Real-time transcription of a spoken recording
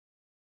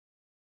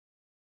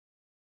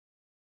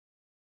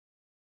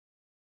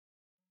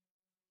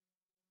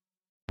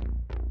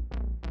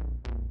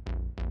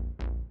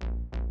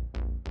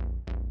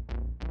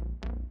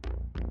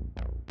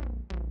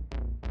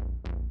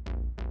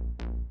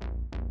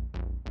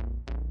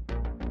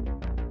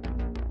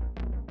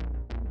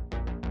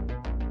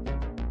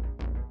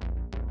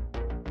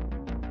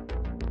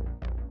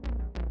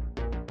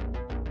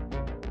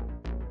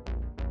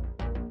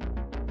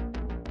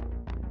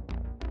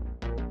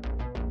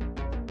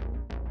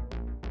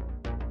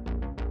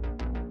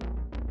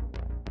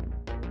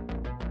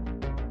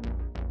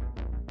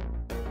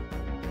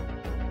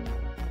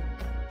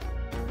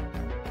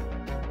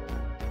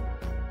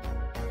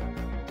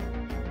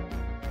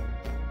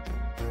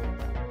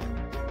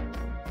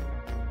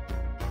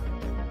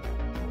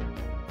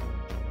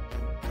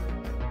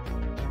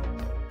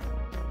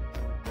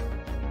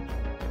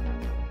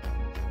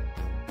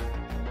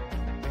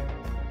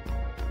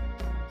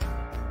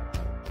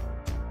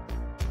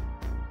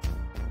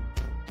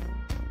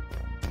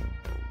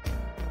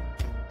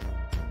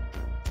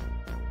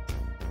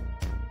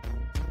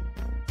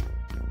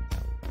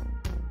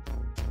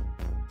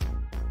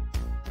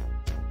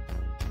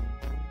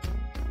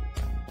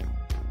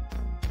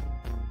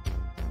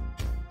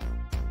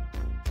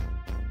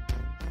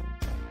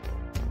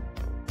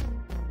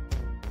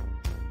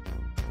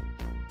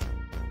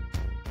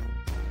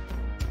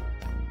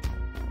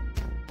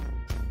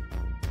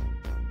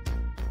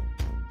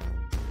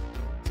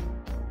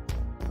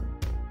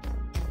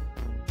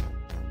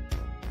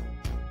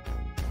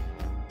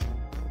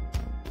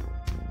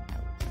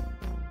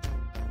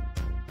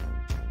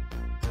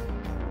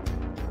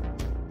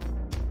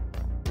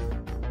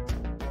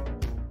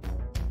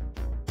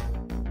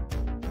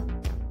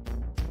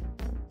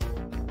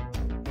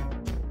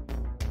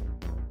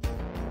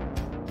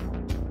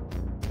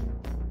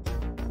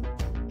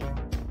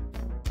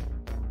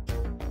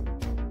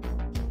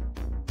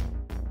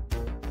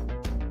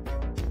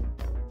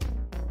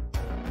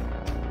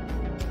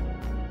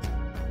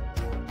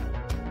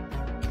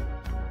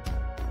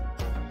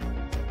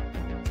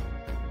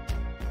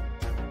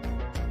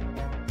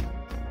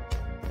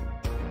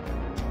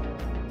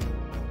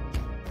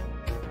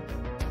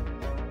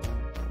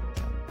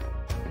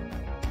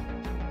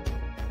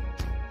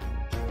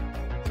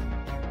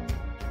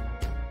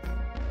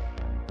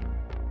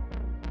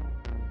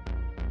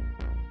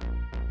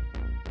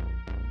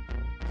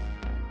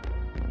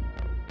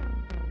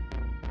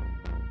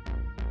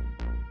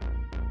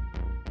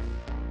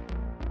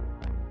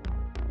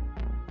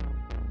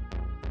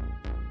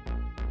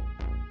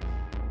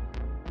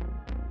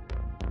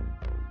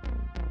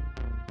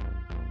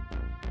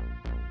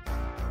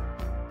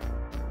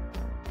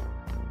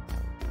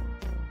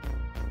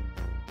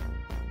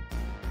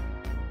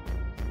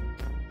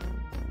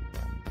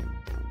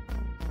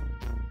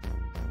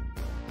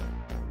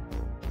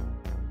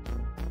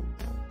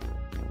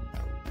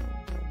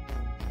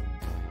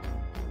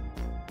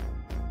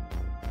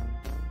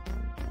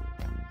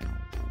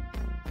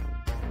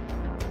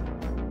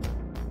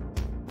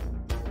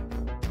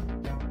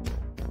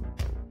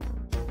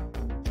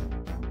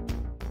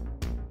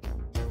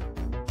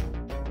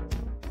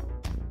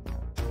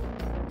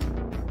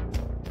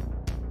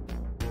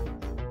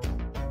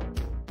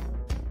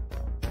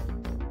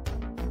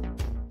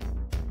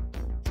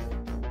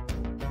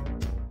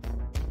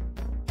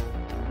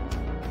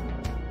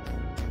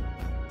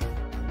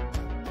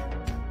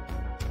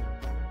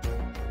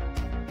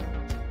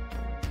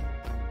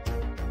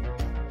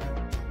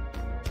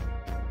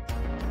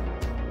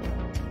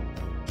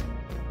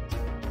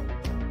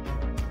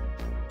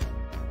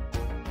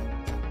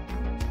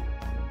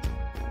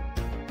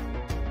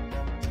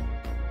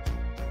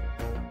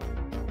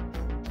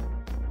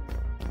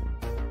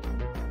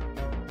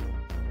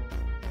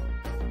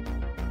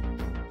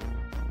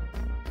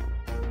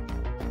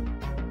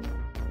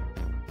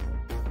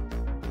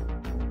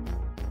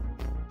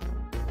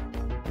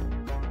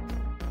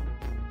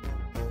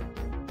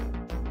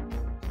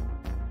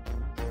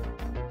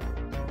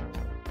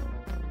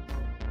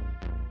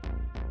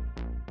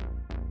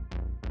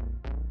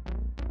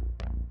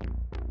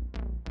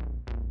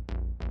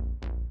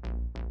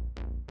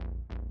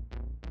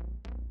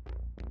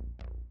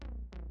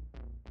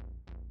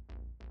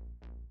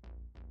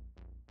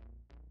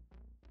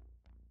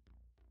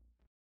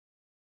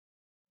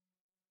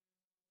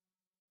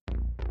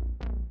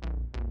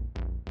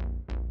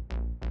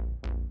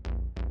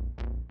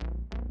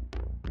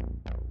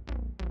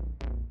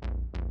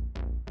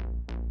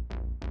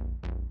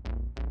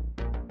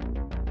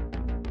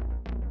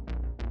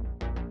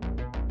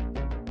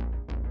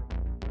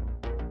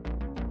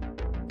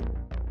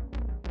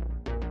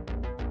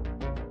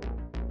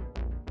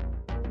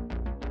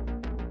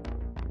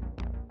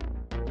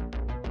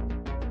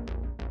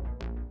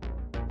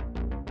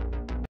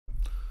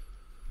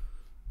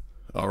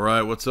All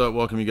right, what's up?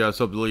 Welcome, you guys.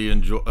 Hopefully you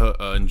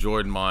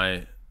enjoyed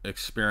my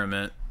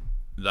experiment.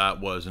 That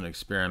was an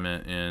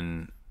experiment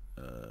in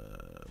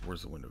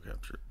where's the window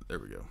capture? There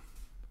we go.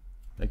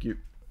 Thank you.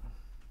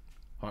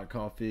 Hot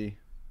coffee,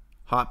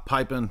 hot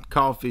piping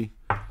coffee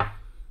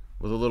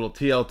with a little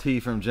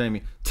TLT from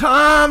Jamie.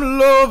 Time,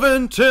 love,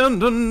 and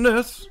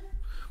tenderness.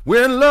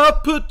 When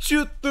love puts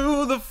you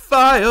through the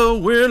fire,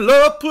 when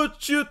love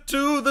puts you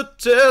to the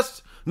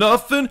test,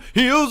 nothing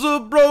heals a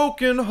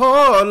broken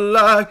heart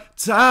like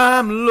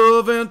time,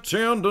 love, and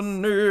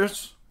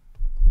tenderness.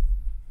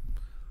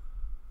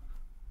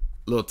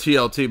 Little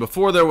TLT.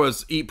 Before there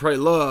was Eat, Pray,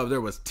 Love,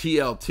 there was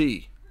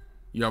TLT.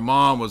 Your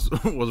mom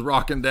was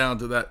rocking down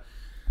to that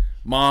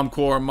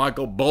momcore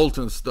Michael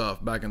Bolton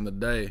stuff back in the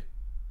day.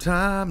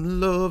 Time,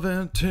 love,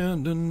 and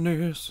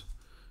tenderness.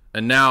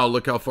 And now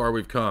look how far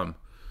we've come.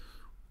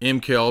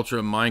 MK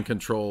Ultra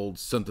mind-controlled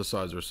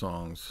synthesizer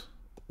songs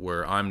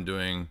where I'm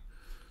doing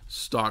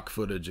stock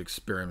footage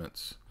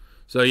experiments.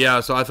 So yeah,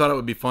 so I thought it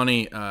would be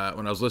funny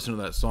when I was listening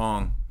to that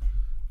song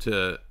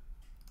to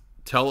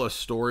tell a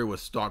story with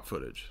stock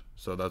footage.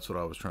 So that's what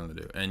I was trying to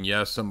do. And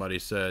yes, somebody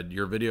said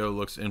your video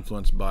looks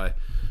influenced by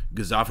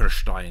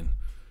Gesaffelstein.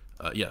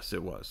 Yes,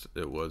 it was.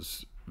 It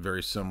was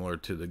very similar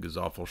to the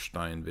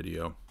Gesaffelstein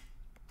video.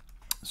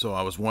 So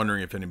I was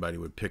wondering if anybody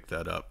would pick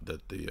that up,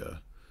 that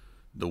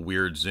the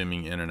weird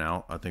zooming in and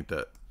out. I think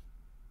that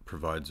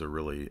provides a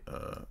really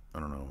I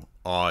don't know,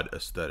 odd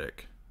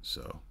aesthetic.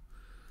 So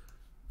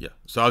yeah,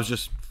 so I was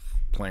just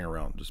playing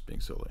around, just being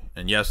silly.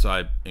 And yes,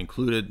 I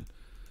included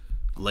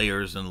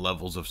layers and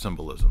levels of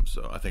symbolism,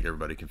 so I think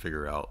everybody can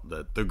figure out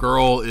that the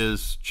girl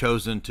is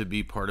chosen to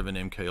be part of an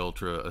MK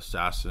Ultra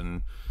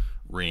assassin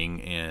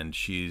ring, and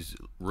she's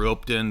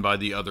roped in by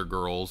the other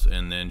girls,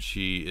 and then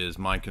she is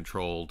mind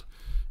controlled,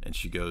 and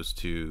she goes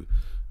to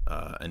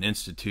an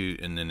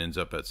institute and then ends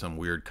up at some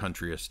weird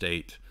country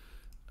estate,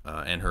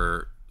 and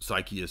her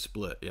psyche is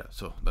split. Yeah,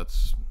 so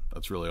that's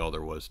really all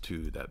there was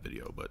to that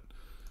video. But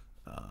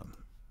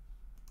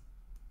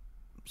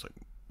it's like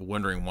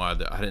wondering why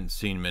I hadn't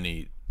seen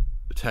many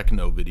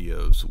techno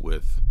videos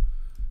with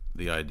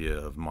the idea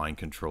of mind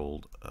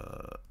controlled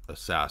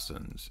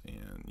assassins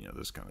and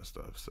this kind of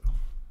stuff. So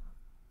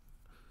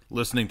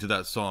listening to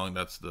that song,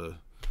 that's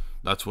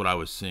what I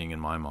was seeing in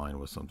my mind,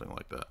 was something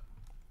like that.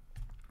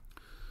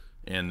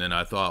 And then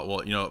I thought,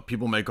 well,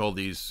 people make all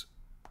these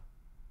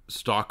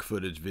stock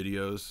footage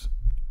videos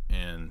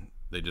and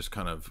they just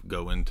kind of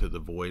go into the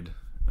void.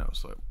 And I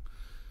was like,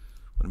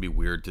 wouldn't it be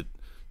weird to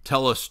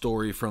tell a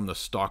story from the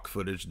stock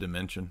footage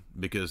dimension?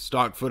 Because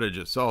stock footage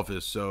itself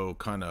is so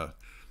kind of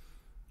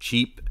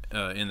cheap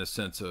in the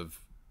sense of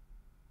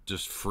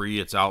just free.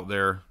 It's out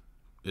there.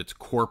 It's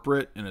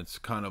corporate, and it's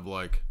kind of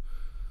like,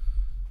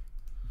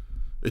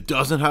 it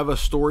doesn't have a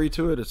story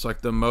to it. It's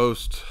like the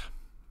most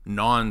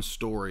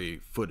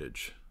non-story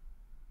footage.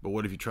 But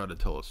what if you try to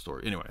tell a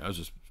story? Anyway, I was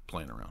just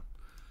playing around.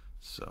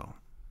 So,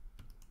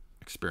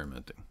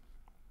 experimenting.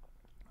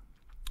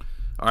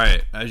 All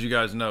right, as you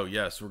guys know,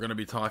 yes, we're going to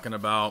be talking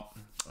about,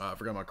 I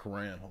forgot my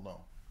Quran, hold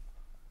on.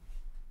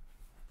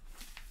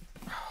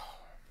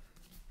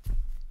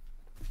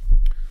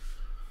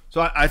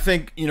 So I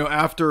think,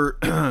 after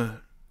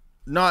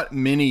not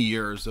many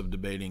years of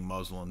debating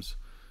Muslims,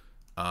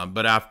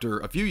 but after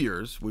a few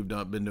years, we've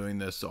been doing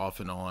this off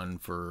and on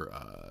for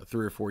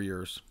 3 or 4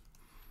 years.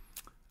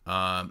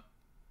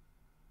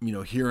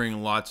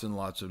 Hearing lots and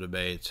lots of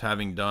debates,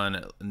 having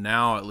done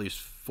now at least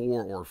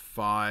 4 or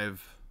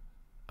 5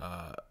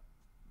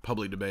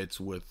 public debates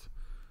with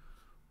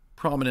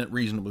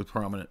reasonably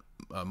prominent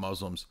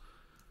Muslims,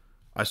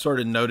 I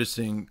started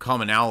noticing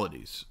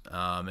commonalities.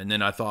 And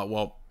then I thought,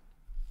 well,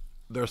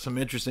 there are some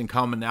interesting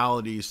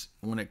commonalities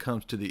when it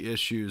comes to the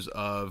issues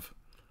of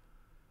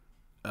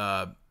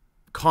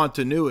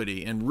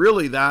continuity. And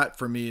really that,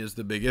 for me, is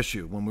the big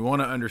issue. When we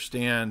want to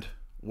understand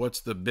what's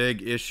the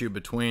big issue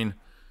between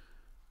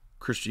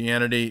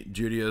Christianity,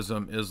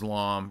 Judaism,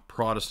 Islam,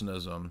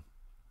 Protestantism,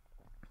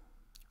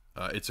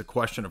 it's a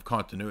question of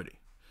continuity.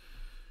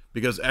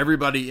 Because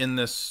everybody in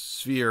this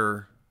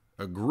sphere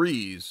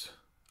agrees,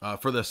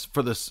 for this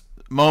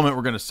moment,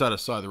 we're going to set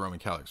aside the Roman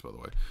Catholics, by the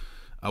way.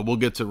 We'll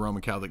get to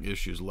Roman Catholic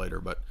issues later,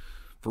 but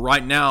for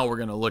right now, we're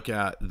going to look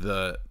at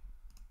the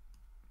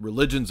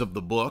religions of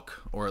the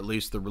book, or at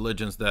least the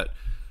religions that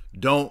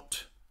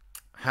don't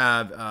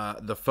have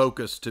the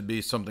focus to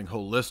be something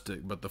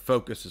holistic, but the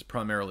focus is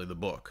primarily the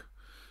book.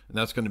 And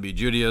that's going to be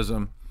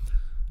Judaism,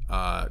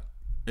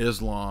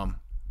 Islam,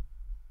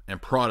 and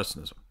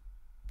Protestantism.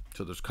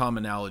 So there's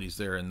commonalities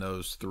there in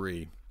those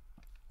three.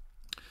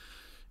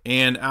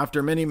 And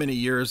after many, many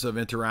years of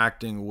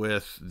interacting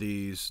with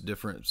these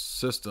different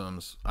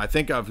systems, I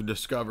think I've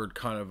discovered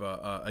kind of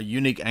a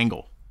unique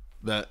angle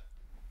that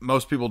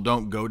most people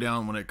don't go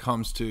down when it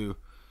comes to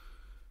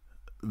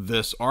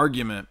this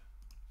argument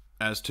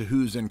as to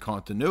who's in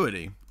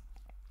continuity.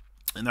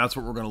 And that's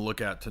what we're going to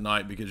look at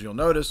tonight, because you'll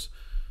notice,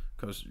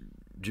 because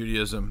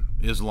Judaism,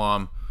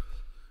 Islam,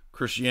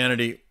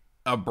 Christianity,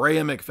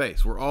 Abrahamic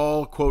faiths, we're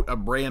all, quote,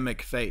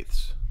 Abrahamic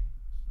faiths.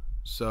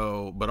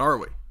 So, but are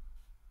we?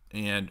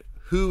 And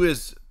who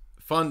is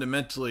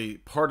fundamentally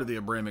part of the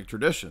Abrahamic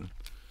tradition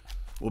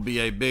will be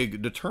a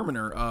big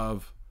determiner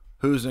of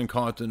who's in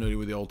continuity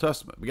with the Old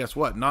Testament. But guess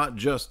what? Not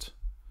just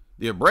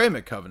the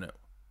Abrahamic covenant,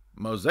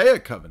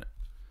 Mosaic covenant.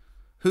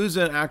 Who's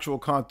in actual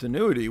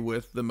continuity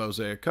with the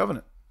Mosaic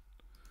covenant?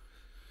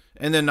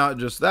 And then not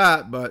just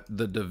that, but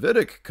the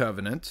Davidic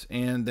covenant,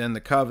 and then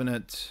the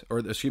covenant, or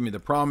excuse me, the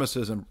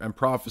promises and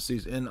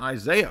prophecies in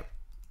Isaiah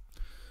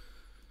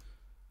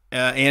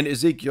and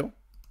Ezekiel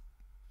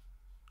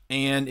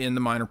and in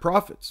the minor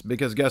prophets.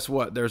 Because guess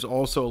what? There's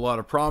also a lot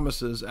of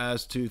promises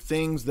as to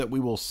things that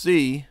we will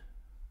see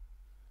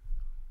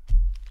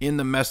in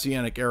the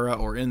Messianic era,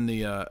 or in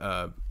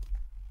the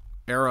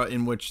era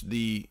in which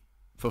the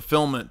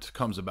fulfillment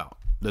comes about,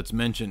 that's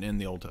mentioned in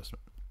the Old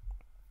Testament,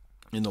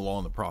 in the law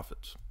and the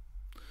prophets.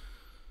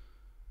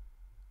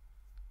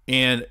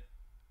 And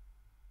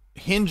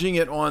hinging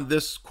it on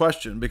this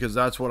question, because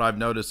that's what I've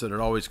noticed that it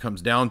always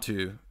comes down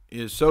to,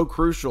 is so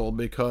crucial,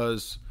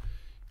 because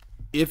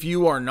if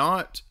you are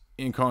not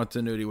in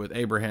continuity with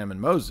Abraham and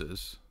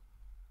Moses,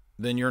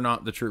 then you're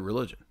not the true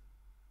religion.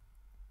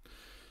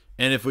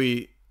 And if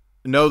we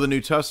know the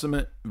New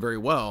Testament very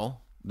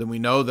well, then we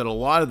know that a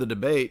lot of the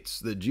debates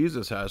that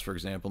Jesus has, for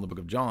example, in the book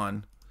of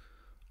John,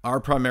 are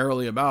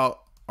primarily about,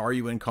 are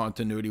you in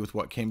continuity with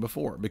what came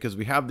before? Because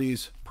we have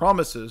these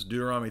promises,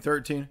 Deuteronomy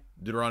 13,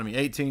 Deuteronomy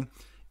 18.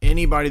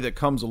 Anybody that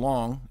comes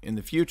along in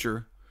the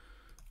future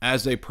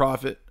as a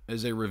prophet,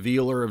 as a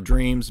revealer of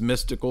dreams,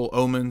 mystical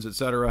omens,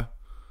 etc.,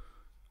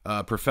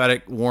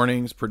 prophetic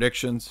warnings,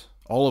 predictions,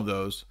 all of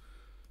those,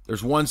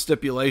 there's one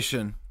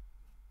stipulation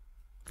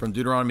from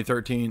Deuteronomy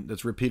 13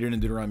 that's repeated in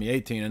Deuteronomy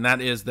 18, and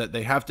that is that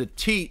they have to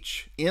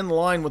teach in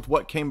line with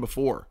what came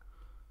before.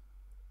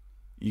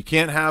 You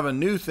can't have a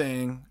new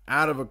thing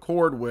out of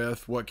accord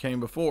with what came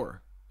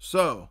before.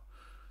 So,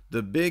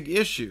 the big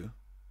issue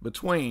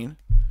between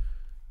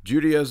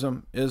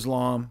Judaism,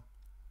 Islam,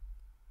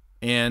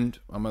 and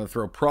I'm going to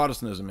throw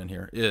Protestantism in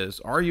here is,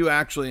 are you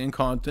actually in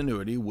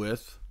continuity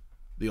with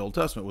the Old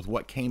Testament, with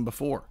what came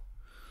before?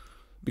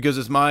 Because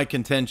it's my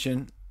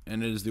contention,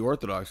 and it is the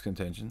Orthodox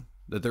contention,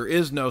 that there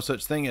is no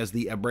such thing as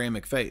the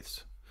Abrahamic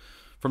faiths.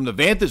 From the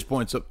vantage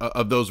points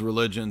of those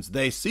religions,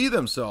 they see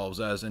themselves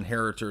as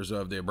inheritors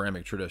of the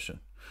Abrahamic tradition.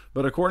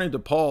 But according to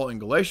Paul in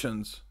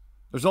Galatians,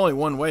 there's only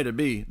one way to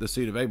be the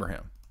seed of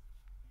Abraham,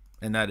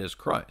 and that is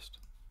Christ.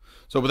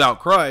 So without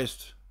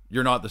Christ,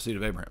 you're not the seed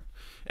of Abraham.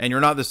 And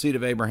you're not the seed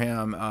of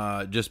Abraham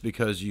just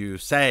because you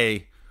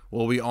say,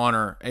 well, we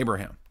honor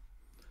Abraham,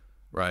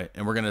 right?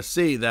 And we're going to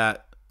see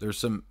that there's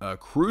some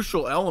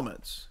crucial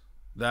elements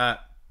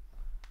that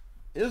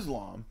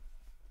Islam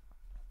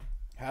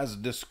has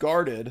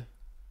discarded,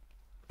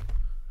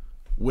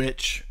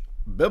 which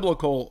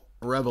biblical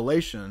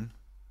revelation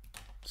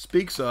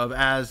speaks of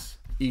as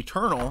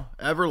eternal,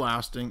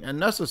 everlasting, and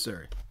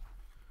necessary.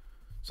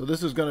 So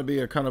this is going to be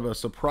a kind of a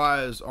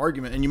surprise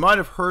argument. And you might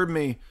have heard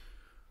me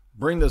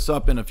bring this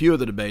up in a few of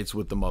the debates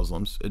with the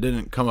Muslims. It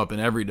didn't come up in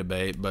every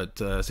debate,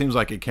 but it seems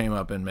like it came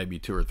up in maybe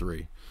 2 or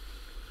 3.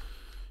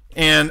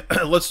 And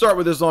let's start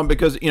with Islam,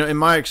 because, you know, in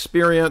my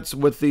experience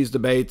with these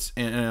debates,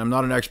 and I'm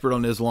not an expert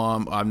on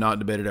Islam, I've not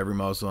debated every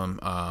Muslim.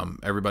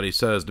 Everybody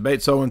says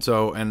debate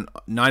so-and-so, and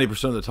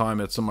 90% of the time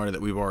it's somebody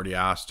that we've already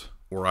asked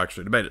or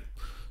actually debated.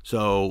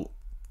 So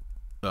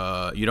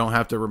you don't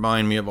have to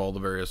remind me of all the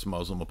various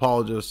Muslim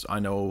apologists. I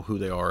know who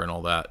they are and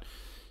all that.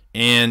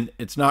 And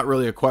it's not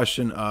really a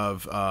question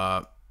of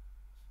are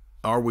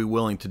we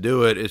willing to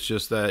do it. It's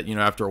just that, you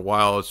know, after a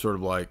while, it's sort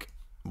of like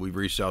we've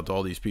reached out to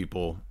all these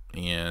people,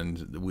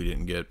 and we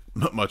didn't get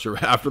much.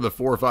 After the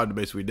 4 or 5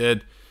 debates we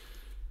did,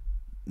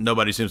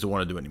 nobody seems to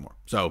want to do anymore.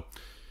 So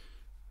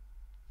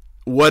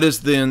what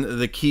is then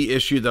the key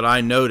issue that I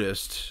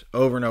noticed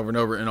over and over and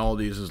over in all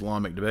these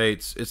Islamic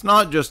debates? It's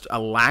not just a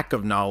lack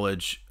of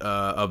knowledge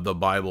of the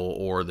Bible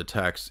or the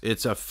text.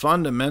 It's a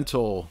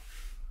fundamental,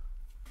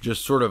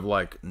 just sort of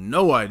like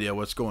no idea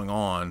what's going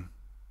on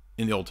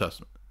in the Old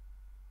Testament.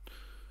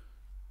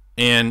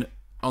 And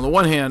on the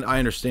one hand, I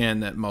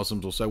understand that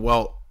Muslims will say,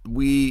 well,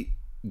 we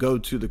go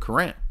to the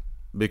Quran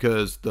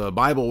because the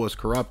Bible was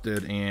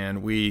corrupted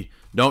and we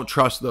don't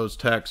trust those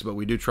texts, but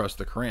we do trust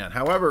the Quran.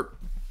 However,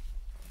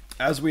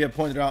 as we have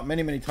pointed out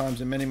many, many times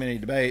in many, many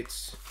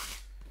debates,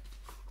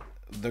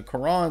 the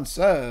Quran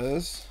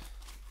says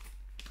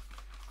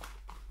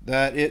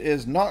that it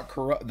is not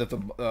corrupt, that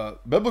the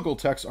biblical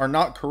texts are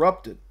not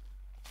corrupted.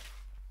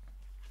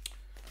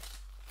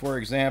 For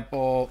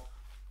example,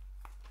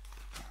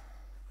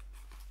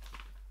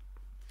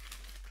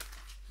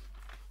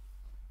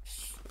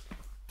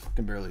 I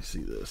can barely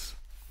see this.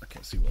 I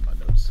can't see what my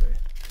notes say.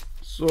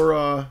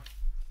 Surah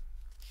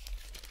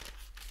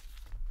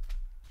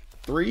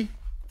 3,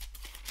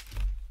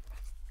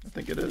 I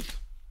think it is.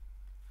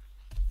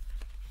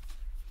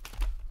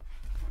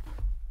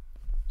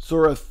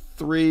 Surah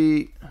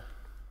 3.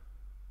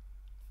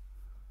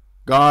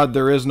 God,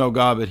 there is no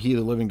God but He,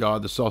 the living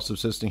God, the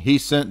self-subsisting. He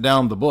sent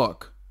down the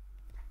book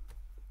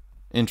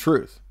in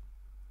truth,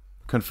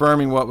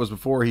 confirming what was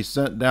before. He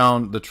sent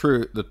down the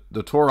truth,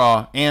 the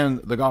Torah and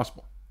the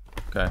gospel.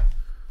 Okay,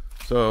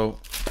 So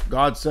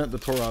God sent the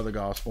Torah, the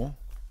gospel.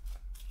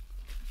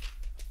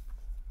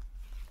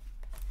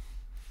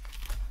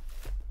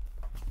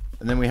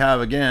 And then we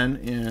have again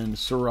in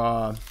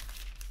Surah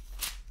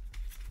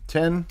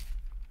 10,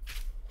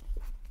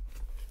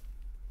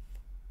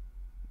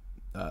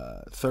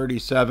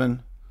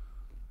 37,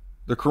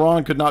 the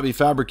Quran could not be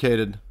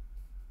fabricated.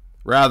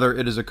 Rather,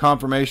 it is a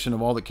confirmation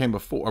of all that came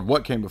before, of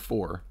what came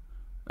before,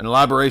 an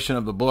elaboration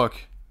of the book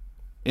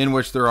in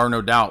which there are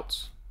no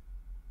doubts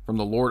from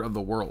the Lord of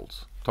the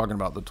worlds. Talking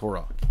about the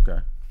Torah.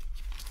 Okay.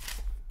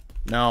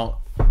 Now,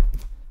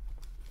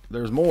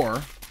 there's more.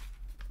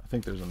 I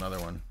think there's another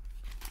one.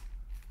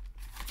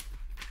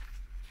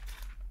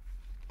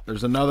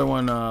 There's another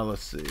one.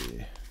 Let's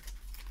see.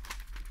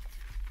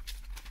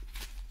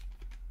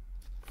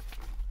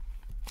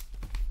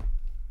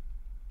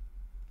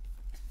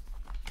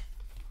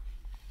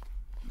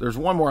 There's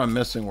one more I'm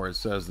missing where it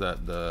says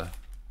that the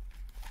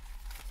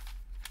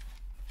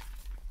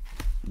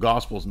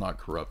gospel's not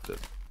corrupted.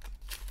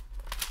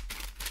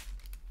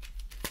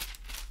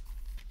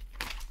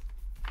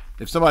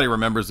 If somebody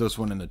remembers this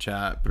one in the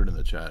chat, put it in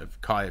the chat. If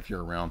Kai, if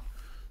you're around,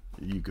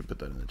 you could put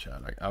that in the chat.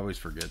 I always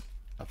forget.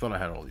 I thought I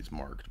had all these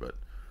marked, but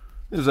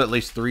there's at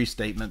least 3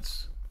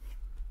 statements.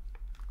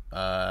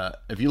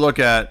 If you look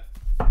at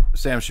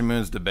Sam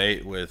Shamoon's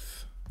debate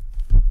with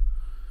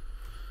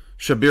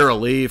Shabir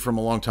Ali from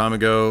a long time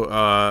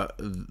ago,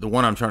 the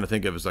one I'm trying to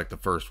think of is like the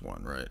first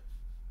one, right?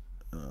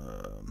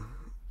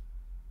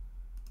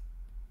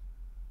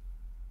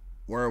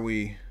 Where are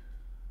we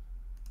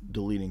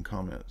deleting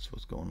comments?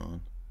 What's going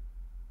on?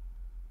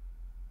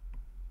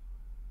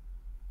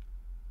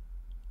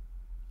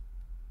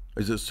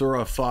 Is it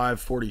Surah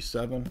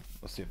 547?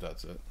 Let's see if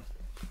that's it.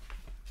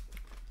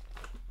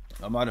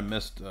 I might have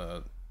missed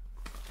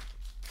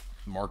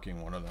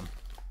marking one of them.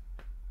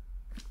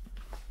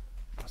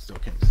 I still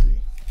can't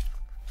see.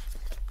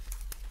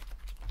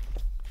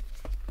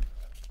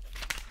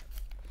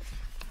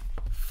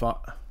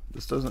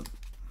 This doesn't.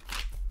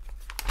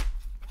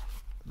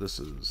 This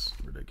is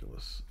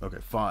ridiculous. Okay,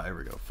 there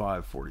we go.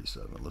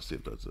 547. Let's see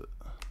if that's it.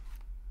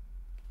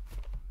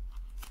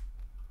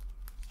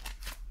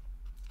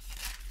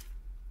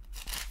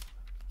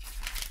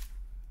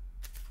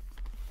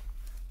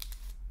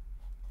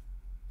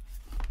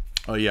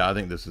 Oh yeah, I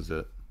think this is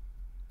it.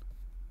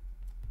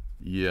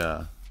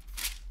 Yeah.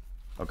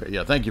 Okay,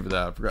 yeah, thank you for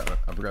that.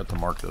 I forgot to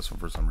mark this one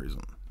for some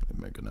reason. Let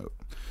me make a note.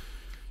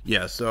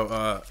 Yeah,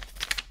 so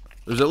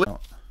there's at least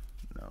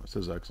no, it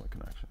says excellent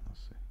connection.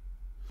 Let's see.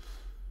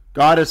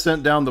 God has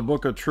sent down the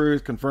book of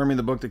truth, confirming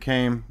the book that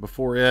came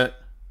before it.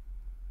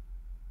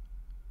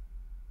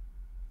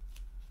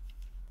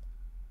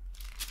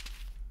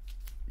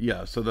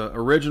 Yeah, so the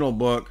original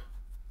book,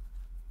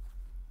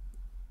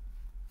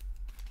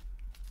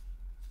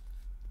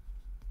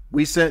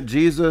 we sent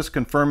Jesus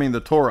confirming the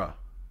Torah.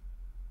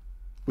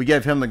 We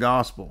gave him the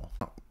gospel.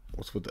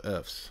 What's with the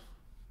F's?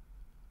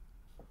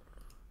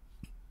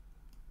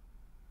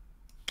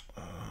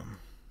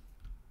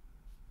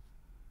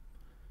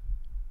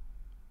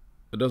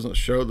 It doesn't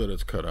show that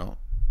it's cut out.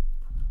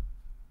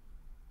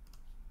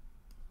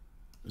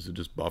 Is it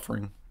just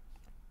buffering?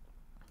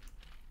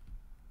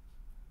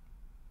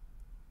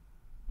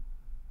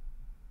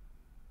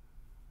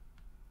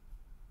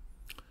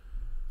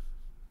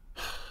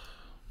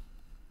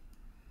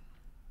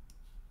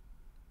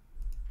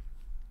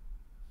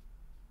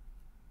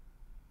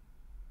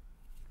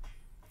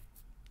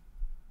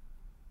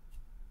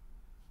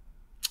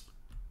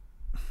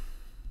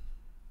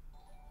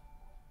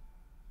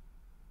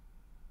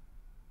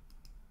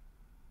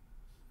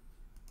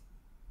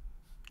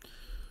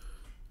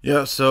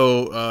 Yeah,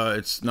 so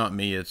it's not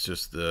me, it's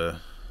just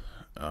the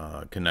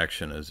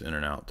connection is in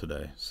and out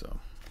today, so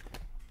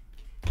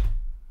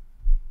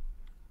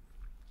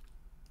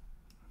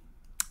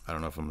I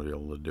don't know if I'm going to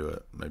be able to do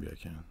it. Maybe I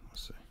can.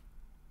 Let's see.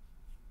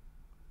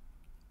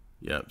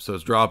 Yeah, so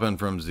it's dropping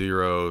from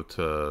 0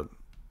 to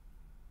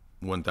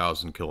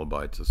 1,000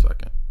 kilobytes a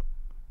second,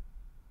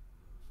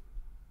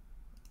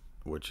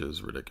 which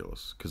is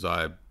ridiculous because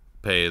I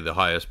pay the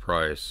highest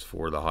price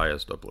for the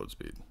highest upload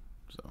speed,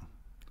 so...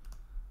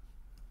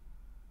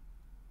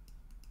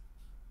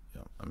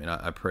 I mean,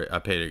 I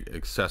paid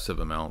excessive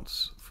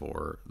amounts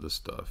for this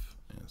stuff,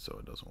 and so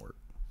it doesn't work.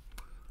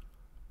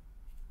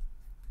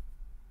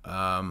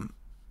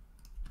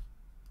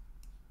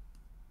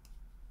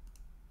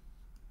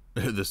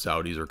 The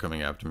Saudis are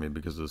coming after me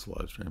because of this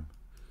live stream.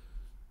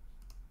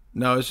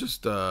 No, it's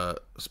just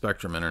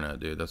Spectrum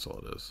Internet, dude. That's all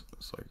it is.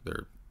 It's like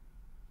they're...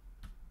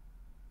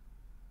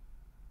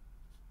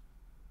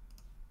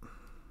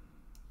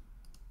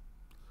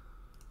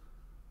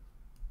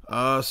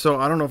 So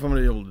I don't know if I'm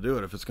going to be able to do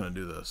it if it's going to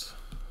do this.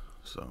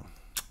 So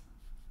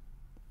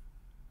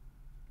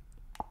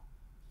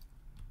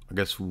I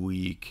guess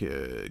we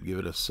could give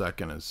it a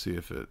second and see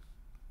if it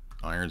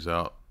irons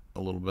out a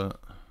little bit.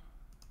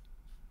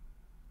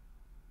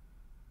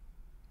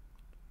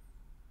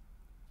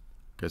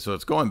 Okay, so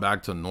it's going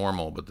back to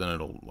normal, but then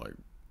it'll, like,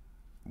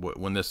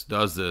 when this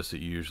does this,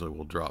 it usually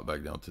will drop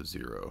back down to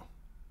 0.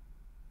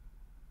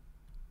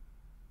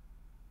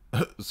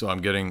 So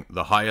I'm getting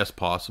the highest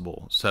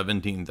possible,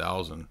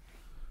 17,000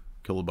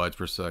 kilobytes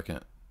per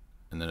second,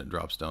 and then it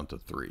drops down to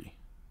 3.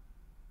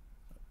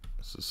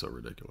 This is so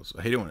ridiculous.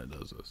 I hate it when it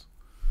does this.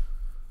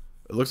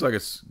 It looks like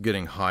it's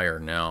getting higher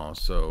now,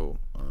 so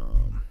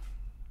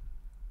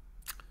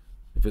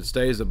if it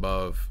stays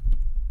above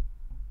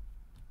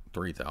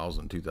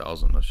 3,000,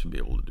 2,000, I should be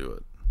able to do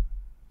it.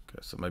 Okay,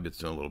 so maybe it's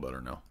doing a little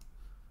better now.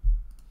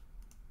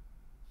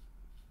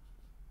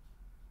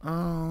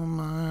 Oh,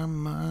 my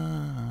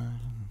mind.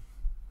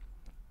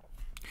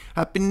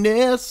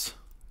 Happiness.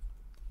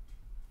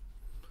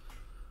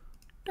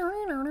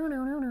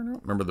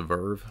 Remember the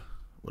verb?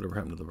 Whatever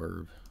happened to the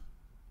verb?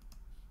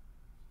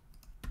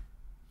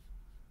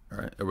 All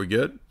right, are we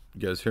good?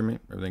 You guys hear me?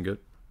 Everything good?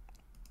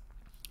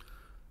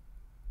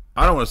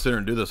 I don't want to sit here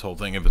and do this whole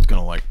thing if it's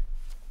gonna like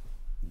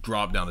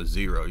drop down to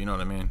 0. You know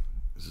what I mean?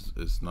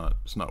 It's not.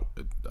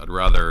 I'd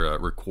rather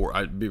record.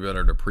 I'd be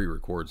better to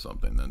pre-record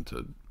something than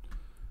to.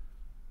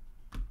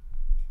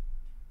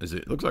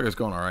 It looks like it's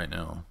going all right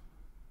now.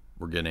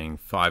 We're getting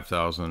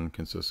 5,000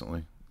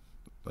 consistently.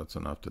 That's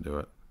enough to do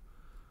it.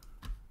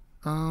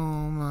 Oh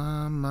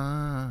my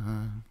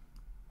mind.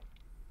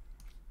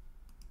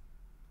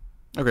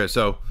 Okay,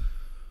 so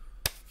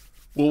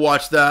we'll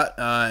watch that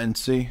and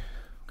see.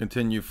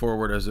 Continue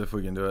forward as if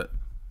we can do it.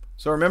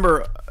 So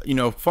remember,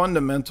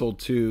 fundamental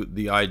to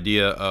the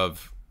idea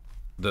of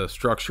the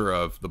structure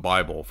of the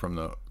Bible from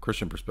the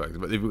Christian perspective.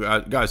 But if you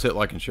guys hit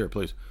like and share,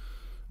 please.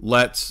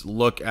 Let's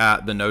look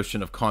at the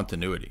notion of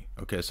continuity.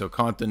 Okay, so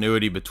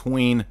continuity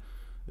between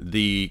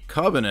the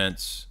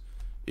covenants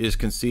is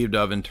conceived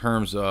of in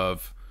terms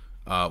of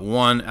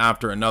one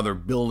after another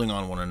building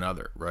on one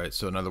another, right?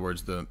 So in other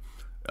words, the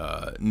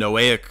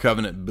Noahic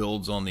covenant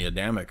builds on the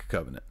Adamic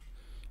covenant.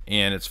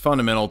 And it's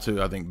fundamental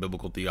to, I think,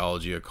 biblical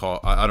theology.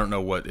 I don't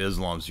know what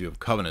Islam's view of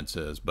covenants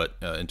is, but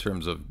in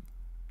terms of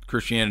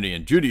Christianity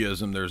and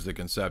Judaism, there's the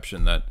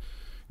conception that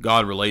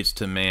God relates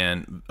to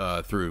man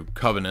through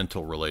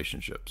covenantal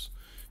relationships.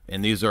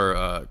 And these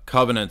are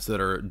covenants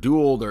that are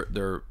dual,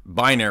 they're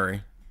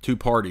binary, 2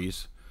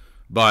 parties,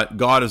 but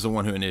God is the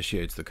one who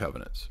initiates the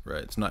covenants,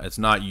 right? It's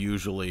not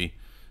usually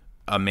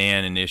a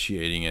man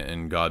initiating it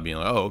and God being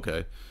like, oh,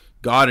 okay.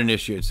 God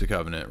initiates the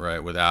covenant,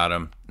 right, with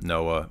Adam,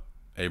 Noah,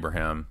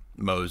 Abraham,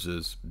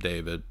 Moses,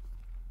 David.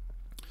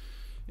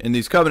 And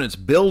these covenants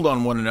build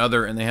on one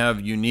another, and they have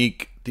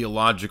unique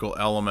theological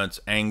elements,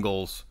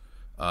 angles,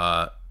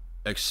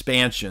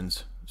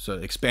 expansions, so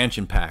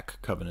expansion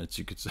pack covenants,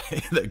 you could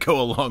say, that go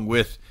along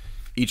with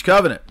each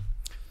covenant.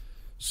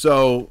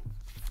 So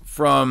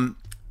from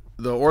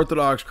the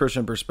Orthodox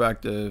Christian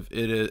perspective,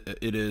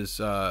 it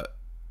is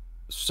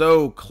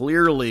so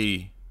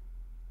clearly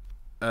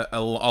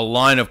a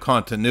line of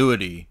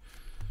continuity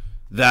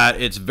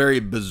that it's very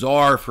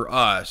bizarre for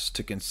us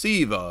to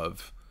conceive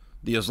of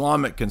the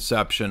Islamic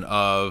conception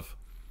of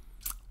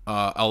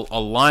a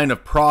line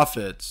of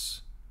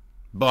prophets,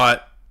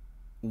 but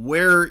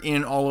where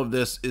in all of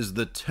this is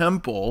the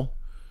temple,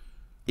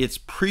 its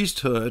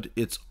priesthood,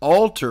 its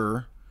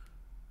altar,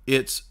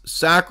 its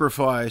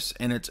sacrifice,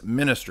 and its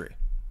ministry,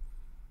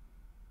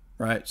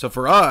 right? So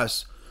for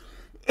us,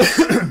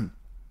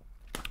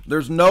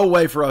 there's no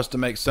way for us to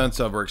make sense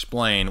of or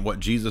explain what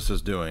Jesus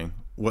is doing,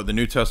 what the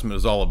New Testament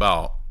is all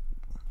about,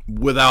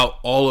 without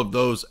all of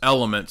those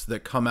elements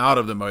that come out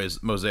of the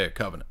Mosaic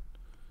covenant.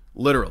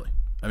 Literally.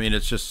 I mean,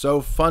 it's just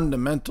so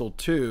fundamental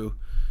to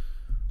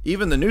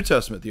even the New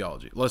Testament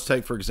theology. Let's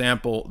take, for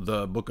example,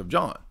 the book of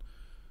John,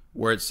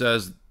 where it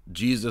says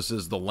Jesus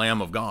is the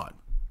Lamb of God.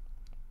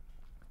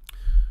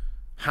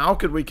 How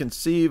could we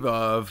conceive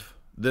of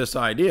this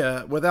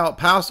idea without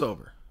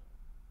Passover?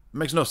 It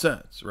makes no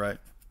sense, right?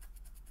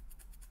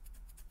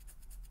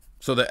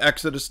 So the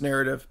Exodus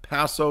narrative,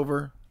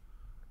 Passover,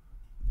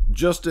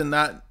 just in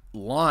that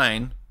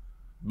line,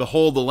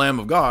 behold the Lamb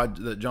of God,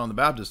 that John the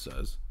Baptist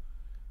says,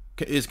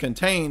 is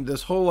contained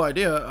this whole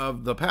idea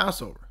of the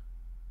Passover.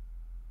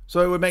 So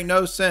it would make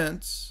no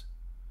sense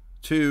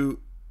to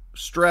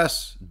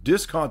stress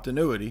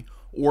discontinuity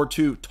or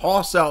to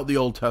toss out the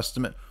Old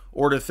Testament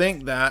or to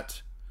think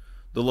that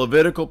the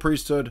Levitical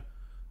priesthood,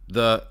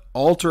 the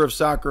altar of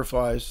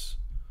sacrifice,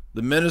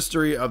 the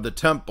ministry of the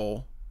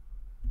temple,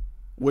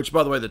 which,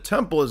 by the way, the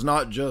temple is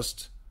not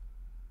just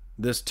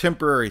this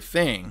temporary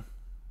thing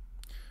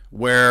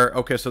where,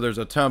 okay, so there's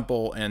a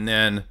temple and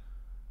then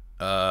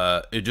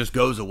it just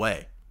goes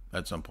away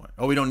at some point.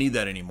 Oh, we don't need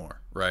that anymore,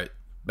 right?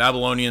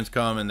 Babylonians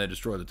come and they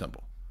destroy the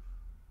temple.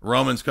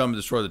 Romans come and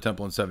destroy the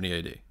temple in 70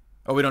 AD.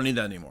 Oh, we don't need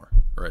that anymore,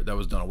 right? That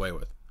was done away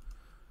with.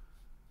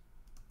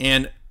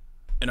 And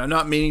I'm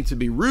not meaning to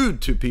be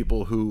rude to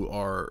people who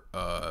are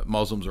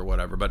Muslims or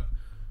whatever, but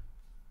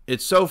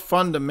it's so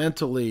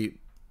fundamentally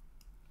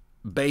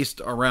based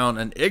around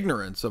an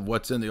ignorance of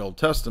what's in the Old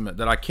Testament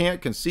that I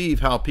can't conceive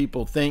how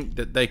people think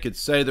that they could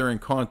say they're in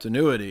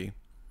continuity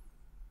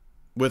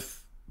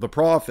with the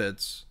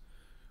prophets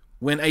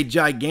when a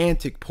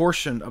gigantic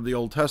portion of the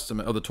Old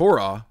Testament, of the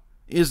Torah,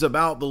 is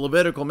about the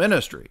Levitical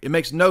ministry. It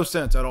makes no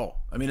sense at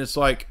all. I mean, it's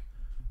like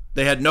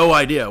they had no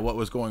idea what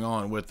was going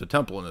on with the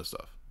temple and this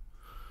stuff.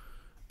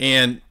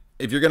 And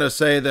if you're going to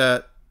say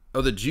that,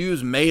 oh, the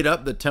Jews made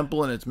up the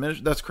temple and its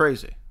ministry, that's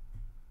crazy.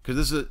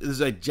 Because this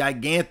is a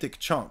gigantic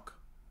chunk.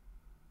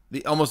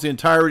 Almost the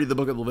entirety of the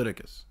book of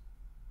Leviticus.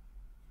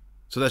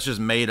 So that's just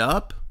made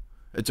up?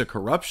 It's a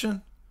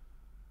corruption?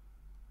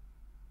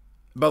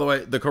 By the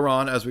way, the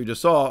Quran, as we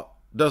just saw,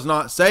 does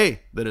not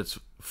say that it's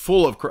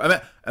full of...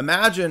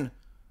 imagine,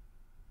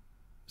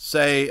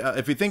 say,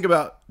 if you think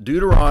about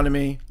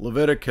Deuteronomy,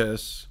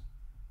 Leviticus,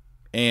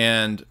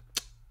 and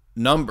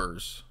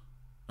Numbers,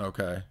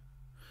 okay,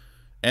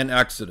 and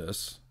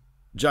Exodus,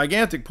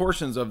 gigantic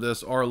portions of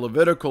this are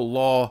Levitical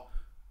law,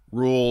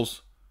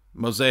 rules,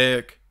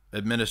 Mosaic,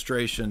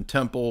 administration,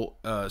 temple,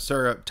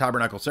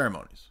 tabernacle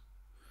ceremonies.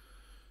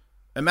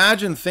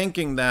 Imagine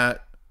thinking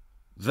that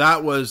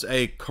that was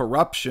a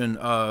corruption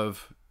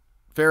of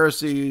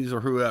Pharisees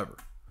or whoever.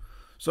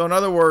 So in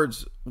other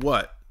words,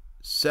 what?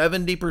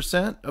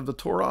 70% of the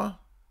Torah?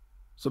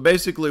 So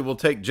basically we'll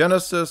take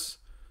Genesis,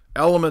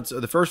 elements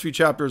of the first few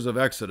chapters of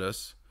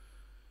Exodus,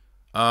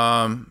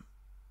 and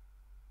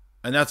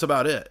that's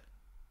about it.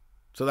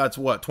 So that's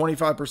what,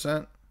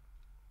 25%?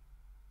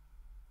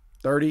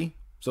 30%?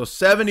 So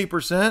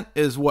 70%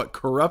 is what?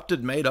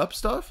 Corrupted, made up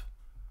stuff?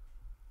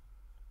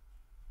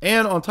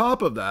 And on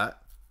top of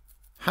that,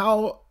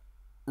 how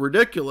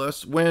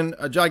ridiculous when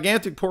a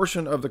gigantic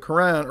portion of the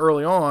Quran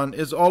early on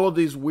is all of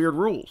these weird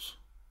rules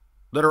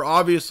that are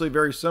obviously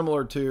very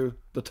similar to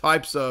the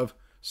types of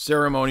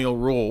ceremonial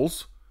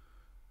rules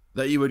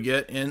that you would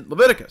get in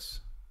Leviticus.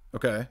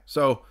 Okay,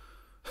 so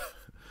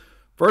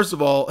first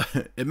of all,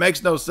 it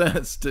makes no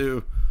sense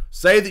to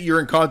say that you're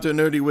in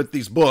continuity with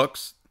these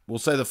books. We'll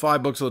say the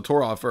 5 books of the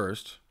Torah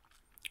first,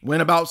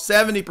 when about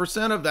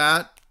 70% of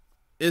that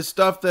is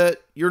stuff that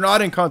you're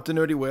not in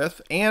continuity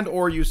with, and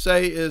or you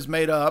say is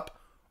made up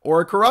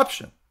or a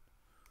corruption.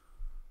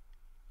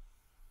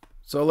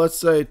 So let's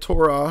say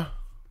Torah,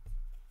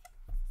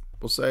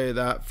 we'll say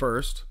that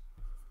first.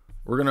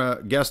 We're going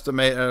to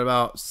guesstimate at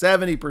about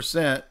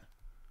 70%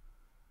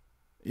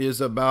 is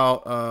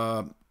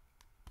about,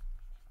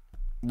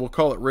 we'll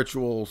call it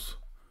rituals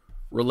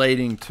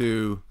relating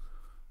to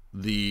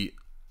the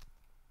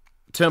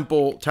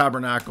temple,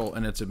 tabernacle,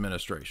 and its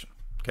administration.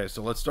 Okay,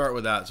 so let's start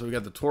with that. So we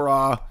got the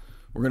Torah.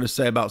 We're going to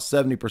say about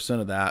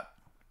 70% of that.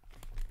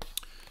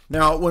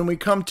 Now, when we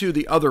come to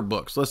the other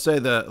books, let's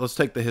take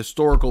the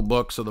historical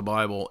books of the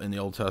Bible in the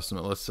Old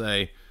Testament. Let's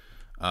say,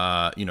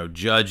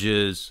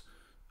 Judges,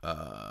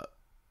 1st,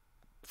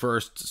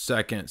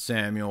 2nd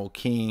Samuel,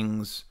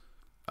 Kings.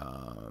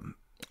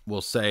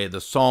 We'll say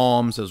the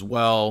Psalms as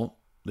well.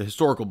 The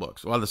historical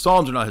books. Well, the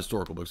Psalms are not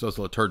historical books. Those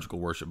are liturgical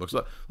worship books.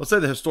 Let's say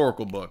the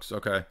historical books.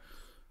 Okay.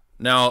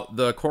 Now,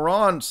 the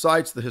Quran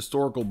cites the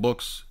historical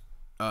books,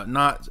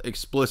 not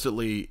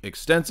explicitly,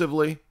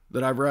 extensively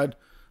that I've read,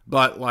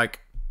 but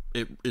like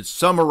it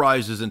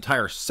summarizes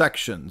entire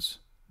sections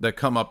that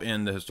come up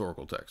in the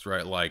historical text,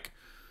 right? Like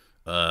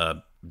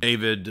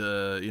David,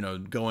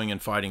 going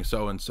and fighting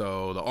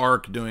so-and-so, the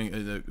ark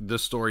doing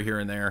this story here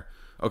and there.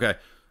 Okay.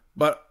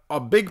 But a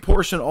big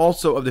portion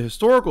also of the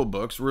historical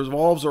books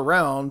revolves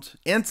around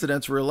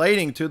incidents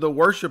relating to the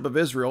worship of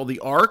Israel, the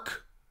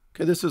ark.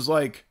 Okay. This is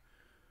like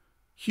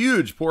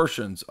huge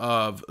portions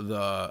of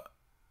the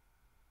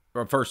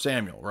 1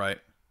 Samuel, right?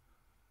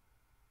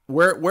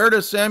 Where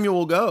does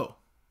Samuel go?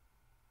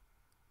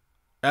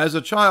 As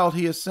a child,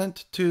 he is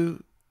sent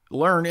to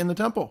learn in the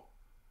temple.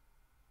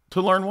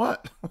 To learn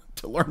what?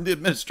 To learn the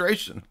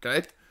administration,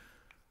 okay?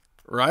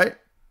 Right?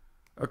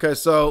 Okay,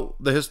 so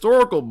the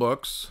historical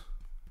books.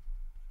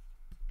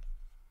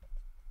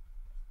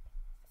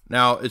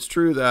 Now, it's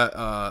true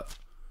that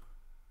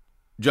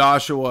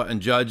Joshua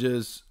and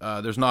Judges,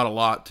 there's not a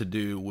lot to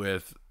do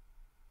with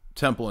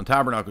temple and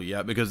tabernacle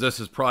yet, because this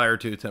is prior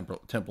to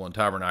temple and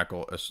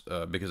tabernacle,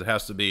 because it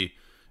has to be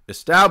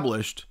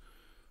established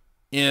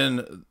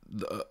in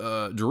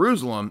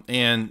Jerusalem,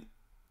 and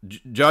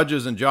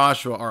Judges and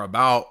Joshua are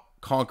about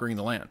conquering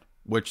the land,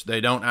 which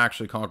they don't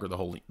actually conquer the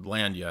whole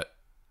land yet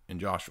in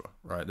Joshua,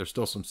 right? There's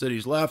still some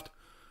cities left.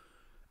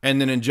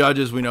 And then in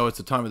Judges, we know it's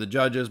the time of the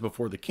judges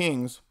before the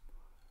kings.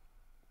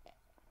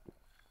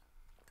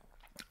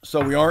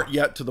 So we aren't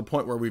yet to the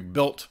point where we've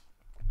built,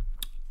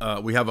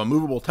 we have a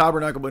movable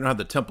tabernacle, but we don't have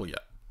the temple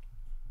yet.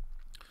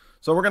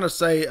 So we're going to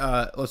say,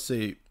 let's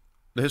see,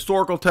 the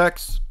historical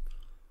texts,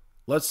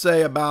 let's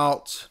say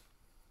about,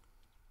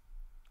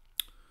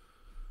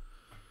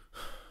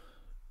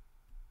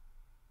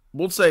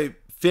 we'll say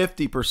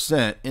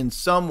 50% in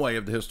some way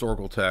of the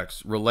historical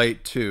texts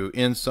relate to,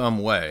 in some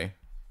way,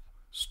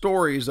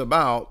 stories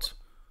about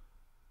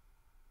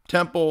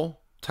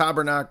temple,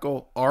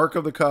 tabernacle, Ark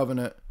of the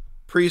Covenant,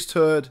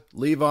 priesthood,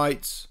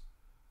 Levites,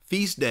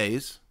 feast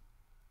days.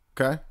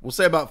 Okay, we'll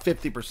say about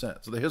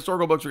 50%. So the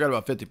historical books, we got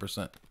about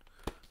 50%.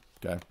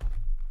 Okay,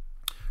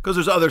 because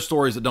there's other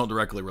stories that don't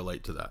directly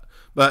relate to that.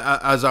 But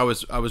as I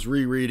was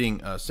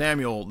rereading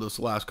Samuel this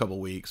last couple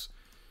weeks,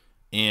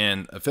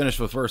 and I finished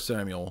with 1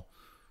 Samuel,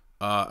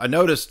 I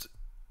noticed,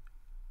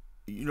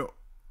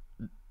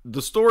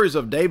 the stories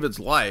of David's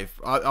life,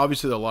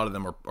 obviously a lot of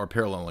them are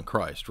parallel in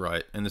Christ,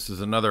 right? And this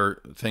is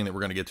another thing that we're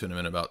going to get to in a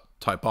minute about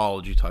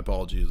typology.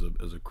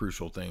 Typology is a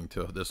crucial thing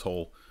to this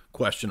whole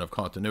question of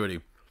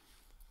continuity.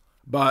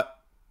 But,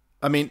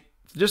 I mean,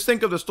 just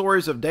think of the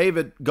stories of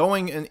David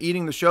going and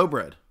eating the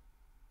showbread.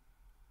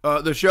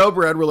 The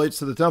showbread relates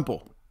to the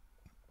temple.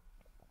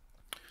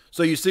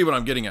 So you see what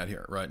I'm getting at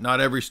here, right?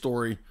 Not every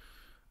story,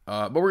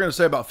 but we're going to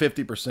say about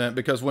 50%,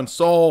 because when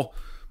Saul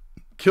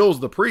kills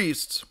the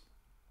priests,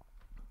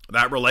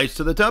 that relates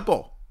to the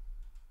temple.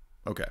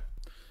 Okay.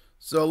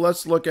 So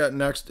let's look at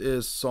next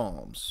is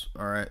Psalms.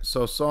 All right.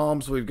 So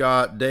Psalms, we've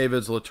got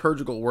David's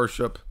liturgical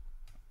worship.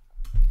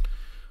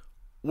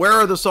 Where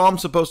are the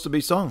Psalms supposed to be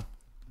sung?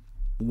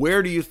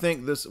 Where do you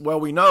think this? Well,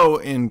 we know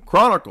in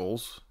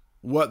Chronicles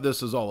what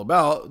this is all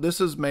about. This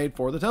is made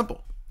for the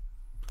temple.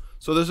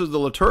 So this is the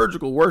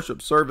liturgical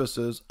worship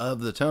services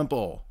of the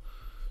temple.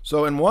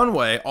 So in one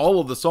way,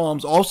 all of the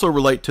Psalms also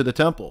relate to the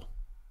temple,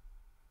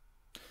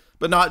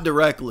 but not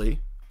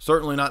directly.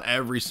 Certainly not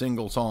every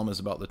single psalm is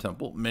about the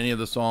temple. Many of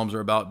the psalms are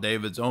about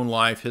David's own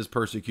life, his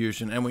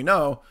persecution. And we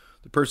know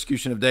the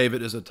persecution of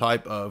David is a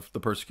type of the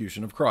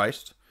persecution of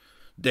Christ.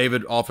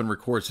 David often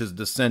records his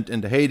descent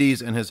into Hades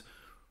and his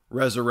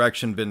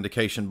resurrection,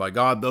 vindication by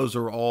God. Those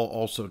are all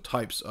also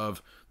types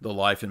of the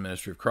life and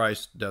ministry of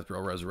Christ, death,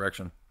 burial,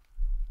 resurrection.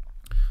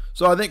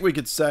 So I think we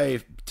could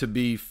say, to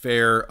be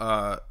fair,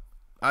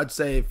 I'd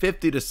say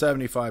 50 to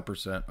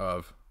 75%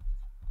 of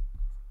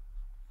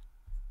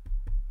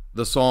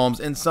the Psalms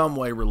in some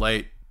way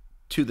relate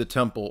to the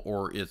temple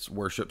or its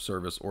worship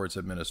service or its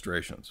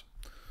administrations.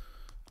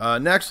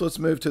 Next, let's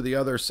move to the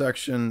other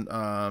section.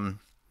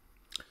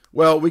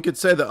 Well, we could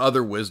say the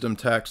other wisdom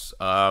texts.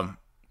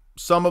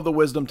 Some of the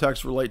wisdom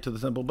texts relate to the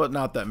temple, but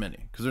not that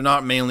many, because they're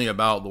not mainly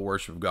about the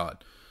worship of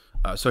God.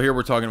 So here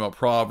we're talking about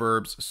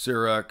Proverbs,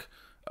 Sirach,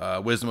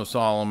 Wisdom of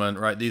Solomon,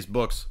 right? These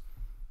books,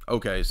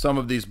 okay, some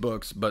of these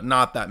books, but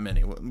not that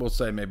many. We'll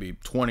say maybe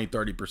 20,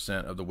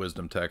 30% of the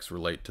wisdom texts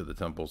relate to the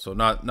temple. So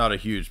not a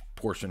huge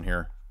portion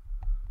here,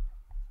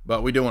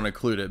 but we do want to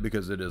include it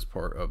because it is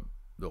part of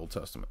the Old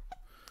Testament.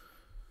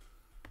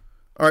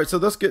 All right, so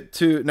let's get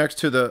to next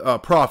to the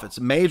prophets,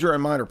 major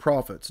and minor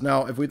prophets.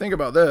 Now, if we think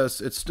about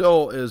this, it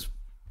still is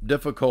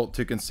difficult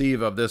to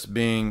conceive of this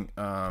being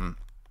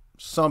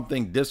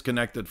something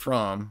disconnected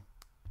from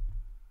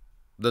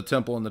the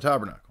temple and the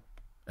tabernacle.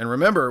 And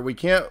remember, we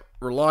can't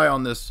rely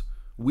on this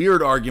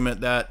weird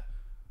argument that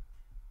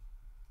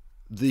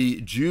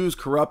the Jews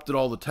corrupted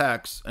all the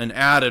texts and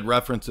added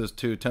references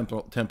to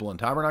temple and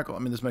tabernacle. I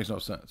mean, this makes no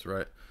sense,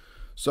 right?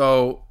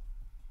 So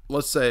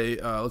let's say,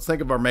 let's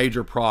think of our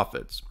major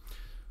prophets.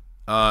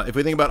 If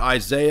we think about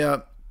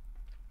Isaiah,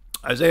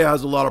 Isaiah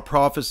has a lot of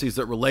prophecies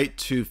that relate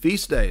to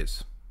feast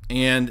days.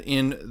 And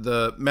in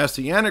the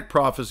messianic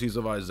prophecies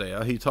of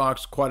Isaiah, he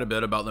talks quite a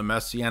bit about the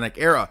messianic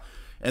era.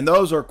 And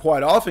those are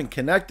quite often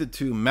connected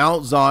to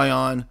Mount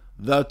Zion,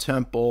 the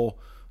temple,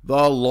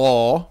 the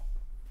law,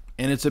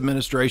 and its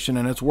administration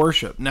and its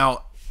worship.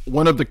 Now,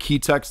 one of the key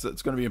texts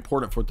that's going to be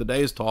important for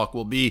today's talk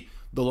will be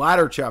the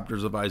latter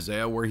chapters of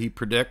Isaiah, where he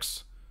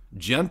predicts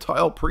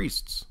Gentile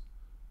priests.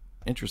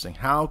 Interesting.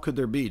 How could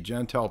there be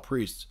Gentile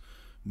priests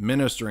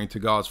ministering to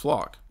God's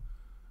flock?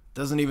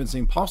 Doesn't even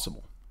seem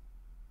possible.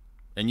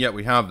 And yet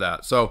we have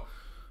that. So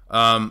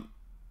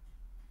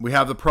we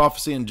have the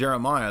prophecy in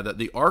Jeremiah that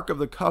the Ark of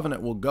the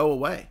Covenant will go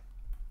away.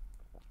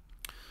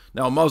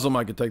 Now, a Muslim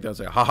might could take that and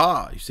say,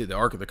 ha, you see, the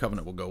Ark of the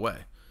Covenant will go away.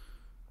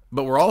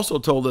 But we're also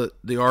told that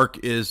the Ark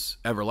is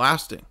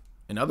everlasting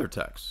in other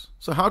texts.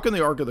 So how can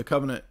the Ark of the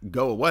Covenant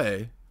go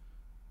away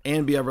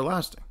and be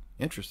everlasting?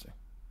 Interesting.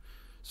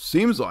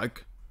 Seems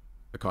like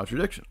a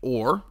contradiction.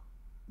 Or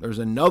there's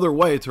another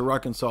way to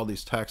reconcile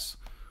these texts,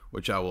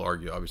 which I will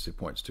argue obviously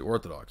points to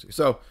orthodoxy.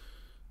 So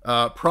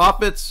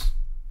prophets,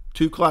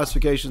 two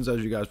classifications,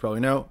 as you guys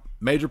probably know: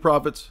 major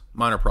prophets,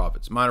 minor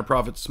prophets. Minor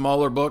prophets,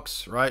 smaller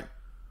books, right?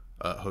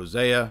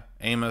 Hosea,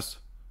 Amos,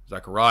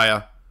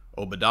 Zechariah,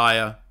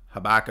 Obadiah,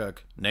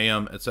 Habakkuk,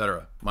 Nahum,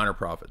 etc. Minor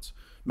prophets.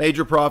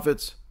 Major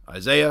prophets: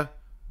 Isaiah,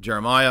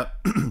 Jeremiah,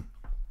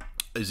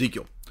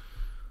 Ezekiel.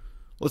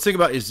 Let's think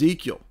about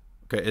Ezekiel.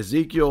 Okay,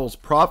 Ezekiel's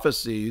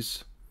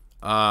prophecies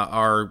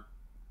are,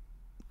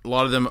 a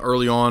lot of them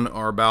early on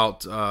are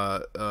about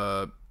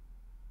the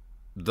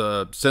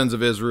sins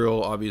of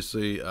Israel.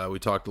 Obviously, we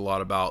talked a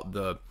lot about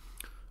the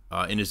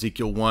in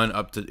Ezekiel 1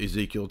 up to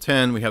Ezekiel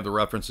 10. We have the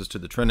references to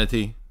the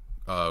Trinity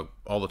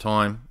all the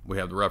time. We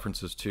have the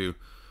references to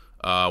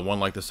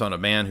one like the Son of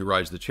Man who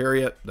rides the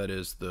chariot. That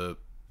is the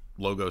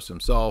Logos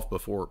himself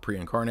before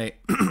pre-incarnate.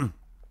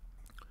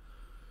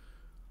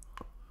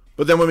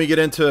 But then when we get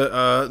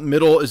into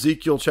middle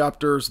Ezekiel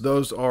chapters,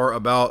 those are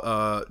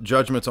about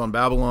judgments on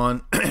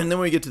Babylon. And then when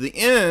we get to the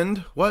end,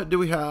 what do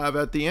we have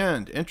at the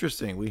end?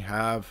 Interesting. We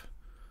have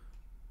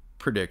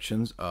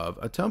predictions of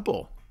a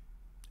temple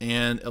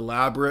and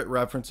elaborate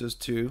references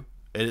to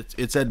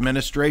its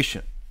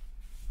administration.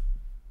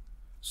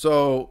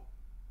 So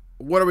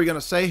what are we going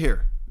to say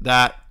here?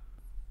 That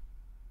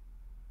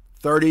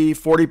 30,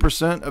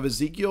 40% of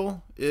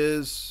Ezekiel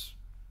is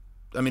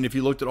I mean, if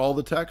you looked at all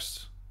the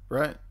texts,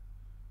 right?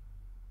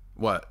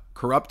 What?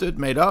 Corrupted,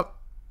 made up?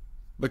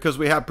 Because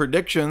we have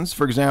predictions,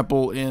 for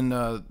example, in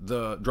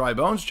the dry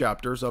bones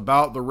chapters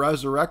about the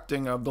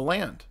resurrecting of the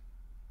land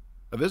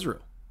of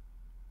Israel.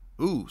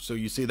 Ooh, so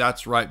you see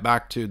that's right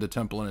back to the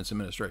temple and its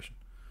administration.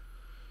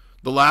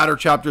 The latter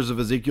chapters of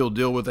Ezekiel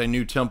deal with a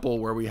new temple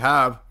where we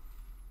have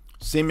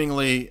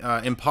seemingly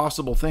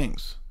impossible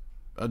things.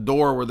 A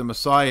door where the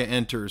Messiah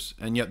enters,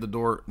 and yet the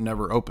door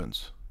never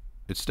opens.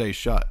 It stays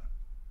shut,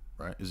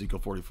 right? Ezekiel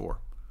 44.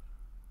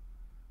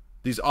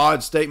 These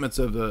odd statements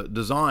of the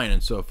design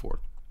and so forth.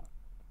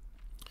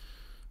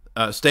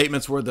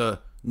 Statements where the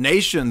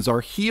nations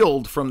are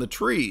healed from the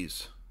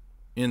trees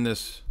in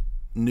this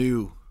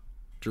new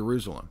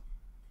Jerusalem.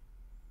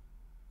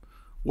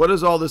 What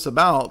is all this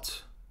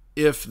about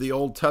if the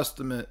Old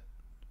Testament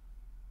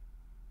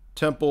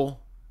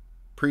temple,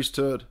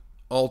 priesthood,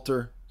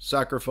 altar,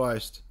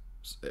 sacrificed,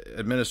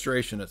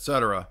 administration,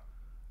 etc.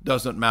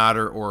 doesn't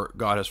matter, or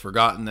God has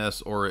forgotten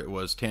this, or it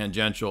was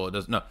tangential? It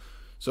doesn't. No.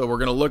 So we're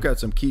going to look at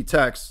some key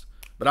texts.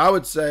 But I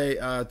would say,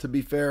 to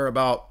be fair,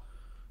 about,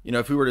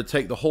 if we were to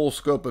take the whole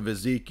scope of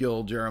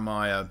Ezekiel,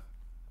 Jeremiah,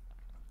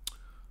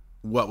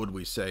 what would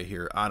we say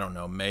here? I don't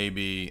know.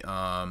 Maybe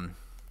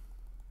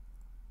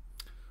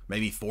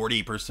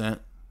 40%,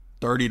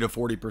 30 to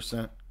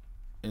 40%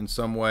 in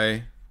some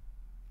way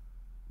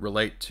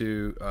relate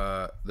to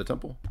the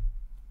temple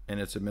and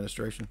its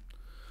administration.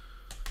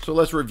 So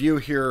let's review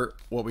here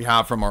what we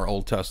have from our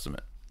Old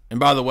Testament. And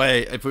by the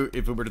way, if we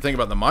were to think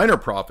about the minor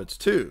prophets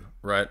too,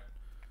 right?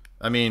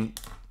 I mean,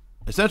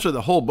 essentially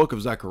the whole book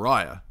of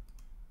Zechariah,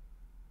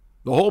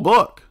 the whole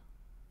book,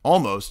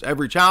 almost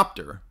every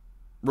chapter,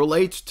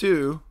 relates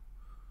to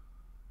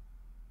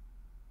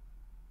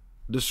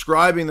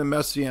describing the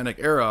Messianic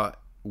era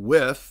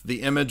with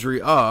the imagery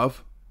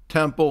of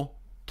temple,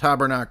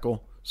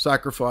 tabernacle,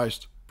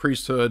 sacrificed,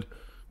 priesthood,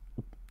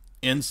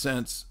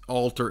 incense,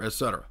 altar,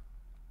 etc.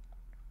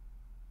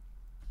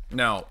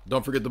 Now,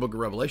 don't forget the book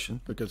of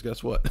Revelation, because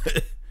guess what?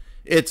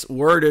 It's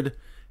worded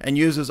and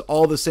uses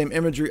all the same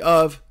imagery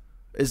of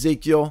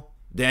Ezekiel,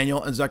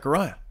 Daniel, and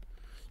Zechariah.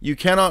 You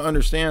cannot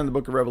understand the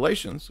book of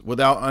Revelations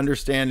without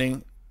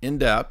understanding in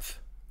depth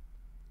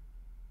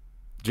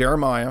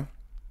Jeremiah,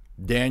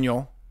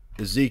 Daniel,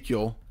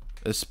 Ezekiel,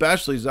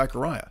 especially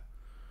Zechariah.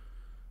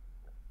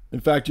 In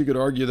fact, you could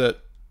argue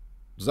that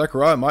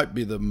Zechariah might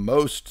be the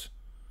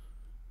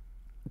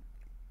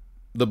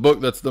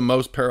book that's the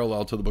most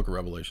parallel to the book of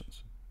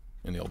Revelations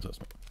in the Old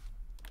Testament.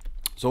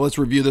 So let's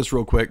review this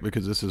real quick,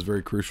 because this is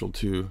very crucial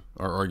to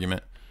our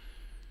argument.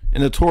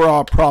 In the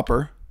Torah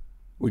proper,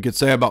 we could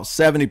say about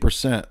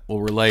 70%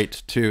 will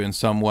relate to, in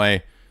some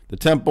way, the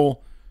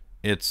temple,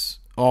 its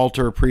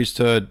altar,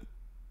 priesthood,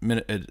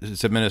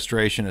 its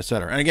administration,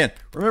 etc. And again,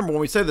 remember,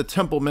 when we say the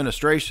temple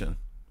administration,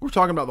 we're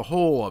talking about the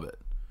whole of it.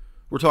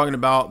 We're talking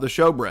about the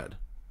showbread,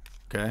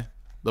 okay?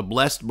 The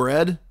blessed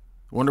bread.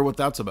 Wonder what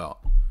that's about.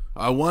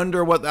 I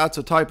wonder what that's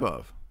a type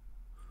of.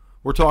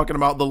 We're talking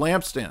about the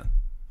lampstand,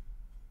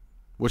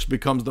 which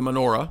becomes the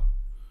menorah,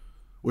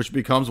 which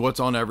becomes what's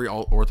on every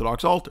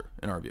Orthodox altar,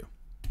 in our view.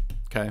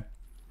 Okay?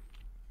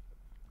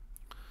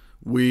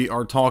 We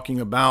are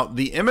talking about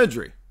the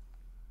imagery.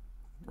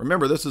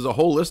 Remember, this is a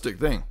holistic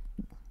thing.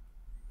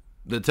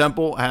 The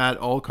temple had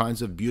all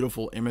kinds of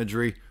beautiful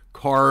imagery,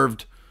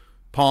 carved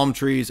palm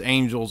trees,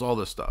 angels, all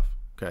this stuff.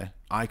 Okay?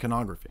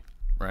 Iconography,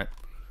 right?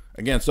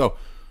 Again, so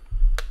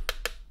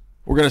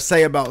we're going to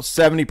say about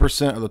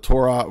 70% of the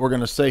Torah. We're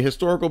going to say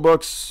historical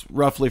books,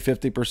 roughly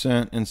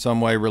 50% in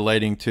some way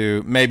relating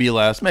to, maybe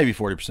less, maybe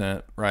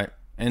 40%, right?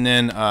 And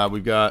then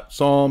we've got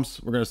Psalms.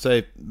 We're going to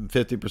say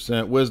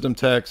 50%. Wisdom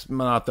texts,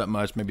 not that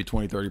much, maybe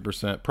 20,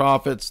 30%.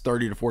 Prophets,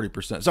 30 to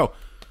 40%. So,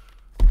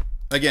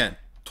 again,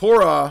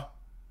 Torah,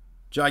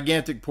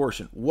 gigantic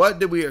portion. What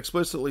did we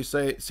explicitly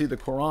see the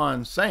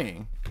Quran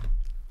saying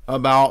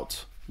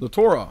about the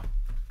Torah?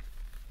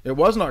 It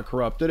was not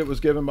corrupted. It was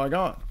given by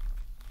God.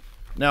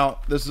 Now,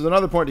 this is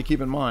another point to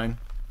keep in mind.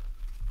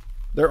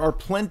 There are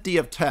plenty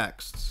of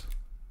texts,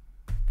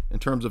 in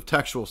terms of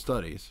textual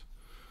studies,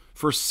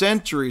 for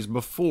centuries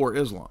before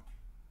Islam,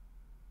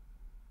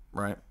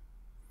 right?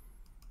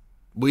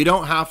 We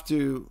don't have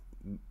to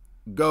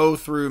go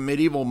through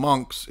medieval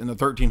monks in the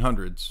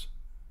 1300s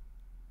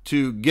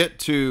to get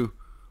to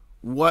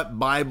what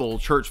Bible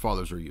church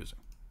fathers are using,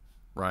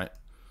 right?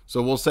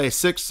 So we'll say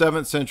 6th,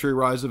 7th century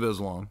rise of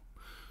Islam.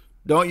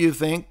 Don't you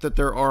think that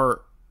there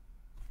are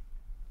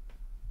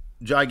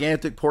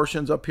gigantic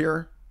portions up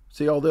here?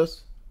 See all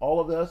this? All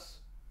of this?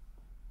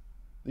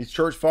 These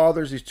church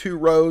fathers, these 2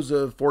 rows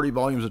of 40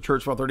 volumes of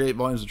church fathers, 38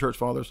 volumes of church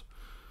fathers.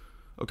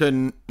 Okay,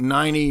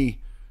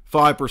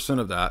 95%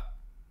 of that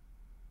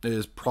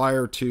is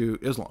prior to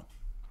Islam.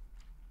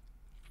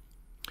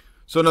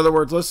 So in other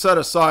words, let's set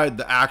aside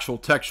the actual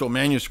textual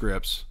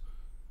manuscripts.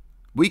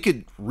 We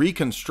could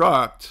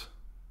reconstruct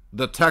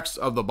the text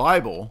of the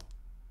Bible,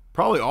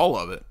 probably all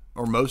of it,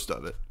 or most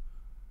of it,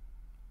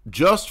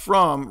 just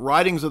from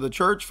writings of the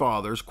church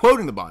fathers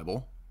quoting the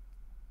Bible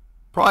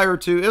prior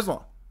to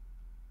Islam.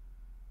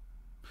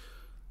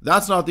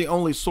 That's not the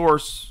only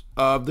source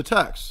of the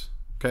text.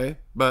 Okay,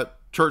 but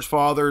church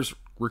fathers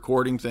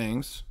recording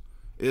things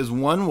is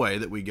one way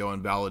that we go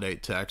and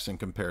validate text and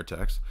compare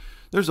text.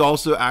 There's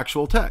also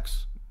actual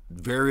text,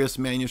 various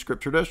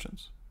manuscript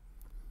traditions.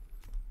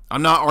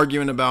 I'm not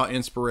arguing about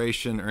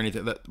inspiration or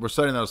anything. That we're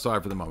setting that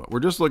aside for the moment. We're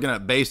just looking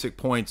at basic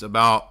points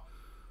about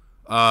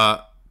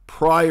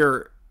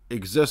prior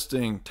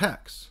existing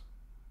texts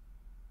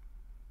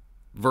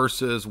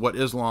versus what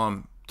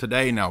Islam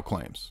today now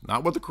claims.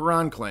 Not what the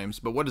Quran claims,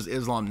 but what does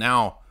Islam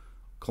now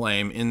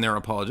claim in their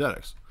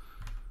apologetics,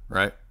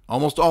 right?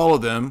 Almost all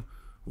of them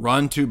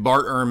run to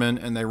Bart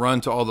Ehrman and they run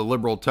to all the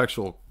liberal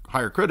textual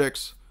higher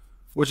critics,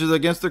 which is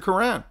against the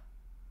Quran.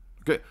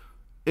 Okay,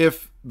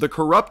 if the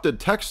corrupted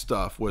text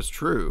stuff was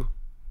true,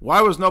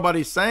 why was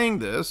nobody saying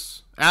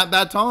this at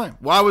that time?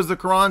 Why was the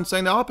Quran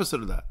saying the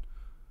opposite of that?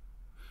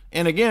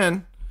 And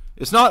again,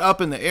 it's not up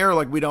in the air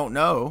like we don't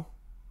know.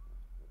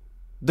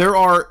 There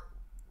are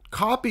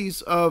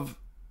copies of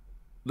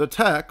the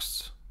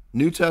texts,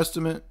 New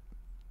Testament,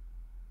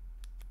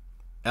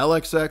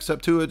 LXX,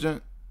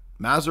 Septuagint,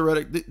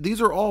 Masoretic. These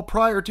are all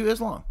prior to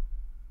Islam.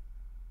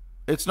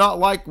 It's not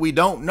like we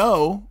don't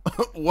know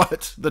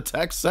what the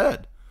text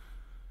said,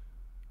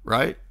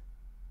 right?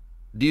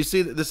 Do you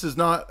see that this is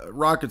not a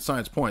rocket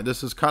science point?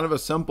 This is kind of a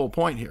simple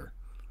point here.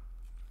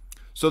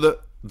 So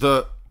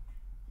the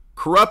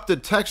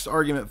corrupted text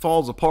argument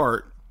falls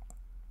apart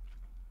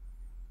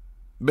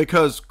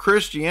because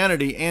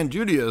Christianity and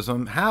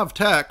Judaism have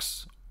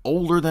texts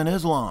older than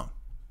Islam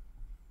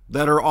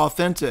that are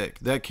authentic,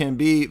 that can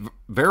be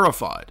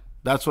verified.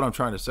 That's what I'm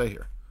trying to say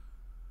here.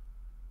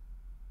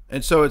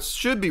 And so it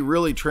should be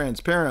really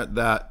transparent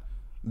that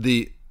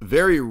the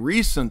very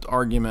recent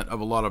argument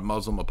of a lot of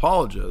Muslim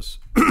apologists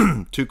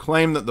to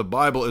claim that the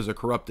Bible is a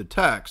corrupted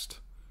text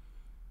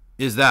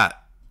is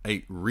that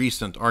a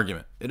recent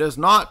argument. It is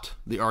not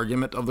the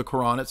argument of the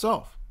Quran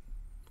itself.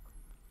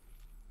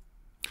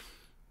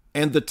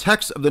 And the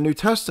text of the New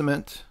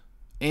Testament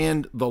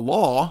and the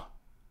law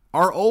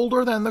are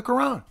older than the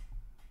Quran.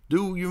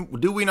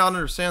 Do we not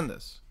understand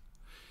this?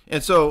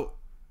 And so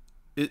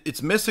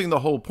it's missing the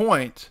whole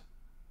point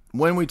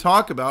when we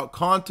talk about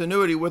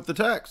continuity with the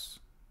text.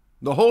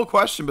 The whole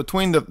question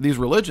between these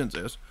religions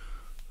is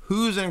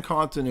who's in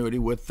continuity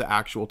with the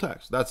actual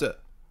text. That's it.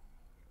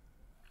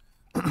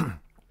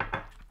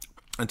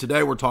 And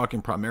today we're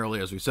talking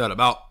primarily, as we said,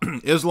 about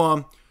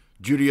Islam,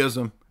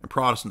 Judaism, and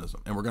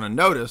Protestantism. And we're going to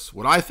notice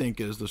what I think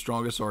is the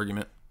strongest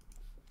argument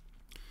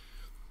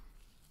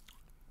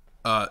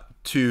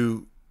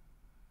to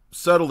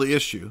settle the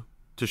issue,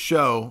 to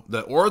show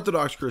that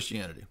Orthodox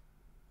Christianity,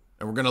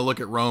 and we're going to look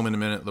at Rome in a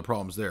minute, the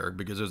problems there,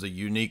 because there's a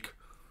unique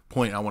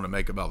point I want to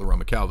make about the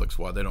Roman Catholics,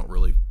 why they don't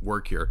really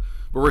work here.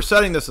 But we're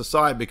setting this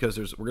aside because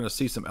we're going to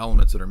see some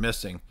elements that are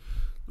missing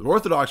that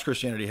Orthodox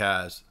Christianity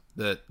has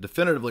that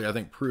definitively, I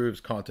think,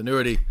 proves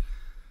continuity,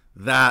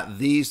 that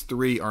these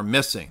three are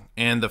missing.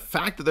 And the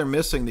fact that they're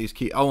missing these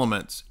key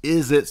elements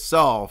is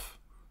itself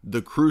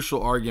the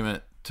crucial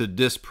argument to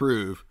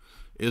disprove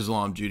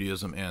Islam,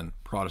 Judaism, and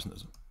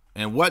Protestantism.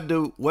 And what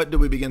do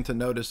we begin to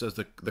notice as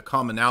the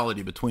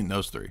commonality between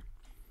those three?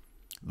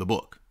 The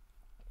book.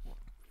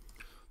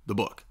 The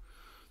book.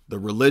 The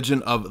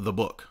religion of the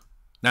book.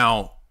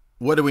 Now,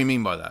 what do we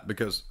mean by that?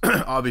 Because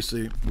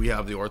obviously we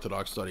have the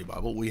Orthodox Study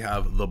Bible. We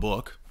have the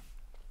book.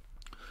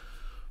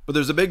 But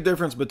there's a big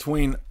difference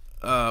between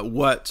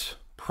what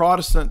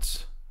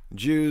Protestants,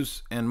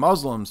 Jews, and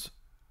Muslims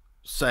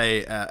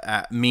say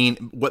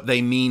what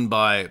they mean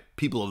by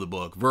people of the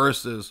book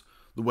versus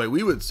the way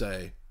we would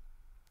say,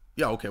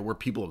 yeah, okay, we're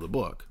people of the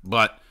book.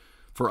 But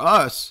for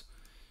us,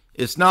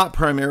 it's not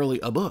primarily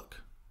a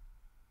book,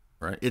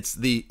 right? It's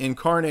the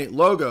incarnate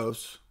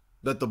logos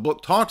that the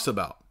book talks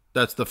about.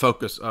 That's the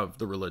focus of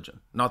the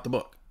religion, not the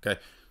book, okay?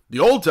 The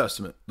Old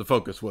Testament, the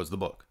focus was the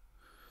book.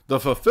 The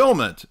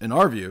fulfillment, in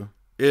our view,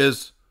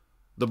 is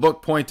the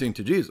book pointing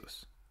to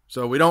Jesus.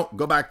 So we don't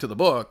go back to the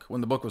book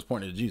when the book was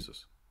pointing to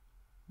Jesus.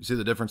 You see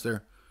the difference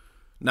there?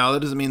 Now,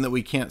 that doesn't mean that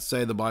we can't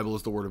say the Bible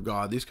is the Word of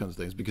God, these kinds of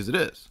things, because it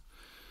is.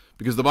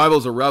 Because the Bible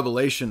is a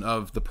revelation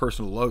of the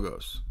personal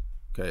logos.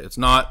 Okay, it's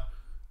not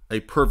a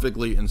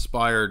perfectly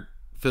inspired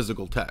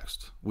physical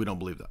text. We don't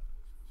believe that.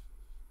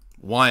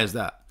 Why is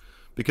that?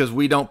 Because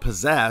we don't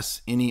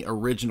possess any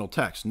original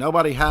text.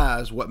 Nobody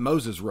has what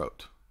Moses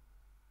wrote.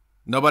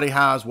 Nobody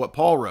has what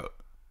Paul wrote.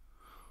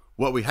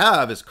 What we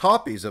have is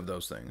copies of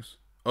those things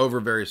over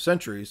various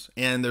centuries,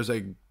 and there's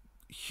a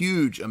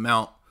huge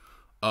amount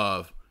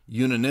of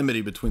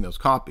unanimity between those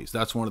copies.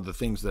 That's one of the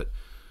things that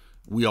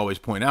we always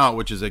point out,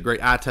 which is a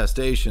great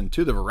attestation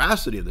to the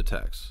veracity of the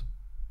text,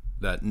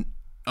 that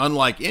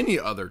unlike any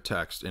other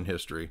text in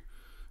history,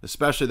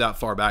 especially that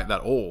far back,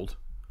 that old,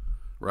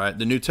 right?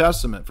 The New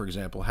Testament, for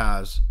example,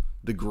 has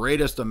the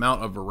greatest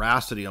amount of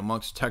veracity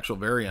amongst textual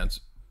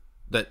variants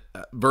that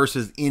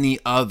versus any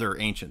other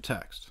ancient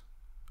text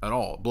at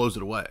all. It blows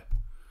it away,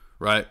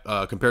 right?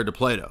 Compared to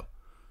Plato,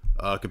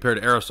 compared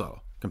to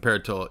Aristotle,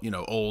 compared to,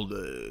 old,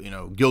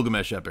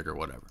 Gilgamesh epic or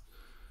whatever,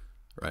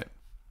 right?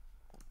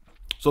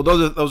 So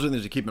those are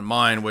things to keep in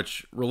mind,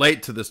 which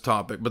relate to this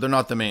topic, but they're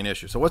not the main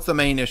issue. So what's the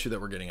main issue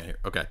that we're getting at here?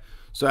 Okay.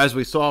 So as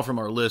we saw from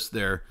our list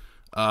there,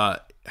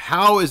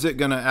 how is it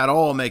going to at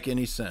all make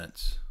any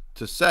sense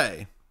to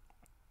say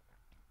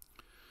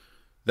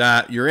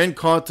that you're in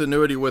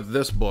continuity with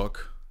this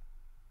book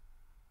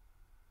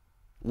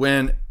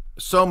when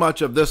so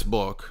much of this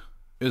book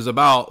is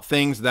about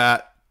things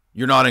that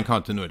you're not in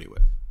continuity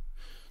with?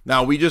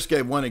 Now, we just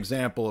gave one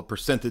example of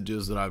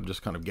percentages that I'm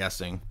just kind of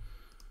guessing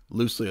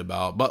loosely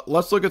about, but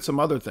let's look at some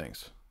other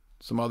things,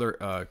 some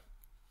other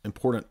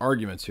important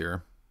arguments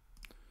here.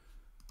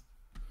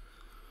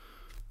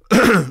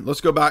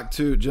 Let's go back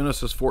to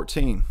Genesis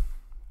 14,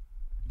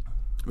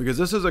 because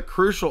this is a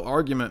crucial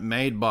argument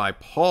made by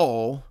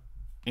Paul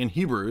in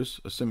Hebrews,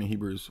 assuming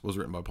Hebrews was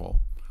written by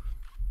Paul.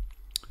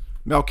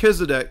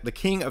 Melchizedek, the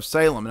king of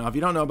Salem. Now, if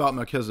you don't know about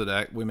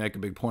Melchizedek, we make a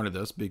big point of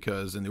this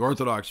because in the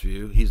Orthodox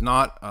view, he's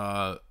not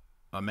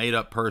a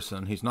made-up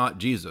person. He's not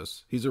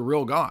Jesus. He's a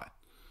real guy.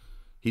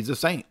 He's a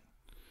saint,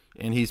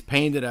 and he's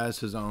painted as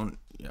his own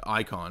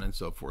icon and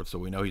so forth, so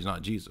we know he's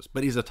not Jesus.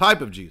 But he's a type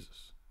of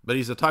Jesus. But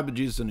he's a type of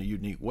Jesus in a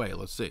unique way.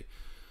 Let's see.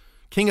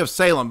 King of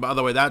Salem, by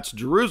the way, that's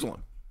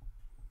Jerusalem.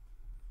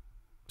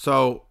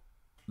 So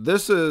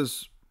this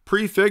is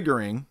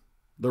prefiguring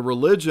the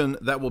religion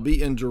that will be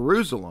in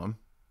Jerusalem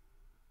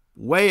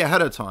way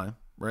ahead of time,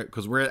 right?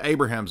 Because we're at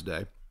Abraham's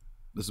day.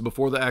 This is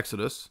before the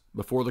Exodus,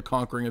 before the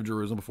conquering of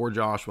Jerusalem, before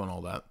Joshua and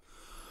all that.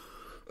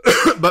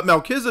 But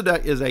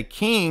Melchizedek is a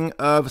king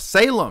of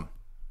Salem.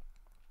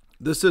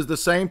 This is the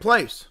same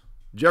place,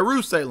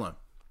 Jerusalem.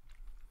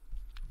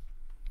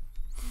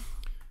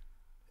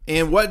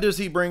 And what does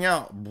he bring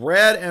out?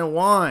 Bread and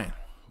wine.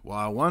 Well,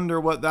 I wonder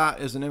what that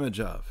is an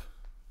image of.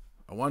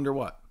 I wonder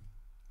what?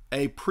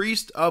 A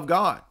priest of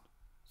God.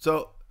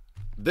 So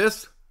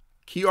this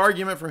key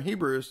argument from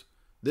Hebrews,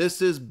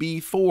 this is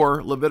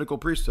before Levitical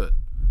priesthood.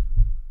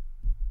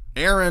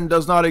 Aaron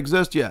does not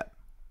exist yet.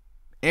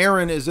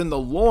 Aaron is in the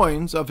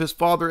loins of his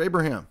father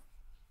Abraham.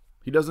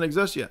 He doesn't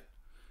exist yet.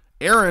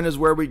 Aaron is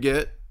where we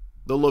get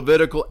the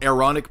Levitical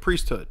Aaronic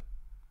priesthood.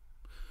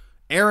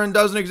 Aaron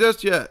doesn't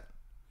exist yet.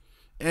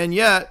 And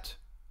yet,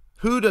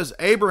 who does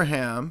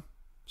Abraham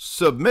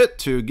submit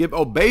to, give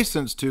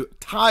obeisance to,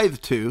 tithe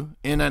to,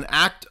 in an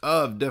act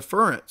of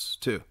deference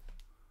to?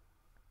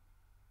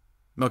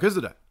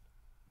 Melchizedek.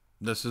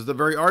 This is the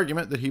very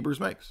argument that Hebrews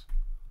makes.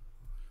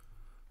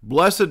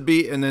 Blessed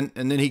be, and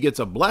then he gets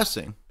a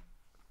blessing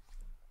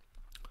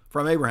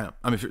from Abraham.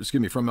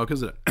 From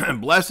Melchizedek.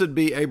 Blessed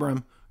be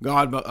Abraham,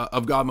 God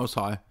of God Most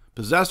High,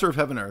 possessor of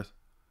heaven and earth.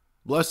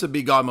 Blessed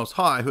be God Most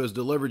High, who has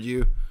delivered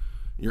you,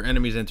 your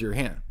enemies, into your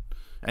hand.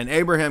 And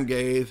Abraham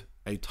gave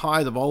a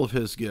tithe of all of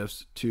his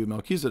gifts to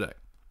Melchizedek.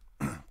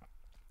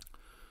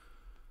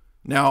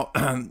 Now,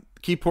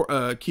 key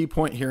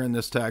point here in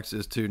this text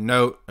is to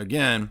note,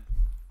 again,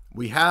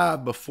 we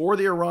have, before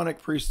the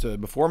Aaronic priesthood,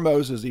 before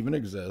Moses even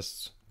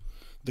exists,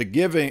 the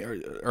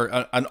giving,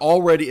 or an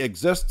already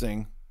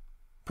existing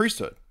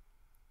priesthood.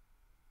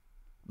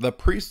 The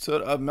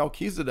priesthood of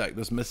Melchizedek,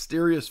 this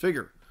mysterious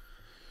figure,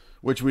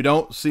 which we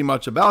don't see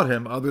much about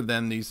him other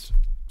than these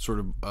sort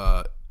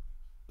of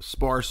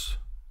sparse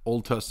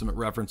Old Testament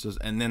references,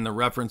 and then the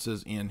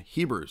references in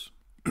Hebrews.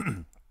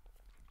 I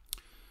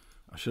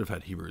should have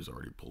had Hebrews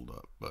already pulled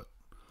up, but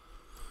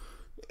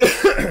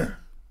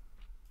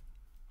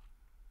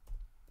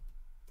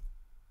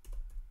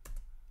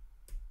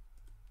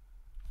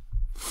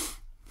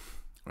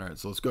all right,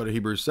 so let's go to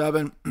Hebrews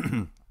 7,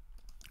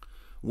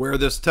 where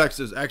this text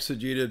is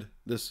exegeted,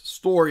 this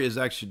story is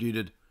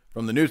exegeted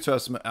from the New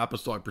Testament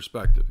apostolic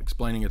perspective,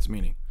 explaining its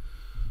meaning.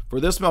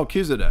 For this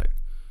Melchizedek,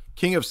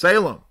 king of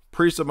Salem,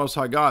 priest of Most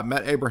High God,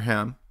 met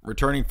Abraham,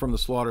 returning from the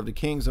slaughter of the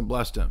kings, and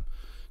blessed him,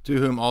 to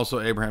whom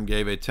also Abraham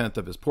gave a tenth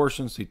of his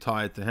portions. He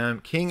tithed to him,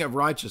 king of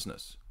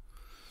righteousness,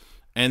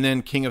 and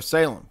then king of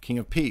Salem, king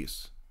of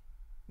peace.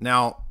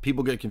 Now,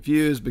 people get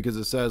confused because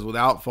it says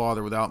without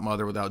father, without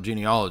mother, without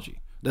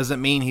genealogy.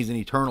 Doesn't mean he's an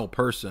eternal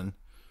person.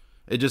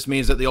 It just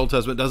means that the Old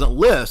Testament doesn't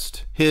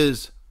list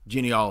his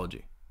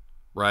genealogy,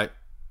 right?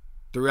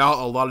 Throughout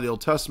a lot of the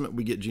Old Testament,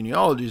 we get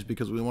genealogies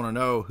because we want to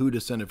know who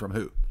descended from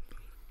who.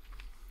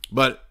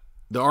 But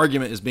the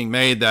argument is being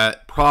made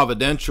that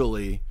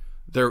providentially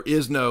there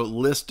is no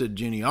listed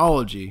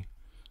genealogy,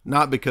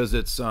 not because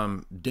it's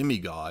some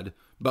demigod,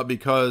 but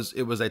because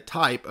it was a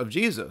type of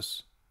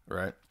Jesus,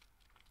 right?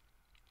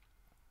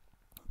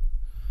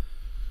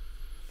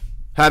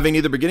 Having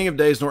neither beginning of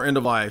days nor end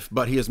of life,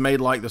 but he is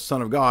made like the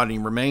Son of God, and he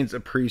remains a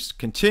priest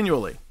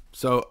continually.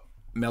 So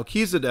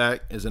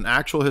Melchizedek is an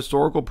actual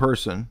historical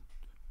person,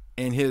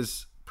 and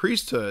his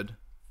priesthood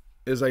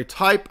is a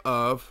type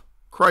of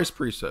Christ's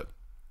priesthood.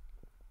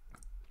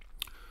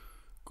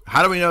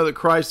 How do we know that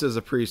Christ is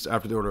a priest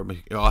after the order of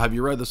Melchizedek? Well, have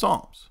you read the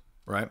Psalms,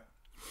 right?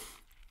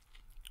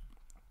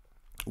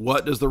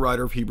 What does the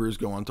writer of Hebrews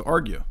go on to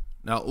argue?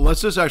 Now,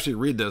 let's just actually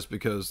read this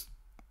because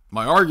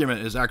my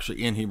argument is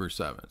actually in Hebrews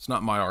 7. It's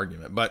not my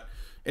argument, but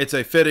it's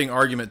a fitting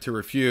argument to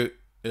refute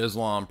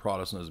Islam,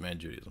 Protestantism, and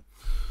Judaism.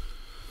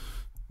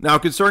 Now,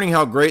 concerning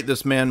how great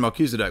this man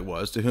Melchizedek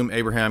was, to whom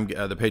Abraham,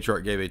 the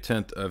patriarch, gave a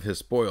tenth of his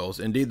spoils,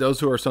 indeed, those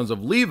who are sons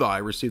of Levi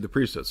receive the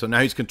priesthood. So now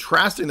he's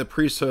contrasting the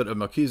priesthood of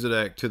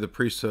Melchizedek to the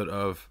priesthood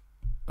of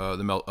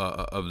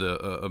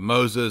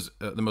Moses,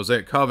 the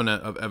Mosaic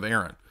covenant of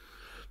Aaron,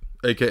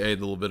 aka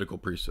the Levitical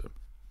priesthood.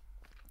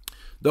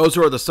 Those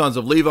who are the sons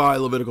of Levi,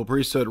 Levitical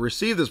priesthood,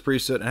 receive this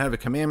priesthood and have a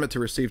commandment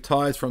to receive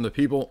tithes from the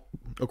people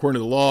according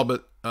to the law,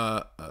 but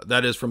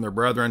that is from their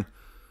brethren,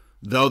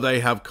 though they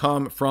have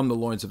come from the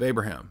loins of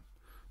Abraham.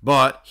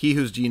 But he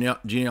whose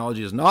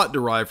genealogy is not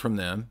derived from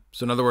them,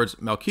 so in other words,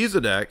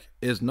 Melchizedek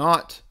is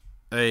not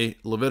a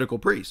Levitical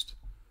priest,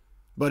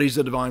 but he's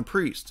a divine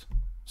priest.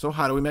 So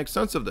how do we make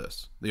sense of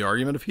this? The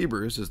argument of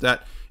Hebrews is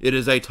that it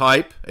is a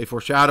type, a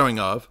foreshadowing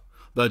of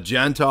the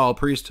Gentile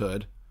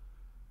priesthood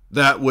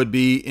that would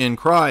be in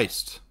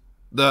Christ.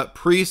 The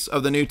priests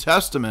of the New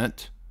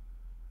Testament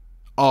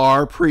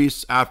are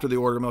priests after the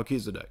order of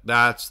Melchizedek.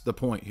 That's the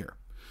point here.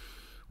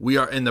 We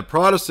are in the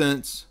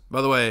Protestants,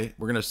 by the way,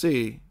 we're going to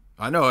see,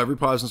 I know every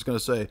Protestant's going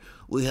to say,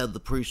 we have the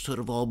priesthood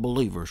of all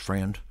believers,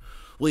 friend.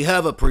 We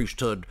have a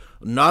priesthood,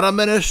 not a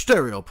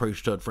ministerial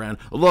priesthood, friend,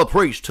 the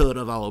priesthood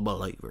of all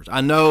believers.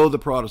 I know the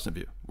Protestant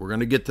view. We're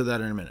going to get to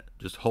that in a minute.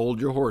 Just hold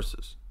your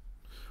horses.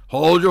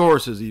 Hold your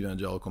horses,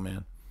 evangelical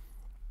man.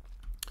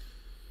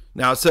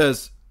 Now it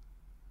says,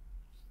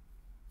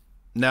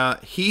 now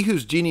he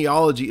whose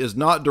genealogy is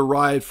not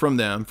derived from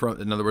them,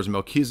 in other words,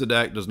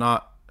 Melchizedek does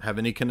not have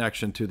any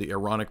connection to the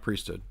Aaronic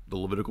priesthood, the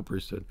Levitical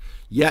priesthood,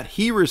 yet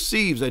he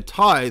receives a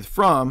tithe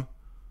from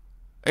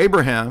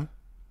Abraham,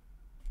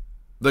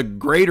 the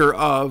greater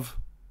of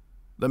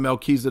the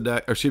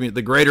Melchizedek, or excuse me,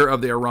 the greater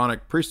of the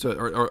Aaronic priesthood,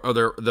 or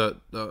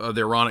the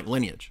Aaronic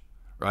lineage,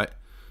 right?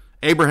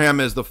 Abraham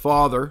is the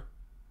father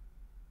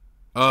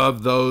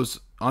of those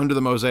under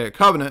the Mosaic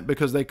covenant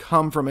because they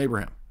come from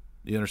Abraham.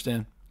 Do you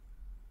understand?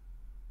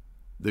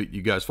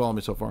 You guys follow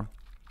me so far?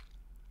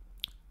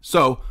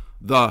 So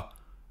the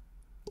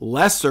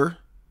lesser,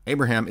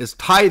 Abraham, is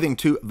tithing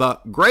to the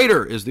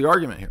greater, is the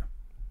argument here.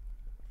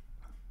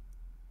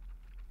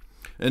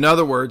 In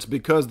other words,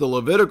 because the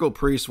Levitical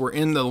priests were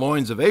in the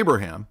loins of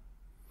Abraham,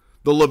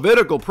 the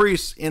Levitical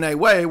priests, in a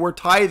way, were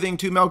tithing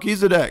to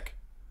Melchizedek.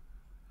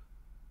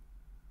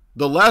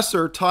 The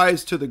lesser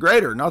tithes to the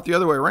greater, not the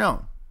other way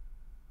around.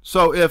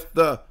 So if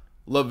the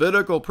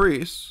Levitical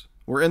priests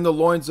were in the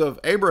loins of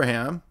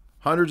Abraham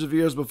hundreds of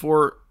years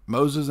before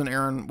Moses and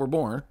Aaron were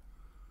born,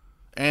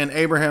 and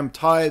Abraham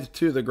tithed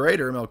to the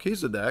greater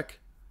Melchizedek,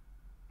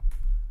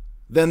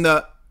 then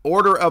the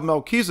order of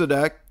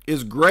Melchizedek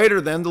is greater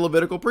than the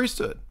Levitical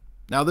priesthood.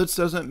 Now, this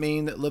doesn't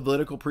mean that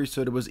Levitical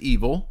priesthood was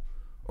evil,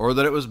 or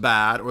that it was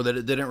bad, or that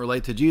it didn't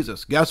relate to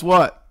Jesus. Guess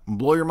what?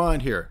 Blow your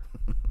mind here.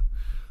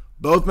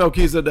 Both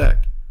Melchizedek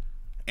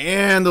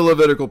and the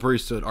Levitical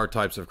priesthood are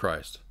types of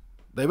Christ.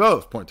 They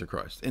both point to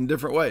Christ in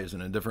different ways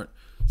and in different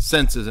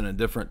senses and in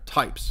different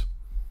types.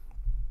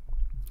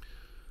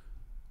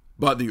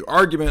 But the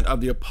argument of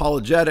the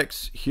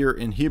apologetics here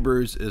in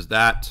Hebrews is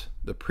that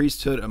the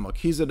priesthood of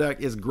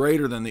Melchizedek is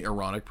greater than the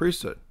Aaronic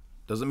priesthood.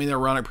 Doesn't mean the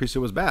Aaronic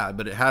priesthood was bad,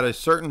 but it had a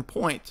certain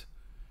point.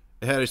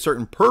 It had a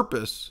certain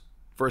purpose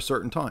for a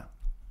certain time.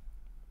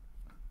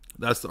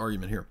 That's the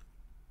argument here.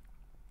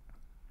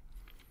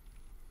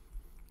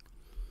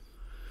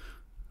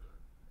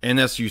 And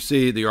as you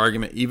see, the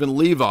argument, even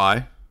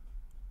Levi,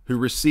 who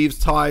receives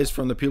tithes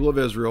from the people of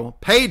Israel,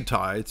 paid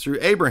tithes through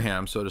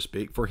Abraham, so to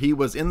speak, for he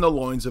was in the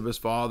loins of his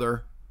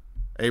father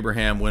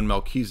Abraham when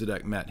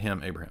Melchizedek met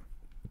him, Abraham.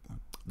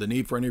 The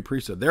need for a new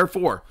priesthood.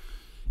 Therefore,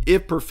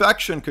 if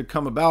perfection could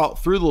come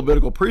about through the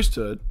Levitical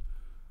priesthood,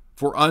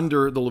 for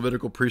under the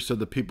Levitical priesthood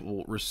the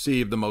people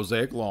received the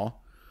Mosaic law,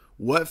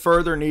 what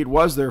further need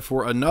was there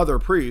for another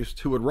priest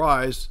who would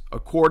rise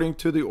according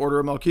to the order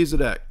of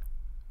Melchizedek?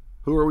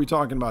 Who are we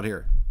talking about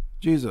here?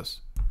 Jesus.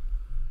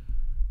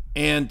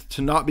 And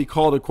to not be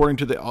called according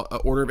to the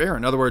order of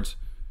Aaron. In other words,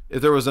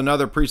 if there was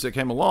another priest that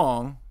came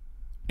along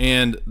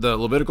and the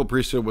Levitical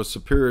priesthood was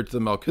superior to the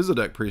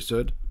Melchizedek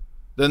priesthood,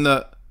 then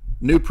the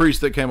new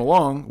priest that came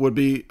along would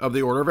be of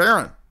the order of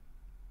Aaron.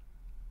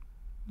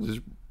 These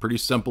are pretty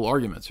simple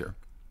arguments here.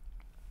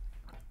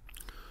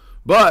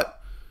 But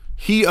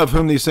he of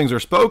whom these things are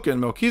spoken,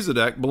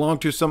 Melchizedek,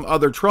 belonged to some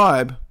other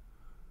tribe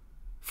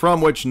from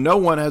which no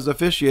one has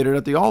officiated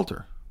at the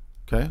altar.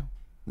 Okay?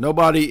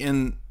 Nobody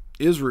in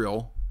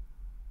Israel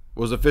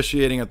was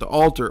officiating at the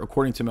altar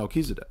according to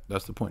Melchizedek.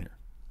 That's the point here.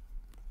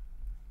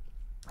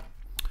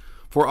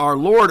 For our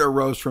Lord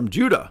arose from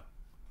Judah,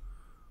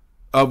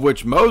 of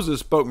which Moses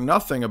spoke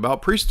nothing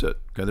about priesthood.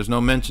 Okay, there's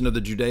no mention of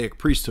the Judaic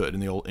priesthood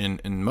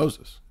in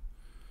Moses.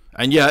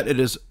 And yet it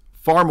is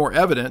far more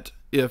evident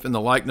if in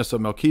the likeness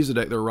of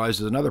Melchizedek there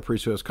arises another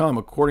priest who has come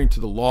according to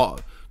the law,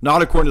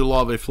 not according to the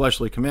law of a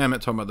fleshly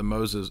commandment, talking about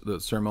the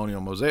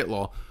ceremonial Mosaic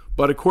law,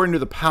 but according to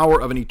the power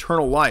of an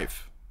eternal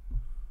life.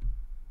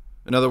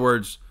 In other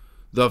words,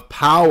 the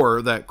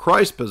power that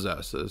Christ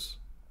possesses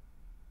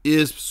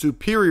is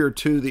superior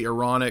to the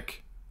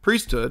Aaronic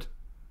priesthood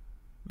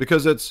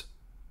because it's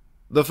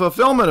the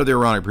fulfillment of the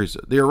Aaronic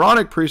priesthood. The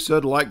Aaronic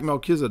priesthood, like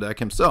Melchizedek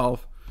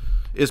himself,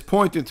 is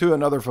pointing to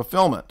another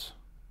fulfillment.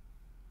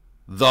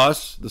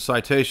 Thus, the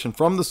citation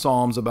from the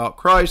Psalms about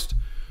Christ,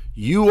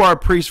 you are a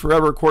priest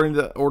forever according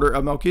to the order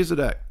of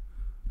Melchizedek.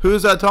 Who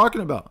is that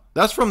talking about?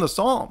 That's from the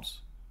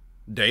Psalms.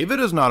 David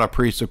is not a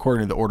priest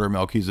according to the order of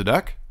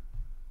Melchizedek.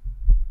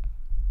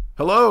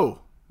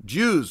 Hello,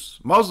 Jews,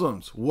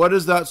 Muslims, what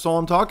is that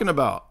psalm talking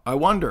about? I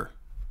wonder.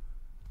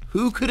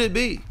 Who could it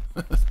be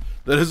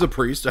that is a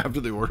priest after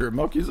the order of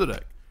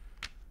Melchizedek?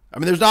 I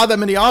mean, there's not that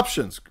many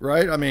options,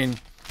 right? I mean,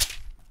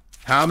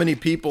 how many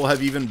people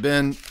have even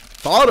been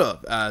thought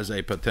of as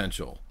a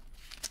potential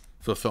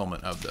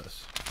fulfillment of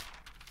this?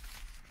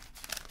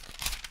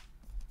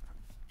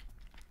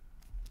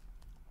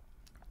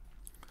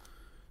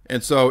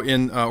 And so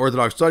in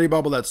Orthodox Study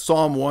Bible, that's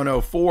Psalm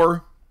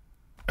 104,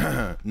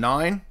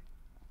 9.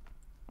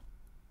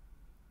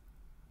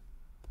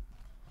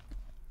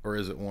 Or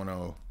is it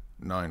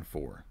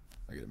 1094?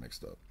 I get it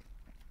mixed up.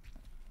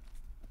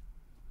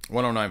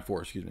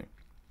 1094, excuse me.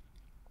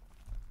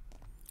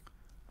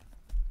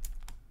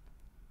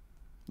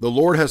 The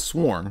Lord has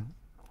sworn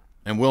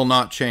and will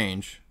not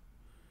change.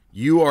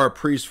 You are a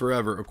priest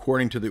forever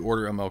according to the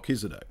order of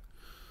Melchizedek.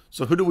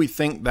 So who do we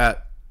think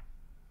that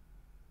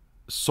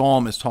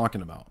psalm is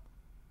talking about?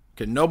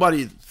 Okay,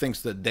 nobody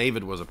thinks that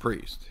David was a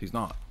priest. He's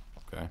not.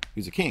 Okay,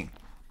 he's a king.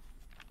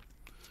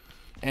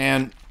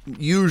 And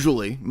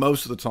usually,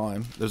 most of the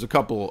time, there's a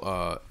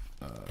couple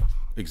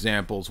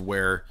examples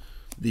where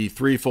the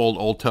threefold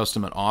Old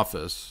Testament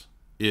office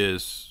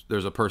is,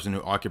 there's a person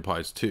who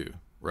occupies two,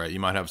 right? You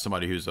might have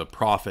somebody who's a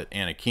prophet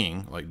and a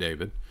king, like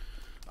David.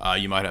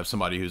 You might have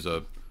somebody who's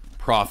a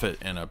prophet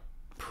and a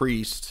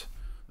priest,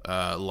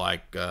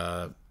 like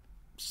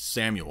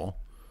Samuel.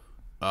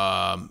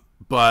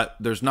 But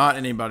there's not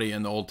anybody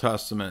in the Old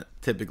Testament,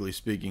 typically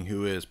speaking,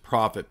 who is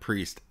prophet,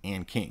 priest,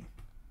 and king.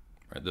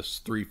 Right? This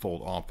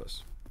threefold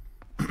office.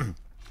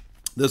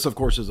 This, of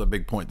course, is a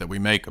big point that we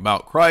make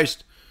about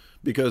Christ,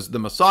 because the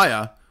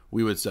Messiah,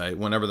 we would say,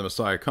 whenever the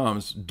Messiah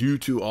comes, due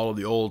to all of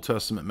the Old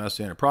Testament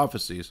Messianic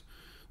prophecies,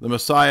 the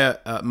Messiah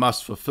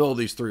must fulfill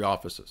these three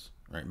offices,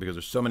 right? Because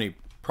there's so many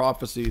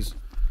prophecies,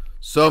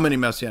 so many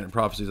Messianic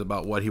prophecies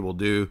about what he will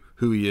do,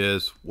 who he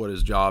is, what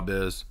his job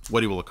is,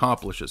 what he will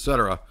accomplish,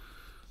 etc.,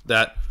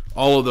 that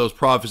all of those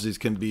prophecies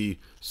can be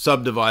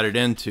subdivided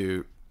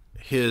into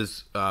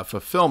his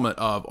fulfillment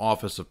of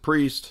office of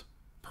priest,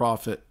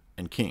 prophet,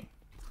 and king.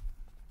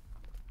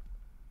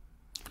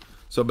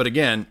 So, but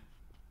again,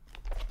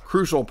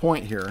 crucial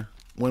point here,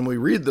 when we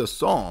read this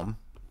Psalm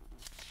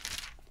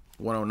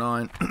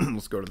 109,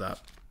 let's go to that.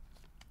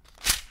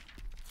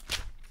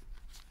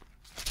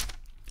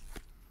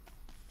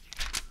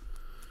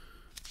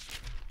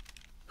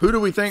 Who do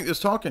we think is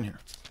talking here?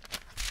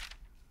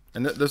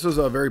 And this is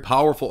a very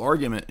powerful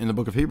argument in the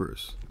book of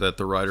Hebrews that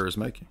the writer is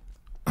making.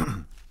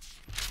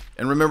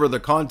 And remember, the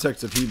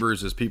context of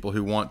Hebrews is people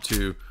who want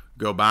to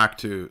go back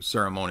to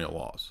ceremonial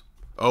laws.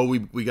 Oh,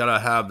 we got to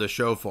have the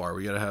shofar.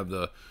 We got to have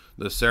the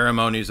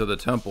ceremonies of the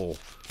temple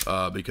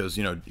because,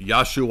 you know,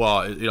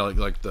 Yahshua, you know,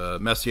 like the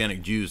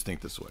Messianic Jews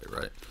think this way,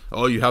 right?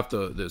 Oh, you have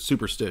to, the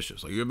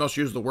superstitious. Like, you must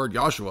use the word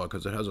Yahshua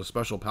because it has a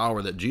special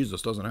power that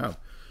Jesus doesn't have.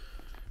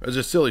 It's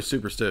a silly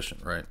superstition,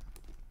 right?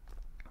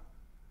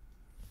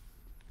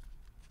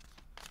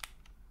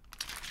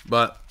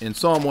 But in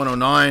Psalm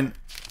 109,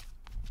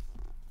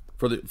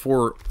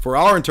 for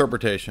our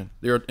interpretation,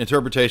 the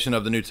interpretation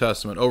of the New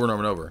Testament over and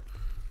over and over,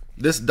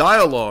 this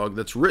dialogue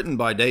that's written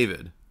by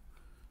David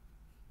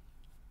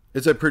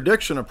is a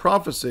prediction of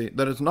prophecy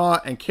that is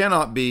not and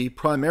cannot be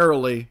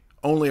primarily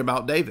only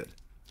about David.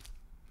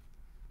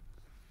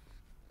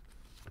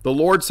 The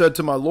Lord said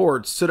to my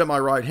Lord, sit at my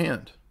right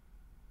hand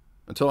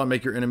until I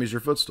make your enemies your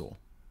footstool.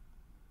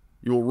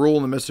 You will rule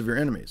in the midst of your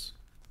enemies.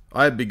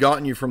 I have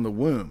begotten you from the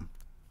womb,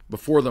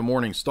 before the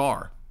morning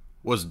star.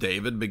 Was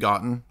David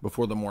begotten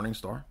before the morning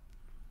star?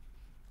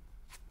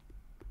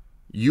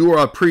 You are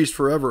a priest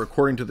forever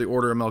according to the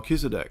order of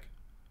Melchizedek.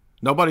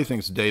 Nobody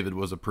thinks David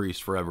was a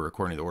priest forever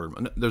according to the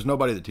order. There's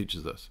nobody that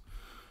teaches this.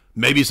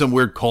 Maybe some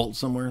weird cult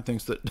somewhere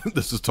thinks that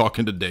this is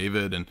talking to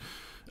David. And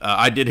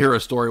I did hear a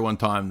story one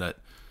time that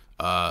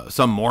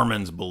some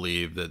Mormons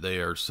believe that they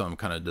are some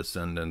kind of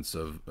descendants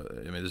of,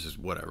 I mean, this is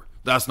whatever.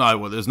 That's not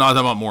what, it's not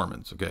about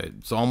Mormons, okay?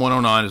 Psalm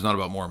 109 is not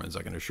about Mormons,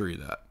 I can assure you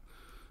that.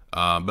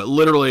 But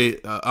literally,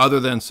 other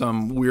than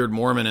some weird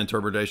Mormon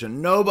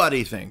interpretation,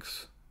 nobody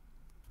thinks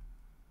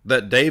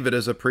that David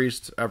is a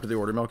priest after the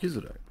order of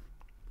Melchizedek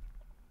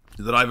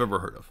that I've ever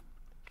heard of.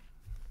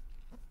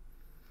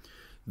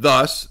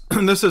 Thus,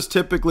 this has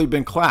typically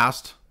been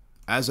classed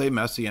as a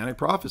messianic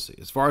prophecy.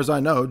 As far as I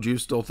know,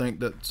 Jews still think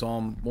that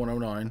Psalm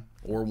 109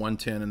 or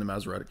 110 in the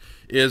Masoretic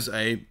is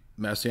a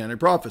messianic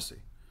prophecy.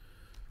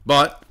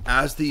 But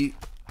as the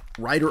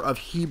writer of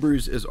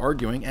Hebrews is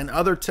arguing, and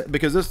other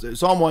because this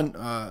Psalm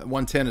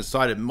 110 is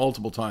cited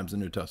multiple times in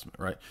the New Testament,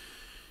 right?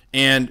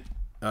 And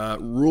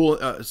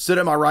sit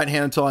at my right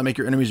hand until I make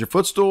your enemies your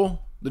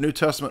footstool. The New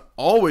Testament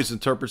always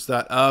interprets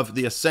that of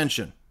the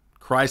ascension,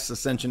 Christ's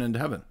ascension into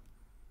heaven.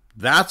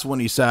 That's when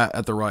he sat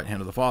at the right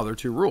hand of the Father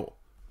to rule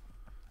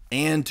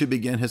and to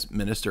begin his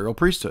ministerial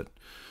priesthood.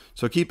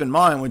 So keep in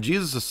mind, when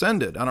Jesus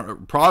ascended,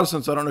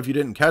 Protestants, I don't know if you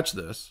didn't catch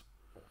this.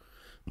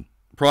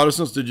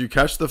 Protestants, did you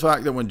catch the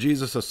fact that when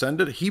Jesus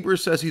ascended,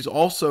 Hebrews says he's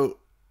also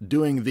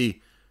doing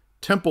the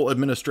temple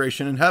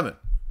administration in heaven,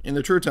 in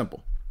the true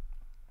temple.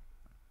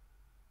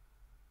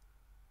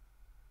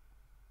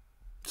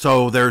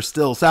 So there's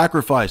still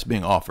sacrifice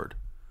being offered.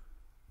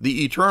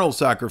 The eternal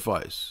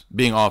sacrifice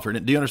being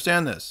offered. Do you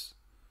understand this?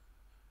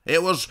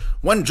 It was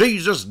when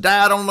Jesus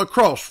died on the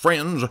cross,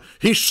 friends,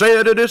 he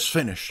said it is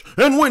finished.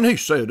 And when he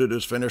said it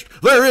is finished,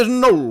 there is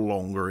no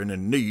longer any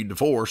need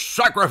for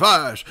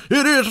sacrifice.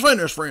 It is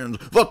finished, friends.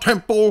 The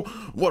temple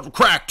was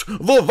cracked.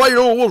 The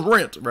veil was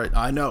rent. Right,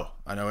 I know.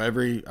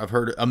 I've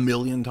heard it a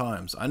million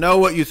times. I know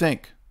what you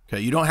think.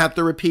 Okay, you don't have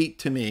to repeat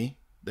to me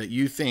that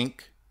you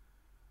think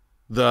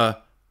the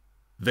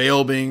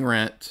veil being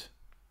rent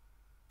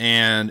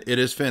and it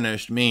is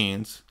finished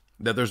means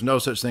that there's no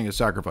such thing as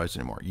sacrifice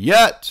anymore.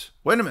 Yet,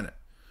 wait a minute.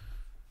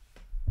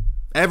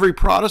 Every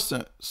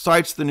Protestant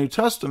cites the New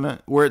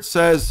Testament where it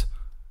says,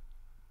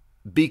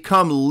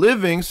 become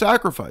living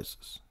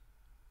sacrifices.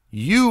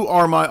 You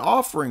are my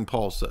offering,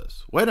 Paul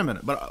says. Wait a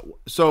minute. But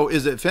so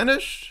is it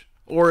finished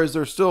or is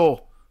there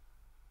still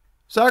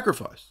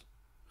sacrifice?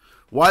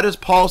 Why does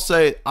Paul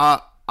say,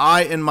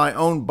 I in my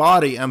own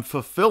body am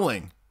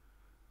fulfilling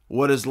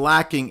what is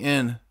lacking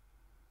in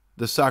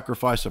the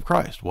sacrifice of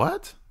Christ?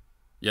 What?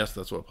 Yes,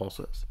 that's what Paul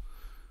says.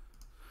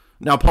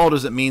 Now, Paul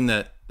doesn't mean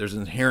that there's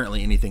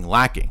inherently anything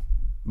lacking.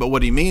 But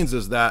what he means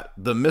is that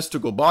the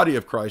mystical body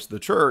of Christ, the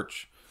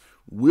church,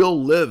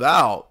 will live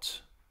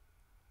out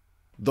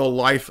the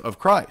life of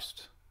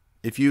Christ.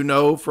 If you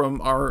know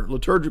from our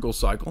liturgical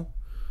cycle,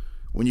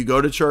 when you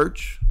go to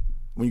church,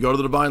 when you go to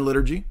the Divine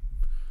Liturgy,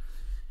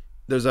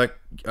 there's a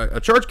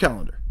church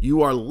calendar.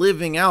 You are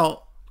living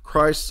out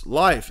Christ's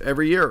life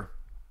every year.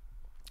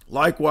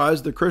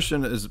 Likewise, the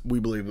Christian is, we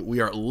believe that we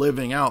are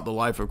living out the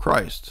life of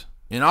Christ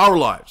in our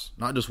lives,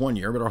 not just 1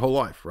 year, but our whole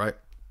life, right?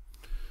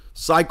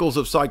 Cycles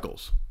of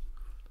cycles.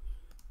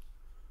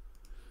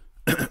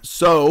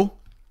 So,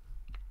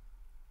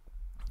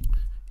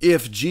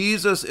 if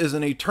Jesus is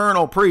an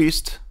eternal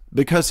priest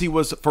because he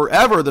was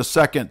forever the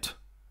second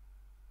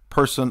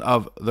person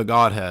of the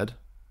Godhead,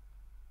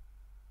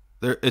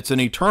 it's an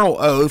eternal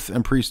oath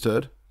and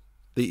priesthood,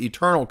 the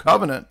eternal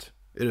covenant,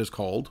 it is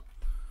called,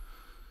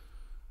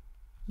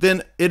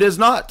 then it is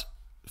not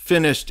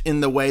finished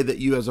in the way that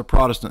you as a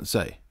Protestant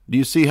say. Do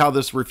you see how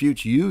this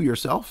refutes you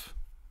yourself?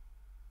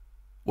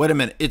 Wait a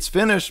minute, it's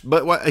finished,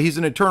 but what, he's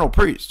an eternal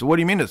priest. What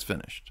do you mean it's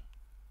finished?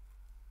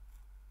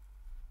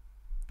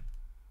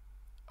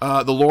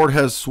 The Lord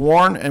has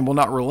sworn and will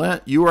not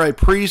relent. You are a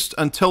priest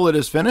until it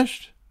is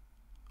finished,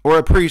 or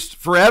a priest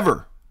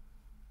forever?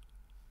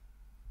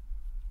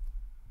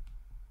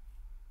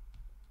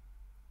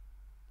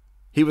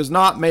 He was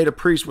not made a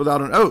priest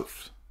without an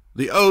oath.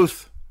 The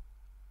oath,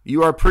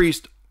 you are a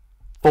priest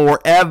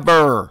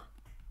forever.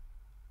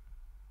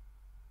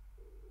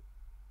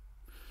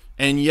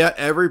 And yet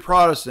every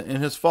Protestant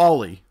in his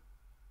folly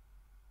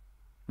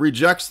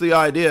rejects the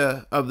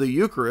idea of the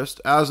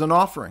Eucharist as an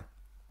offering.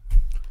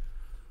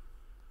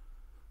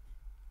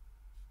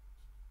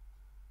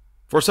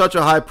 For such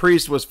a high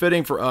priest was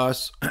fitting for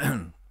us,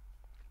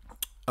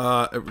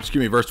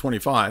 verse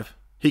 25.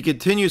 He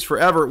continues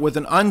forever with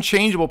an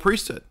unchangeable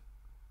priesthood.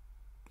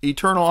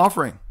 Eternal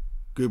offering,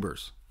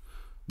 goobers.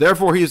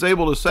 Therefore, he is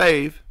able to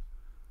save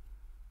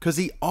because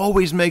he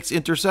always makes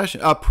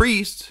intercession. A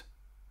priest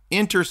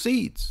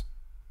intercedes.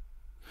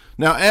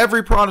 Now,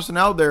 every Protestant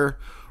out there,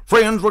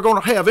 friends, we're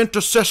going to have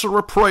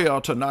intercessory prayer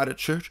tonight at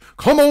church.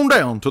 Come on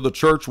down to the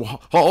church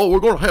hall. We're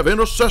going to have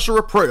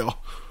intercessory prayer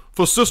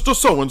for Sister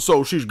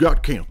So-and-so. She's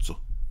got cancer.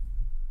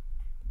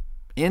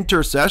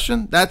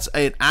 Intercession? That's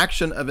an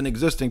action of an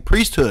existing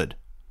priesthood.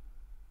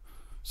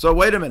 So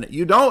wait a minute.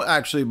 You don't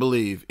actually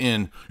believe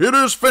in, it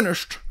is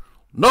finished.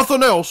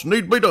 Nothing else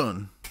need be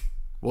done.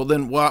 Well,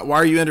 then why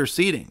are you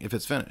interceding if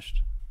it's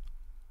finished?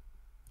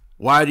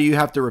 Why do you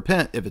have to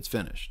repent if it's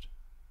finished?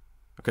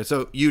 Okay,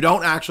 so you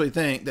don't actually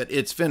think that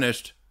it's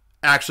finished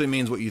actually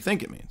means what you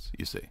think it means,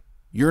 you see.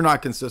 You're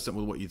not consistent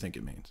with what you think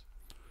it means.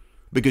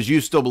 Because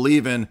you still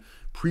believe in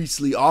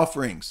priestly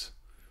offerings,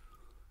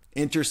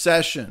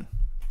 intercession.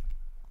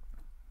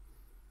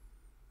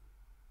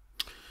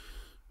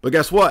 But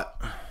guess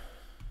what?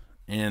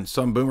 And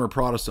some boomer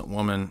Protestant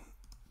woman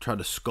tried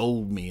to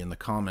scold me in the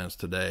comments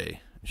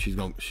today. She's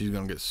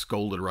gonna get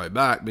scolded right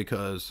back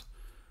because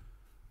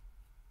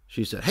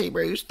she said,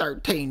 Hebrews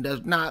 13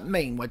 does not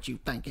mean what you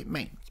think it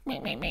means.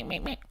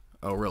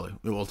 Oh, really?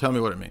 Well, tell me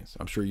what it means.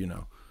 I'm sure you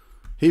know.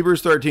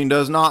 Hebrews 13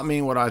 does not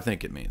mean what I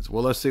think it means.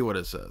 Well, let's see what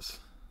it says.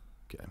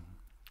 Okay.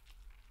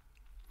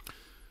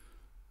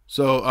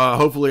 So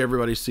hopefully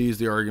everybody sees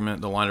the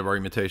argument, the line of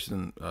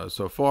argumentation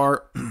so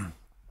far.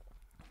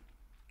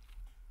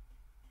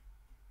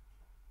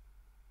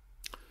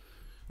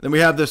 Then we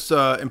have this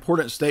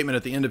important statement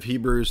at the end of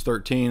Hebrews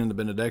 13 in the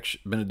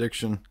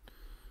benediction.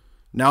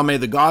 Now may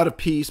the God of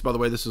peace, by the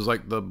way, this is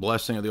like the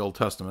blessing of the Old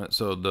Testament.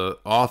 So the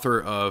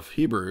author of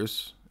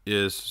Hebrews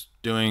is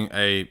doing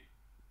a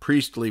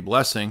priestly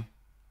blessing.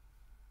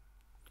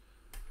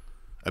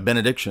 a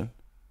benediction.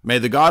 May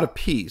the God of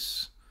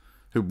peace,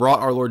 who brought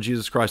our Lord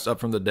Jesus Christ up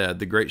from the dead,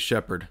 the great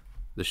shepherd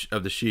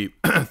of the sheep,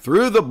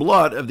 through the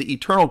blood of the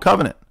eternal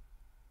covenant.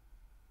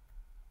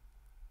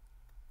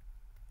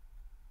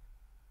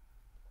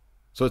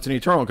 So it's an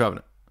eternal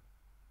covenant.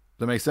 Does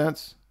that make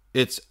sense?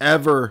 It's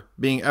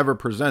being ever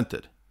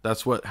presented.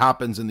 That's what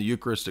happens in the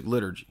Eucharistic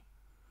liturgy.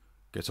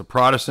 Okay, so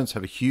Protestants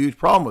have a huge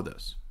problem with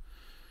this.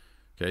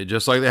 Okay,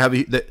 just like they have,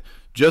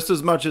 just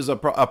as much as a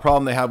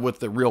problem they have with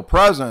the real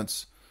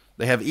presence,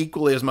 they have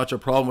equally as much a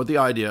problem with the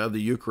idea of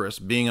the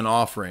Eucharist being an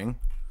offering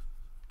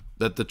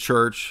that the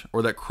church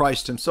or that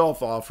Christ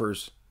himself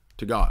offers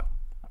to God.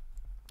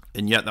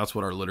 And yet that's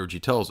what our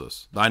liturgy tells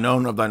us. Thine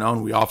own of thine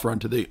own we offer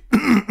unto thee.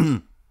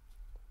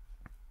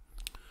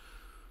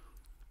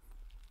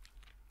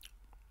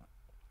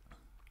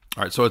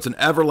 All right, so it's an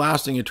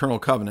everlasting eternal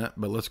covenant,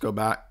 but let's go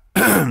back.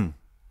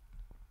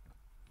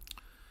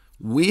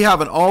 We have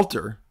an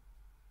altar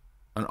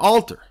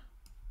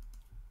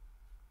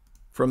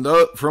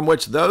from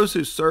which those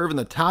who serve in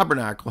the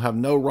tabernacle have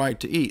no right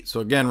to eat. So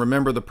again,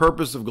 remember the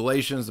purpose of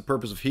Galatians, the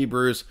purpose of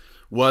Hebrews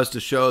was to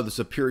show the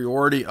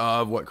superiority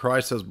of what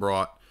Christ has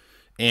brought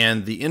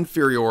and the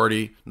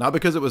inferiority, not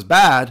because it was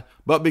bad,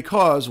 but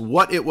because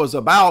what it was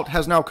about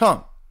has now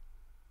come.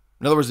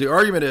 In other words, the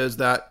argument is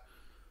that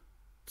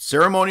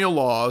ceremonial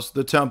laws,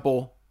 the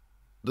temple,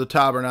 the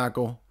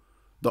tabernacle,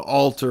 the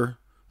altar,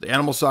 the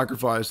animal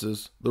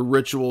sacrifices, the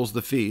rituals,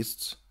 the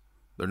feasts,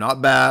 they're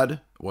not bad. It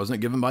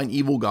wasn't given by an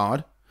evil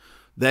God.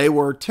 They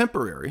were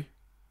temporary.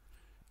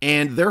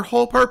 And their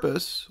whole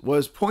purpose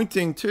was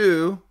pointing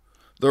to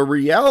the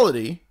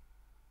reality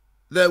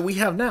that we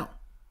have now.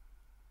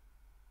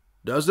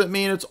 Doesn't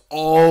mean it's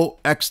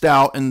all X'd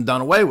out and done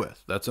away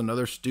with. That's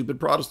another stupid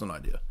Protestant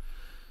idea.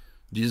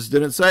 Jesus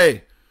didn't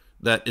say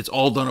that it's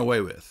all done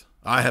away with.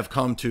 I have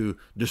come to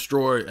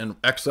destroy and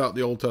X out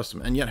the Old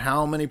Testament. And yet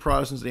how many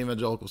Protestants and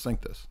evangelicals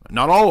think this?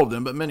 Not all of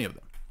them, but many of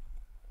them.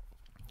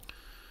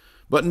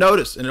 But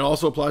notice, and it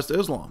also applies to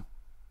Islam,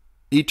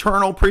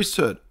 eternal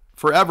priesthood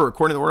forever,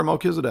 according to the word of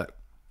Melchizedek.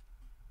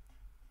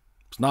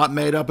 It's not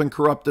made up and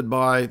corrupted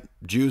by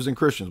Jews and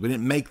Christians. We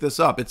didn't make this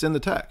up. It's in the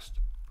text.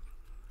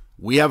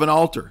 We have an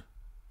altar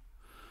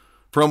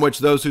from which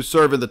those who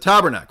serve in the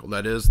tabernacle,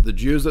 that is, the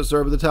Jews that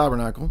serve at the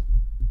tabernacle,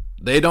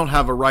 they don't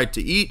have a right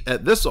to eat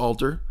at this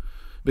altar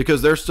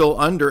because they're still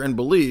under and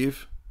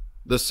believe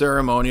the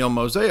ceremonial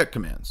Mosaic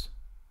commands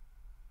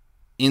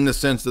in the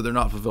sense that they're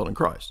not fulfilled in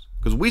Christ.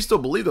 Because we still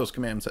believe those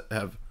commands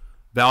have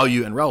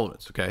value and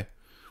relevance, okay?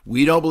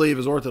 We don't believe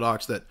as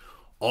Orthodox that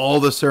all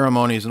the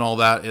ceremonies and all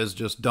that is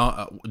just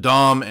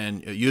dumb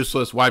and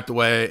useless, wiped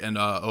away, and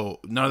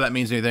none of that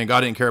means anything.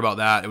 God didn't care about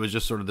that. It was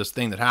just sort of this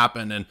thing that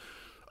happened, and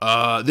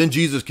then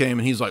Jesus came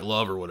and he's like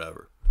love or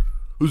whatever.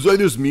 Who's like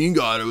this mean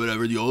God or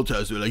whatever, the Old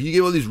Testament. Like he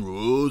gave all these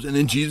rules, and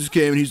then Jesus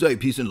came and he's like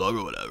peace and love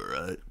or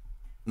whatever, right?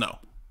 No.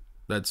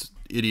 That's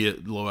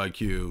idiot, low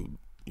IQ,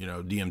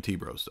 DMT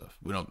bro stuff.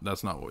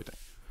 That's not what we think.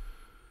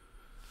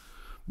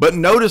 But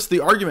notice the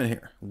argument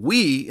here.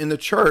 We in the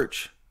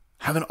church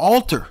have an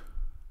altar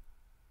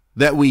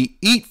that we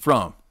eat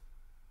from.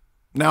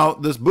 Now,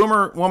 this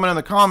boomer woman in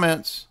the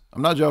comments,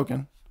 I'm not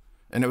joking,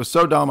 and it was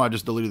so dumb I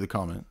just deleted the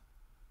comment.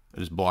 I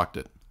just blocked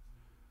it.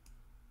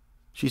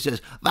 She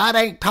says, that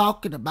ain't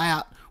talking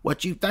about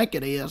what you think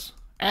it is.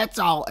 That's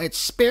all. It's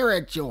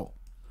spiritual.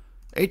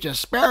 It's a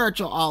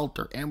spiritual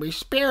altar, and we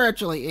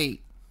spiritually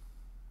eat.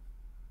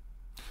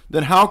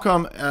 Then how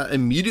come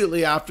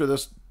immediately after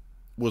this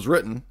was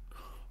written,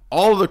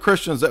 all of the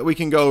Christians that we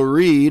can go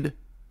read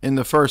in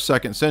the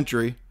 1st, 2nd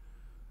century,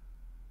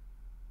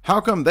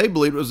 how come they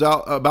believed it was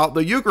about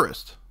the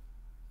Eucharist?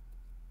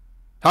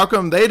 How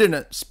come they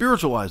didn't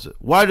spiritualize it?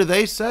 Why do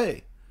they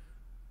say,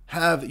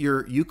 have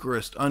your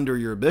Eucharist under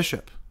your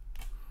bishop?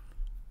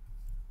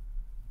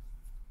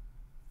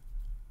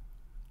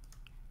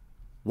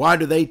 Why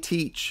do they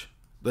teach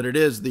that it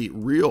is the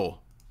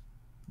real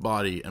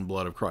body and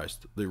blood of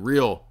Christ, the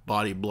real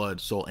body, blood,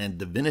 soul, and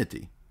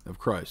divinity of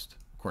Christ,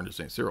 according to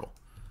St. Cyril?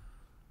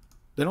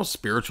 They don't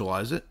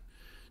spiritualize it.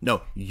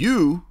 No,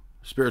 you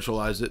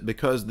spiritualize it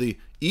because the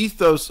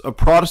ethos of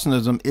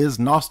Protestantism is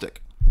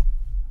Gnostic.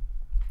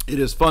 It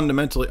is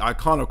fundamentally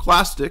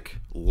iconoclastic,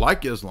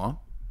 like Islam,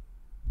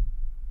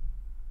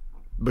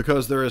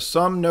 because there is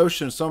some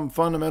notion, some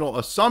fundamental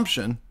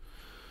assumption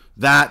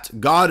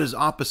that God is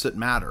opposite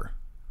matter.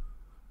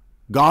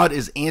 God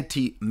is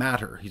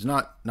anti-matter. He's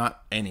not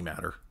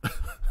anti-matter,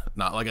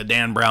 not like a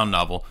Dan Brown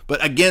novel,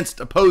 but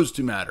opposed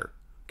to matter,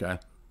 okay?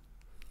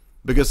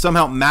 Because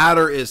somehow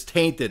matter is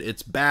tainted,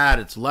 it's bad,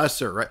 it's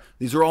lesser, right?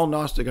 These are all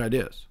Gnostic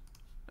ideas.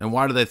 And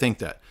why do they think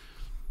that?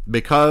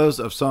 Because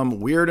of some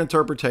weird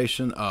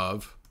interpretation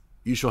of,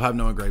 you shall have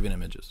no engraven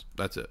images.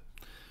 That's it.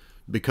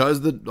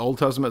 Because the Old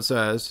Testament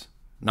says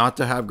not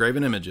to have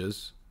graven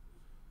images,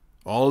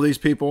 all of these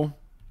people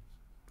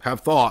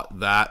have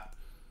thought that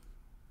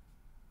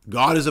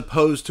God is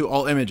opposed to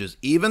all images.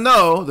 Even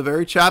though the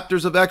very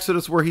chapters of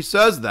Exodus where he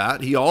says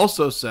that, he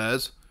also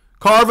says,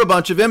 carve a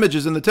bunch of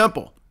images in the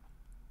temple.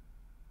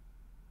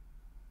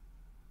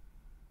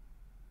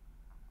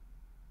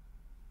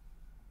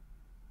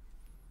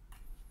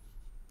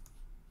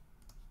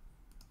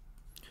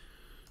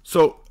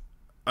 So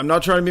I'm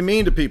not trying to be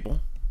mean to people.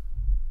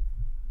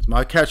 It's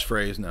my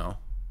catchphrase now.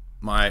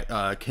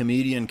 My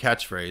comedian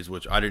catchphrase,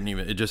 which I didn't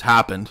even, it just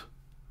happened.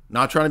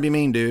 Not trying to be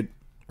mean, dude,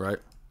 right?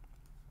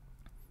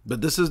 But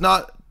this is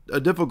not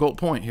a difficult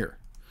point here.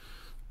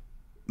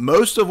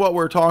 Most of what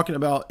we're talking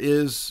about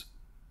is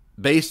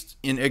based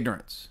in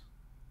ignorance,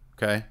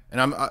 okay?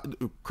 And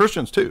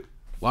Christians too.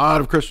 A lot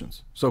of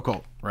Christians,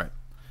 so-called, right?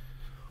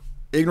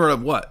 Ignorant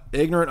of what?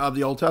 Ignorant of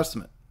the Old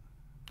Testament.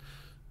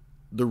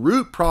 The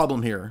root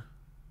problem here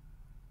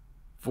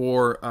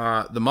for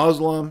the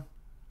Muslim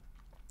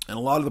and a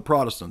lot of the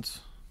Protestants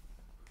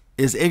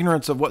is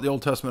ignorance of what the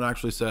Old Testament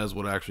actually says,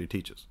 what it actually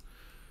teaches.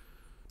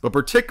 But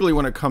particularly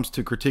when it comes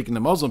to critiquing the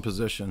Muslim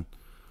position,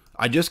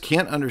 I just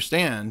can't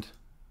understand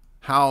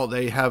how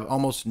they have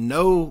almost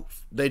no,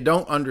 they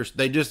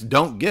just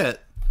don't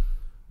get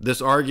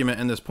this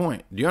argument and this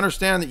point. Do you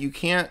understand that you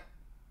can't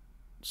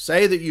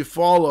say that you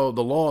follow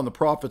the law and the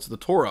prophets of the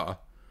Torah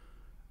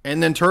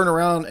and then turn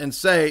around and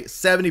say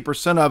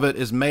 70% of it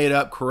is made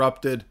up,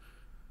 corrupted,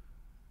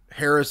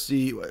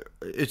 heresy?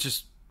 It's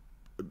just,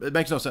 it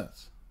makes no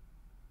sense.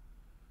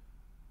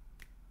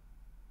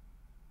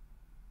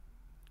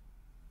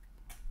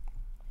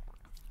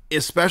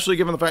 Especially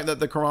given the fact that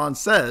the Quran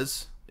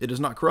says it is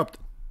not corrupted.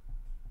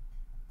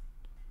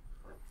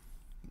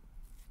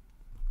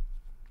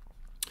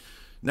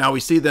 Now we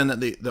see then that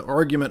the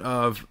argument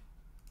of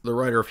the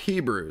writer of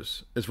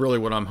Hebrews is really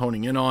what I'm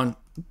honing in on.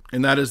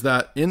 And that is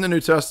that in the New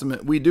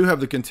Testament, we do have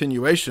the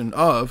continuation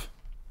of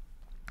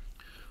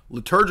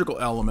liturgical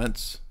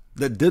elements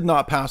that did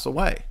not pass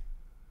away.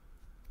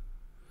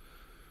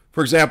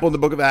 For example, in the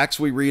book of Acts,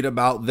 we read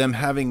about them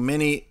having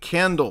many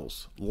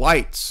candles,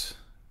 lights.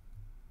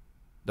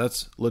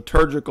 That's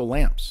liturgical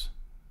lamps.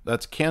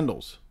 That's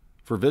candles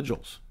for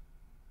vigils.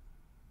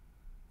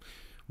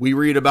 We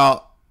read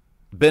about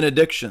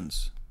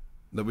benedictions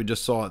that we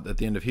just saw at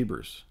the end of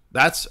Hebrews.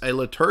 That's a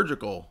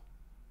liturgical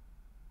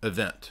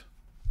event.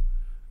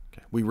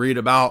 Okay. We read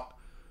about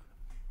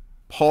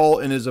Paul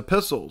in his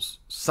epistles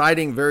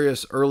citing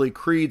various early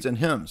creeds and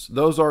hymns.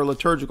 Those are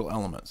liturgical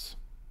elements.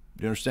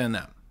 Do you understand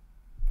that?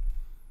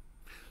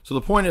 So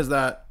the point is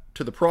that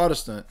to the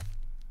Protestant,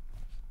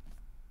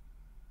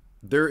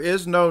 there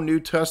is no New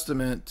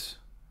Testament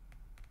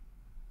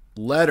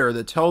letter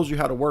that tells you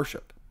how to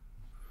worship.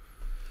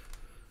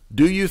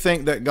 Do you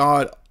think that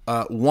God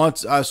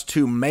wants us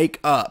to make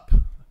up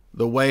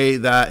the way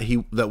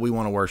that we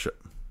want to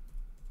worship?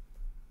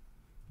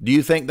 Do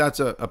you think that's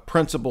a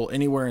principle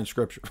anywhere in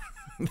Scripture?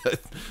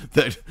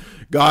 that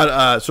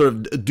God sort of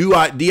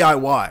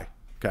DIY,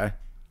 okay?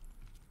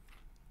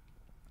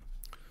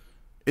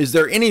 Is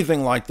there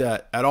anything like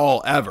that at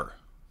all, ever?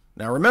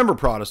 Now remember,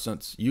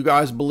 Protestants, you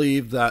guys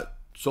believe that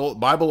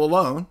Bible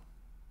alone.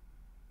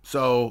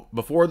 So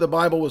before the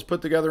Bible was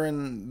put together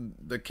in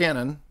the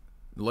canon,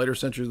 the later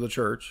centuries of the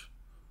church,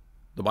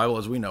 the Bible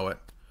as we know it,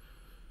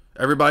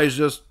 everybody's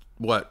just,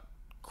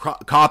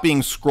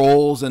 copying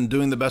scrolls and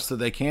doing the best that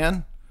they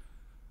can?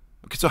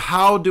 Okay, so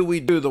how do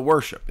we do the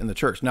worship in the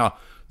church? Now,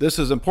 this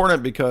is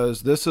important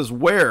because this is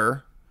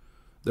where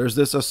there's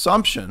this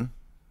assumption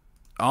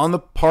on the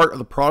part of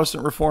the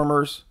Protestant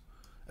reformers,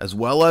 as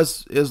well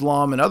as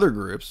Islam and other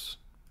groups.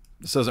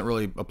 This doesn't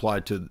really apply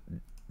to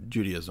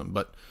Judaism,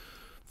 but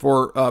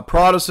for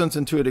Protestants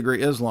and to a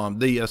degree Islam,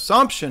 the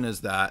assumption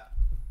is that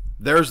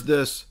there's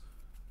this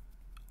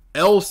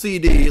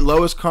LCD,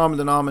 lowest common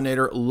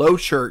denominator, low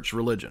church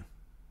religion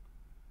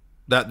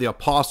that the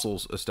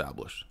apostles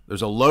established.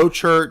 There's a low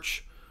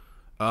church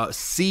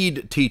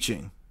seed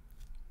teaching,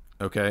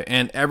 okay,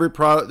 and every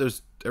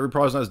Protestant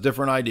has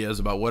different ideas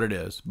about what it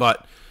is,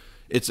 but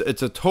it's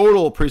a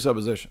total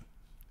presupposition.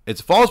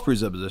 It's a false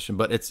presupposition,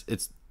 but it's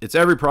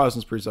every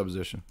Protestant's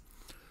presupposition.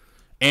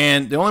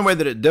 And the only way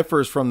that it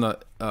differs from the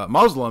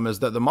Muslim is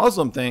that the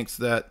Muslim thinks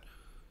that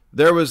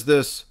there was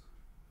this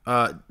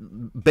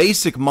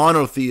basic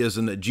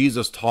monotheism that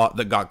Jesus taught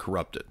that got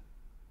corrupted.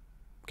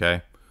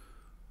 Okay?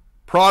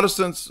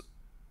 Protestants,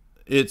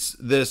 it's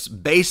this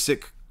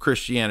basic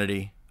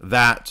Christianity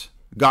that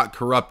got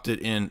corrupted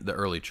in the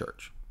early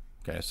church.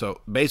 Okay?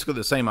 So basically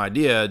the same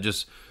idea,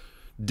 just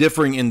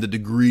differing in the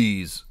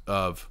degrees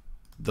of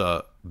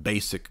the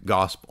basic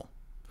gospel.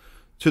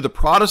 To the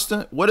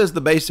Protestant, what is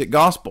the basic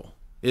gospel?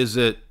 Is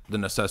it the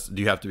necessity?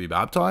 Do you have to be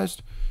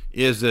baptized?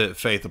 Is it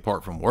faith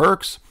apart from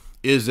works?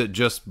 Is it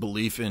just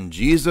belief in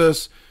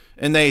Jesus?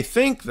 And they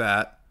think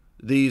that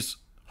these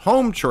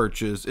home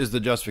churches is the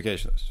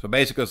justification. So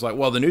basically it's like,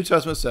 well, the New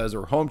Testament says there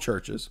were home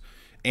churches,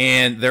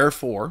 and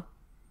therefore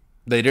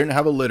they didn't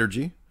have a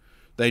liturgy.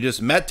 They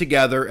just met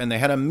together and they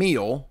had a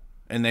meal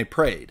and they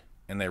prayed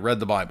and they read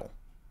the Bible.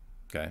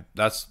 Okay,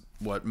 that's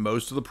what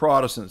most of the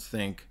Protestants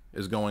think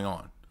is going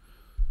on.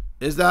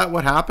 Is that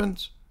what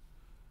happens?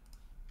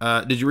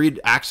 Did you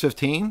read Acts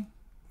 15,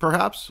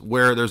 perhaps,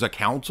 where there's a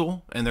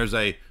council and there's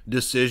a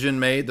decision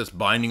made that's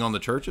binding on the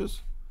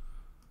churches?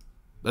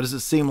 That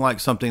doesn't seem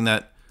like something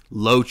that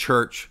low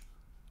church,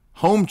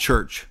 home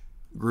church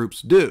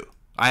groups do.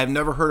 I have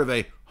never heard of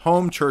a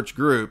home church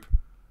group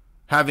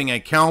having a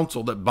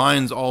council that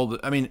binds all the,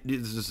 I mean,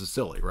 this is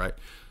silly, right?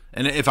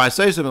 And if I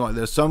say something like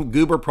this, some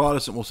goober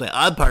Protestant will say,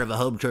 I'm part of a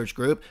home church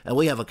group, and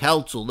we have a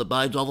council that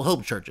binds all the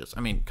home churches.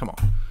 I mean, come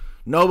on.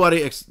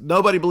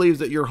 Nobody believes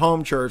that your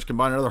home church can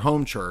bind another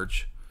home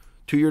church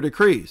to your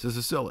decrees. This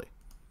is silly.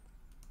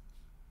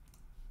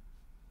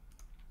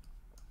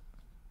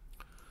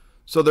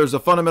 So there's a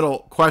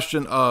fundamental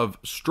question of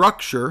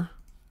structure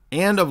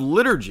and of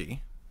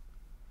liturgy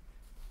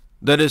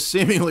that is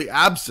seemingly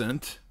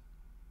absent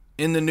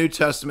in the New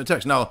Testament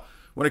text. Now,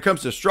 when it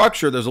comes to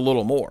structure, there's a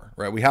little more,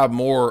 right? We have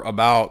more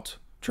about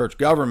church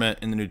government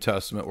in the New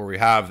Testament, where we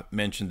have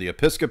mentioned the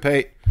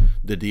episcopate,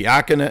 the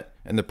diaconate,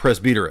 and the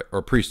presbyterate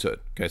or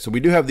priesthood. Okay, so we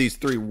do have these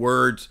three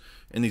words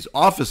and these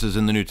offices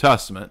in the New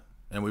Testament,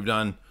 and we've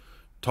done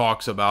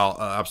talks about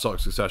apostolic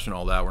succession,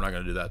 all that. We're not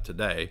going to do that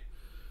today.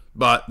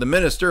 But the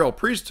ministerial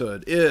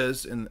priesthood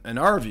is, in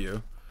our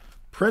view,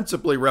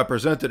 principally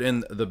represented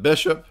in the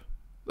bishop,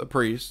 the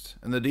priest,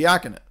 and the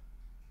diaconate.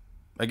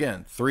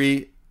 Again,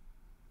 three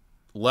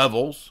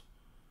levels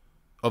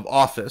of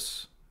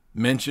office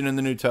mentioned in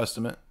the New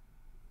Testament.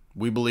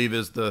 We believe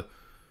is the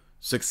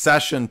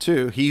succession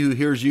to he who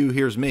hears you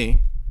hears me,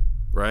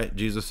 right?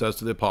 Jesus says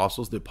to the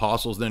apostles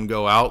then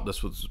go out.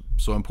 This was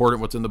so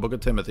important, what's in the book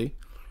of Timothy,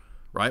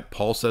 right?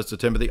 Paul says to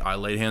Timothy, I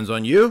laid hands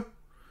on you.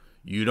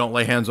 You don't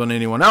lay hands on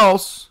anyone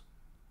else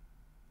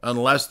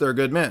unless they're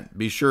good men.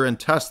 Be sure and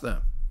test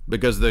them,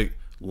 because the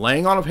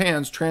laying on of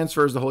hands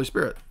transfers the Holy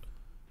Spirit.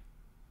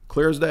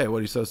 Clear as day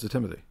what he says to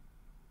Timothy.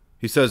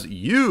 He says,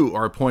 you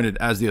are appointed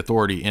as the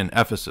authority in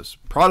Ephesus.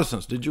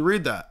 Protestants, did you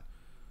read that?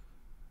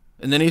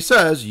 And then he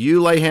says,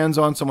 you lay hands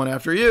on someone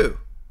after you.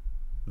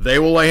 They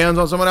will lay hands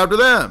on someone after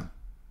them.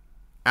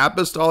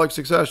 Apostolic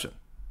succession.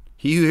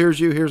 He who hears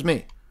you hears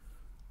me.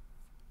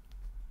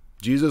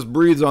 Jesus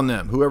breathes on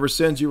them. Whoever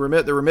sins you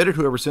remit, they're remitted.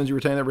 Whoever sins you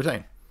retain, they're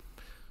retained.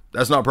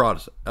 That's not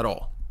Protestant at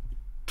all.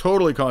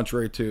 Totally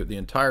contrary to the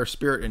entire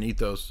spirit and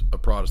ethos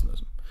of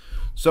Protestantism.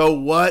 So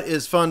what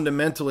is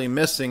fundamentally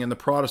missing in the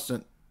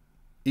Protestant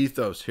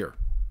ethos here?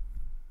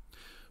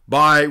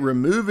 By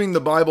removing the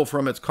Bible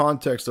from its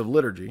context of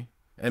liturgy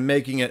and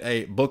making it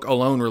a book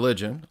alone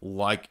religion,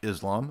 like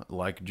Islam,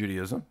 like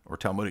Judaism or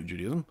Talmudic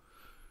Judaism,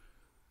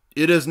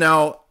 it has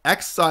now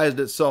excised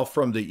itself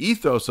from the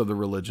ethos of the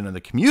religion and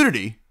the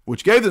community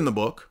which gave them the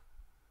book,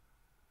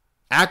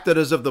 acted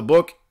as if the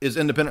book is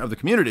independent of the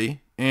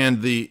community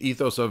and the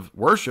ethos of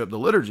worship, the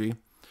liturgy,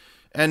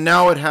 and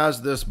now it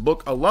has this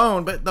book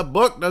alone, but the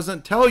book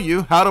doesn't tell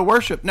you how to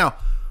worship. Now,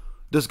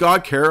 does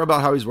God care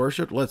about how he's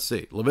worshipped? Let's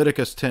see.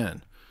 Leviticus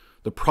 10,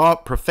 the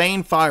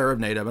profane fire of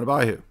Nadab and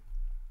Abihu.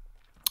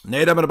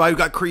 Nadab and Abihu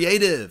got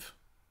creative.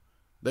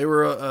 They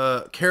were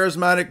a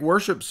charismatic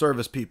worship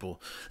service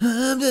people.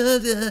 I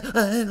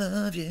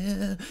love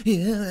you,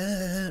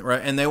 yeah.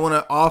 Right? And they want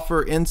to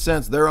offer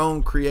incense their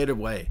own creative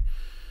way.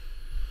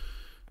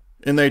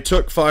 And they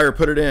took fire,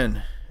 put it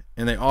in,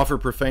 and they offered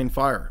profane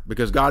fire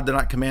because God did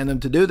not command them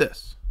to do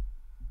this.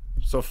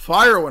 So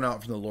fire went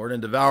out from the Lord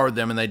and devoured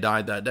them, and they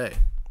died that day.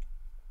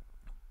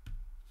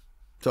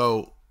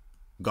 So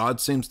God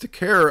seems to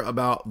care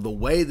about the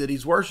way that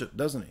he's worshipped,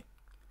 doesn't he?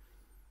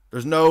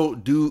 There's no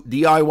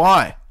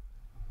DIY.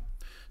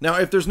 Now,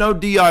 if there's no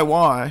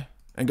DIY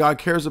and God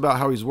cares about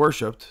how he's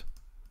worshipped,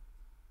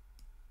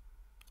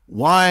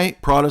 why,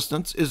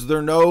 Protestants, is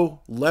there no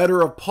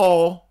letter of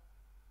Paul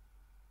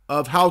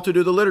of how to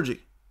do the liturgy?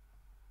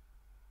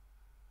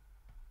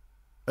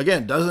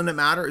 Again, doesn't it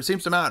matter? It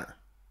seems to matter.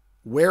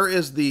 Where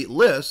is the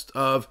list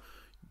of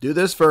do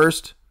this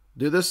first,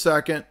 do this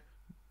second,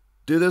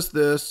 do this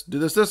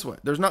way?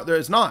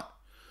 It's not.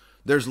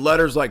 There's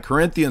letters like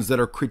Corinthians that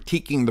are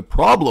critiquing the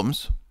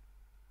problems,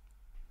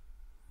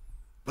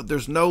 but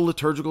there's no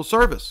liturgical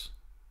service.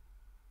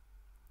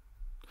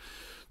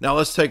 Now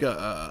let's take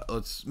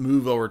let's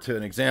move over to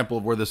an example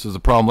of where this is a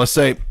problem. Let's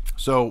say,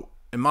 so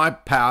in my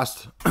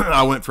past,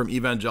 I went from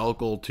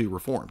evangelical to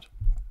Reformed.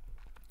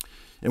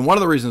 And one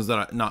of the reasons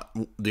that not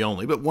the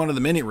only, but one of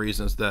the many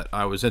reasons that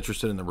I was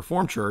interested in the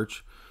Reformed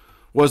Church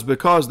was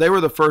because they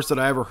were the first that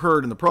I ever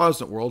heard in the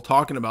Protestant world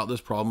talking about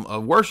this problem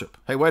of worship.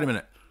 Hey, wait a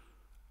minute.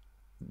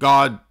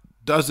 God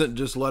doesn't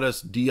just let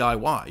us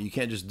DIY. You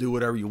can't just do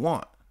whatever you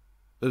want.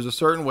 There's a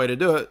certain way to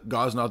do it.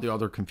 God's not the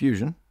author of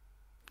confusion.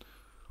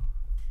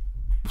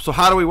 So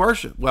how do we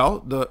worship? Well,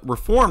 the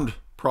Reformed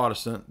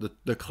Protestant,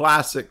 the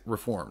classic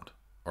Reformed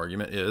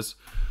argument is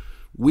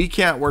we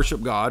can't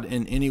worship God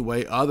in any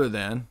way other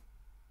than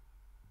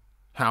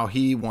how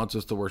he wants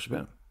us to worship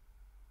him.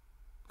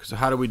 So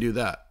how do we do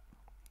that?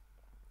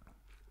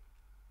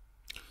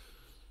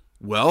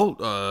 Well,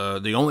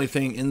 the only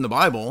thing in the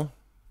Bible...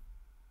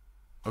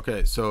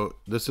 Okay, so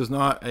this is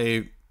not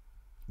a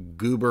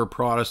goober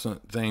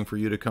Protestant thing for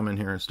you to come in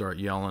here and start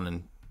yelling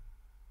and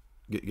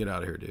get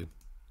out of here, dude.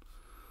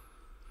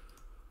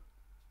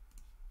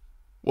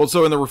 Well,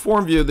 so in the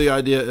Reformed view, the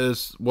idea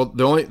is, well,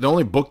 the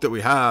only book that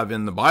we have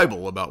in the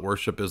Bible about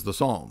worship is the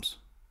Psalms.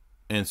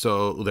 And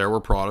so there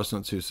were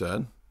Protestants who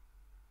said,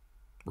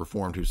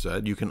 Reformed who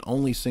said, you can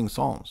only sing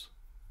Psalms.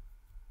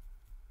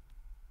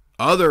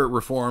 Other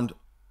Reformed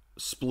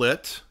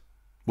split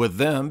with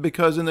them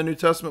because in the New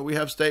Testament we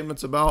have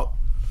statements about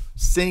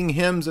sing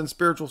hymns and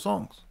spiritual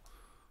songs.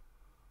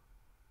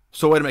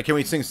 So wait a minute, can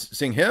we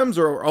sing hymns,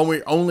 or are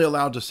we only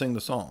allowed to sing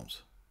the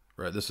Psalms?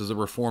 Right? This is a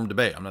Reformed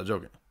debate. I'm not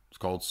joking. It's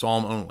called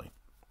Psalm only.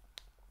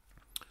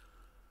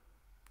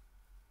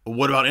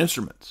 What about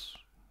instruments?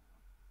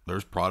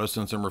 There's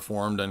Protestants and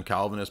Reformed and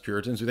Calvinist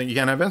Puritans who think you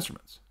can't have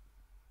instruments.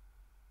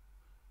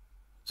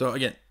 So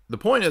again, the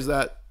point is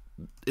that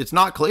it's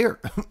not clear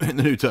in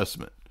the New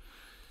Testament.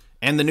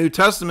 And the New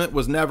Testament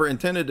was never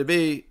intended to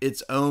be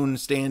its own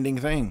standing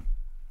thing,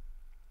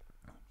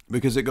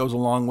 because it goes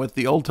along with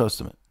the Old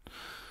Testament.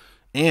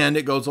 And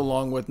it goes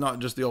along with not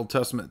just the Old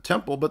Testament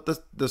temple, but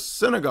the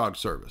synagogue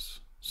service.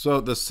 So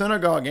the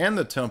synagogue and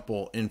the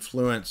temple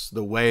influence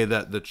the way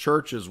that the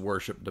church's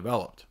worship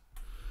developed.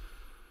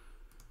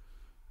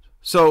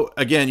 So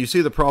again, you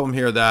see the problem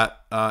here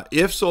that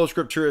if sola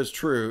scriptura is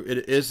true,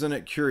 isn't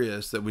it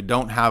curious that we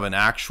don't have an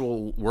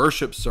actual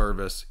worship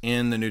service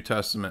in the New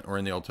Testament or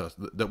in the Old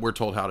Testament, that we're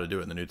told how to do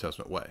it in the New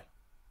Testament way?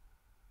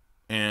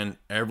 And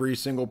every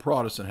single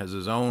Protestant has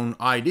his own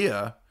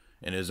idea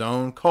and his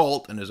own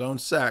cult and his own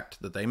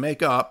sect that they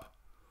make up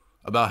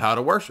about how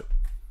to worship.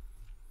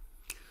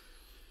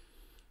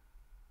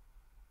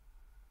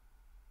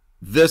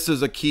 This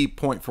is a key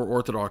point for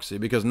Orthodoxy,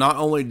 because not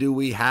only do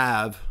we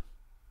have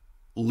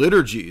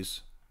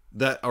liturgies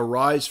that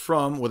arise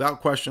from, without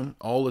question,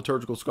 all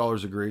liturgical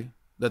scholars agree,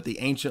 that the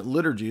ancient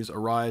liturgies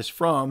arise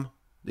from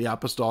the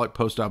apostolic,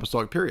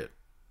 post-apostolic period.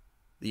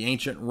 The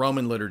ancient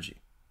Roman liturgy,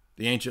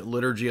 the ancient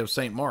liturgy of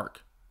St.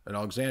 Mark at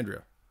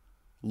Alexandria,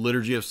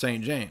 liturgy of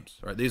St. James,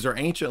 right? These are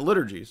ancient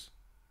liturgies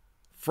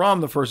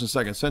from the 1st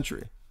and 2nd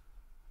century.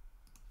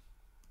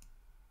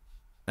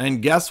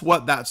 And guess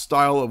what that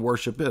style of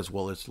worship is?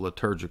 Well, it's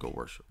liturgical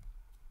worship.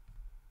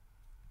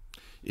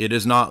 It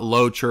is not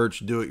low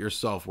church,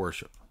 do-it-yourself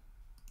worship.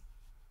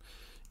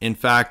 In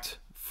fact,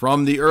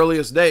 from the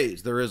earliest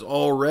days, there is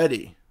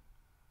already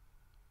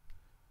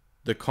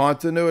the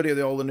continuity of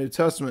the Old and New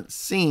Testament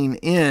seen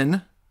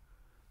in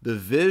the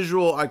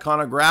visual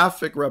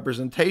iconographic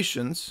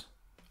representations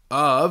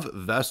of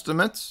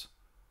vestments,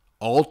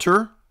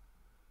 altar,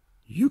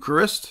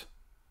 Eucharist,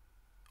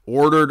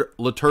 ordered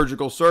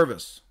liturgical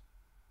service,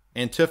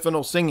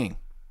 antiphonal singing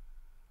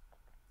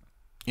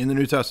in the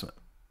New Testament.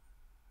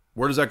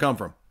 Where does that come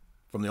from?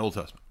 From the Old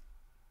Testament.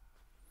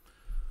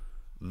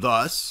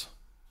 Thus,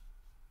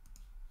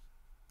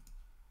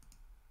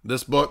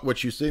 this book,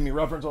 which you see me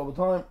reference all the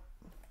time,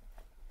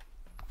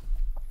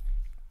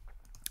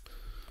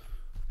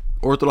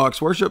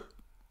 Orthodox Worship,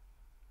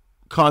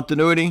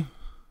 Continuity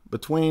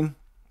between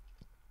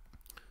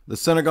the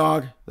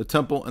synagogue, the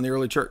temple, and the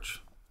early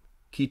church.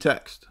 Key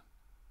text.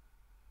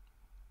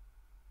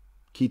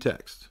 Key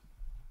text.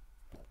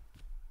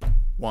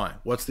 Why?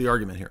 What's the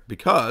argument here?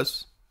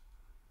 Because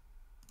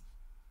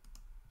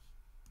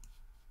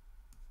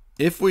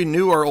if we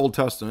knew our Old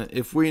Testament,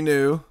 if we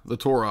knew the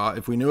Torah,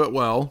 if we knew it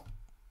well,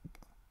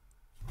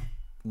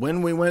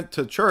 when we went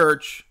to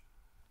church,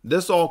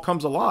 this all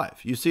comes alive.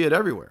 You see it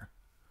everywhere.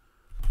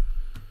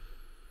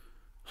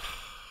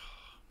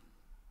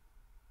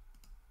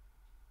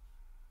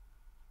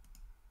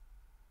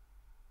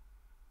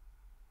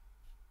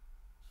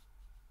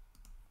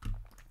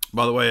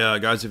 By the way,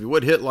 guys, if you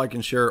would hit like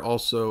and share,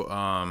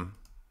 also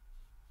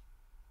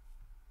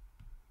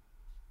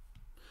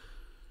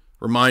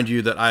remind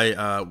you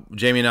that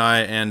Jamie and I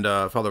and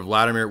Father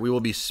Vladimir, we will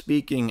be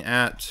speaking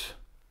at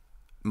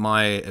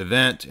my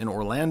event in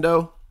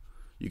Orlando.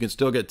 You can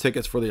still get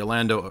tickets for the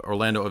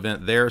Orlando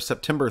event there,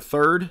 September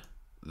 3rd.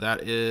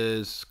 That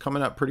is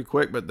coming up pretty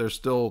quick, but there's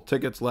still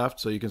tickets left,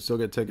 so you can still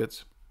get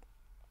tickets.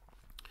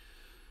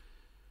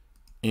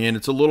 And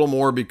it's a little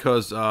more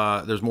because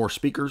there's more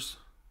speakers.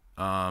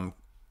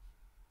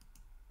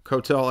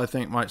 Cotel, I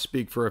think, might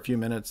speak for a few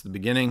minutes at the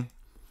beginning.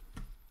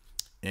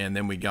 And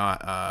then we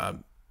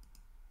got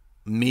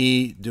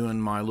me doing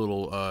my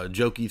little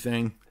jokey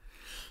thing.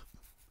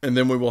 And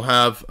then we will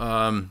have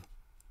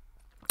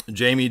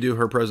Jamie do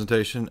her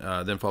presentation,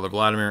 then Father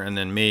Vladimir, and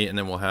then me. And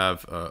then we'll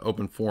have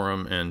open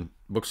forum and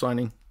book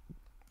signing.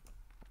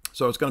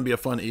 So it's going to be a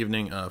fun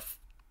evening,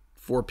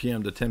 4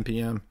 p.m. to 10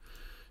 p.m.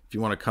 If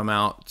you want to come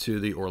out to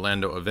the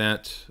Orlando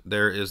event,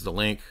 there is the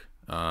link.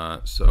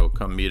 So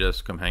come meet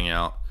us, come hang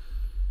out.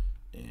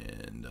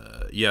 And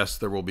yes,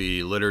 there will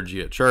be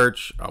liturgy at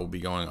church. I will be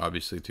going,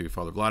 obviously, to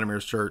Father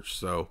Vladimir's church.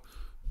 So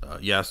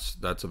yes,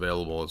 that's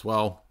available as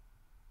well.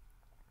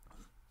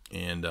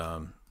 And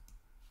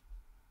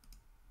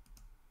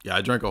yeah,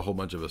 I drank a whole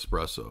bunch of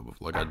espresso.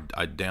 Like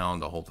I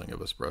downed a whole thing of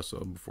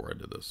espresso before I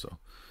did this. So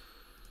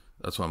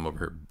that's why I'm over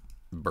here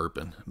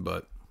burping.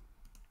 But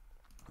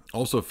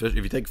also fish,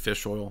 if you take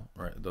fish oil,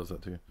 right, it does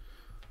that too.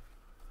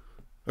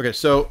 Okay,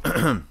 so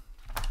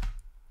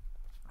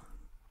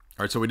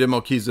all right, so we did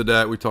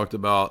Melchizedek. We talked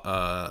about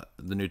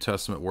the New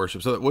Testament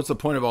worship. So what's the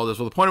point of all this?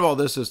 Well, the point of all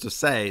this is to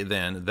say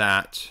then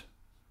that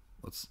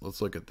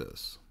let's look at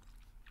this.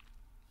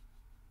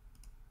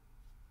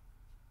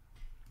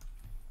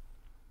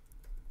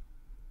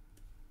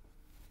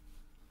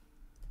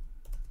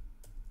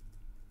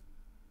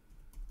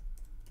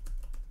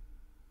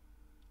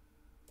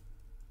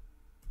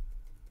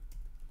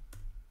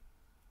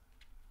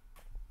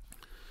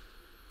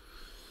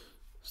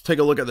 Let's take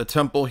a look at the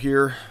temple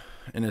here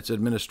and its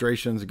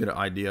administrations to get an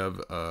idea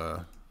of,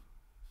 oh,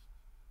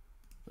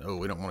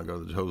 we don't want to go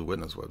to the Jehovah's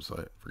Witness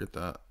website. Forget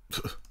that.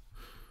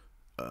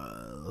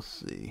 Let's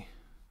see.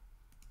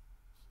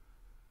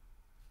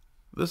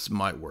 This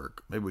might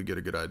work. Maybe we get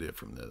a good idea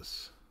from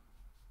this.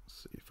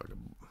 Let's see if I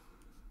can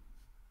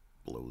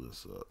blow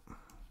this up.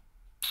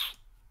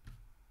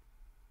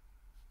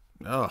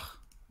 Ugh,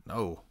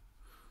 no.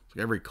 It's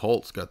like every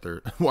cult's got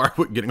their... Why are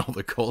we getting all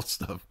the cult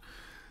stuff?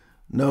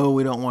 No,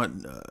 we don't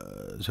want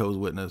Jehovah's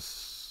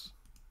Witness.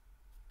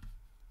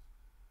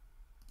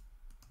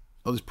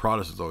 Oh, these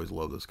Protestants always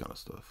love this kind of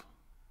stuff.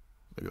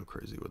 They go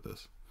crazy with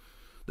this.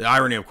 The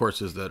irony, of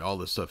course, is that all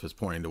this stuff is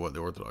pointing to what the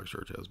Orthodox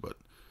Church has. But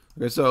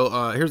okay,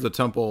 so here's the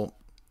temple.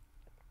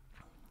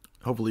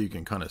 Hopefully you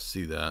can kind of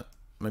see that.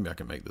 Maybe I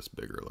can make this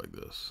bigger like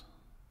this.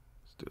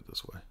 Let's do it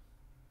this way.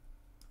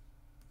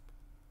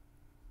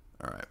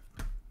 All right.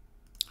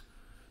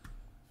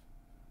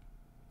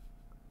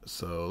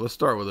 So let's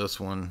start with this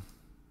one.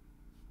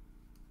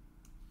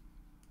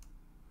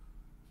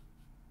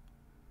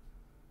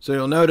 So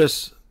you'll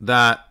notice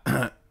that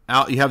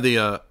out you have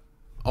the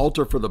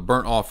altar for the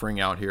burnt offering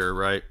out here,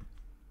 right?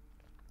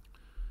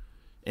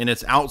 And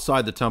it's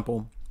outside the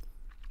temple.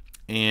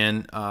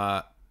 And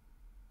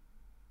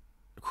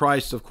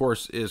Christ, of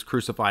course, is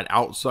crucified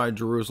outside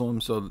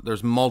Jerusalem. So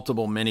there's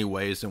many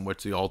ways in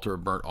which the altar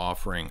of burnt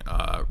offering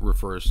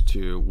refers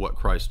to what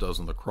Christ does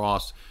on the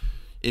cross.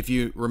 If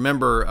you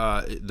remember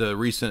the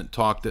recent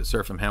talk that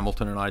Seraphim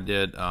Hamilton and I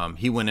did,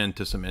 he went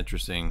into some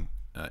interesting...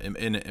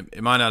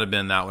 it might not have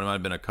been that one. It might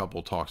have been a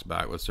couple talks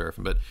back with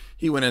Seraphim, but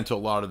he went into a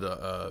lot of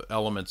the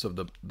elements of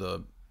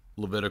the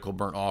Levitical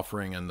burnt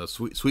offering and the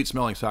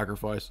sweet-smelling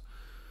sacrifice.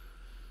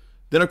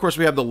 Then, of course,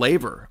 we have the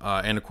laver,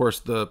 and, of course,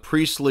 the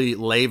priestly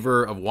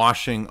laver of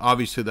washing.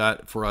 Obviously,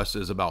 that for us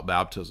is about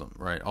baptism,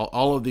 right?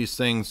 All of these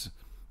things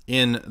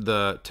in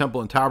the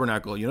temple and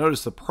tabernacle. You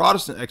notice the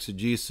Protestant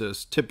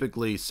exegesis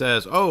typically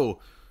says, oh,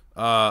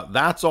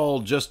 that's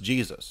all just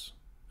Jesus.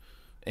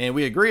 And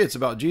we agree it's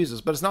about Jesus,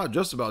 but it's not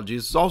just about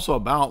Jesus. It's also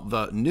about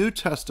the New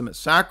Testament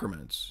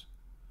sacraments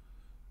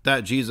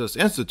that Jesus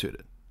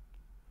instituted.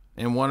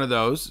 And one of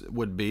those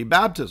would be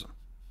baptism.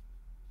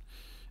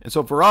 And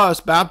so for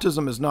us,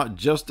 baptism is not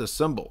just a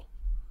symbol.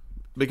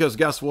 Because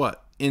guess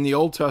what? In the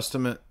Old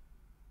Testament,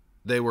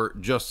 they were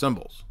just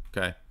symbols.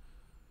 Okay?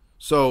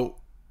 So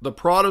the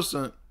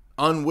Protestant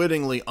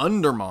unwittingly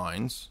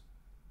undermines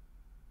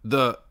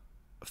the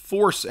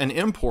force and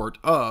import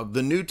of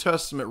the New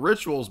Testament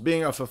rituals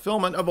being a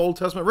fulfillment of Old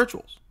Testament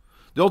rituals.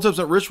 The Old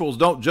Testament rituals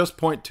don't just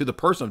point to the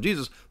person of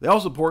Jesus, they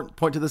also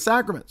point to the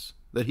sacraments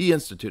that he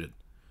instituted.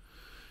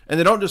 And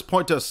they don't just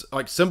point to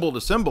like symbol to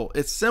symbol,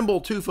 it's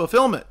symbol to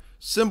fulfillment,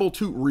 symbol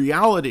to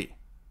reality.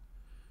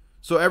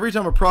 So every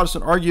time a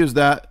Protestant argues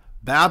that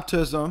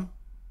baptism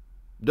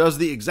does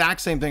the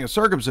exact same thing as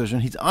circumcision,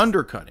 he's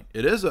undercutting.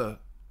 There's a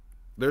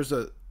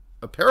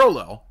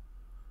parallel,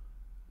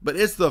 but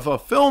it's the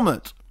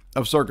fulfillment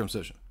of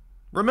circumcision.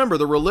 Remember,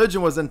 the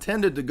religion was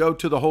intended to go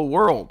to the whole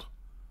world.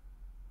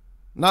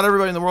 Not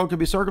everybody in the world can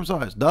be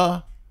circumcised.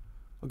 Duh.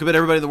 Okay, but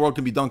everybody in the world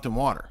can be dunked in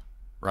water,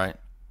 right?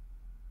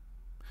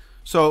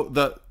 So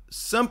the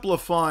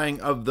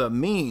simplifying of the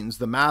means,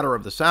 the matter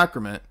of the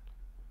sacrament,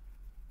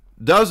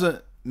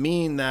 doesn't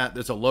mean that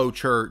it's a low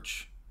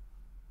church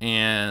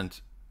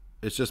and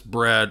it's just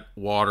bread,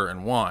 water,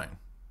 and wine.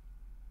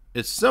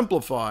 It's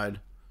simplified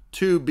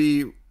to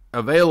be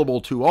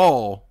available to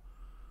all,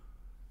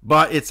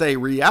 but it's a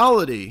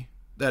reality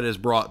that is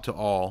brought to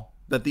all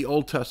that the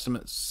Old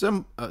Testament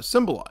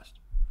symbolized.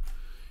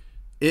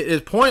 It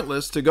is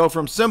pointless to go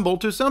from symbol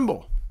to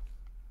symbol.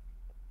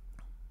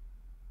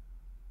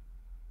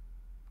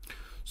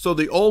 So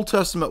the Old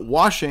Testament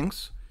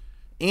washings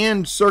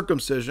and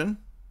circumcision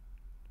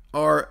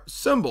are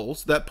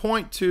symbols that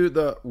point to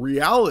the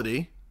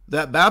reality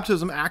that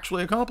baptism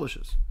actually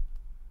accomplishes.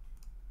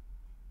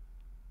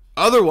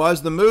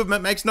 Otherwise, the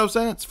movement makes no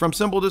sense from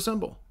symbol to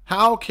symbol.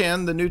 How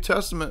can the New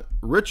Testament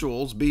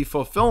rituals be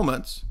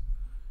fulfillments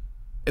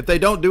if they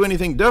don't do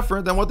anything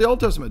different than what the Old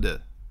Testament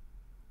did?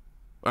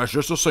 That's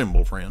just a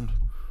symbol, friend.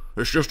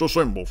 It's just a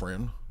symbol,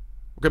 friend.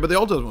 Okay, but the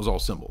Old Testament was all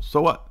symbols.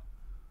 So what?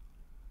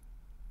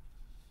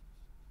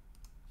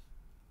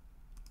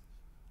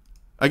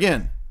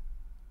 Again,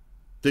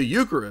 the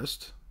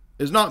Eucharist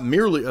is not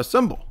merely a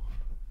symbol,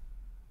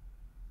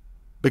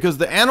 because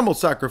the animal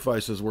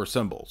sacrifices were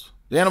symbols.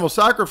 The animal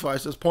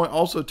sacrifices point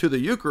also to the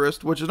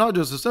Eucharist, which is not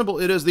just a symbol,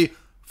 it is the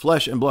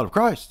flesh and blood of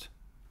Christ.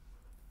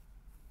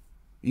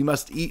 You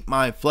must eat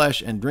my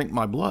flesh and drink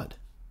my blood,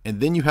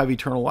 and then you have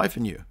eternal life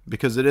in you,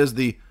 because it is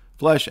the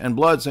flesh and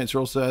blood, St.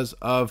 Cyril says,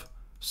 of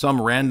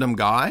some random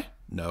guy?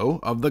 No,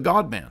 of the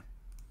God-man.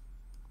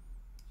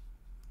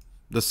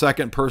 The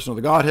second person of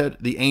the Godhead,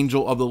 the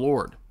angel of the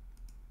Lord.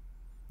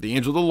 The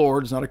angel of the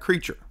Lord is not a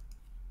creature.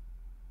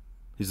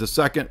 He's the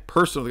second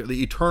person of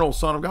the eternal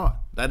Son of God.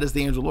 That is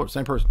the angel of the Lord.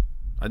 Same person.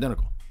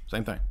 Identical.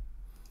 Same thing.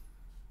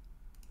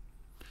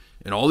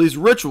 In all these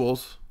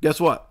rituals, guess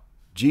what?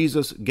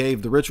 Jesus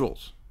gave the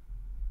rituals.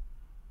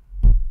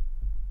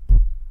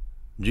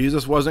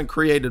 Jesus wasn't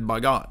created by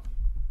God.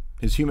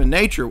 His human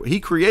nature, he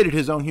created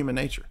his own human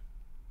nature.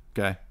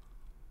 Okay?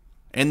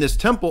 And this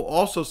temple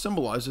also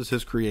symbolizes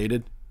his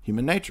created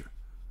human nature.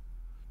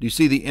 Do you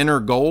see the inner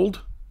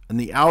gold and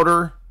the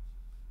outer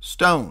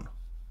stone?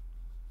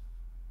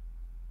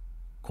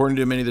 According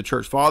to many of the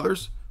church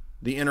fathers,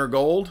 the inner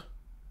gold,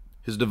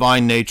 his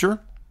divine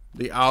nature,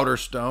 the outer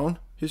stone,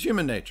 his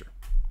human nature.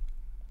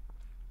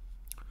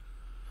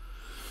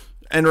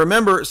 And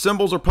remember,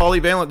 symbols are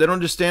polyvalent. They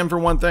don't just stand for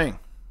one thing.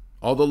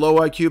 All the low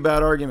IQ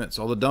bad arguments,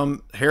 all the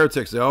dumb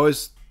heretics, they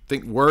always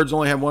think words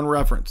only have one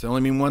reference. They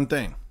only mean one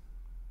thing.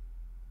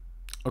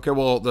 Okay,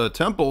 well, the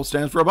temple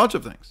stands for a bunch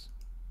of things.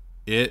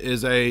 It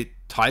is a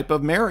type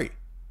of Mary.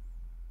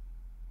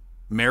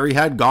 Mary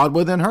had God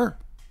within her.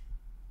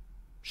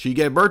 She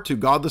gave birth to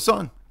God the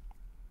Son.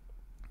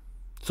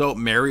 So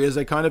Mary is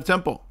a kind of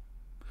temple.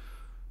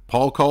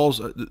 Paul calls,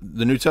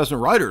 the New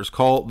Testament writers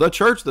call the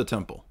church the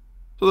temple.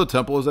 So the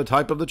temple is a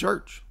type of the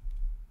church,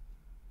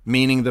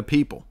 meaning the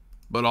people,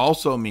 but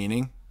also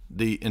meaning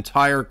the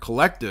entire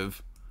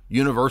collective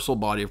universal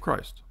body of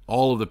Christ.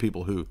 All of the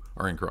people who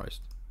are in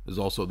Christ is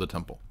also the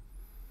temple.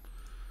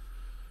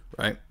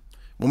 Right?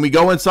 When we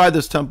go inside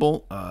this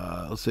temple,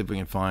 let's see if we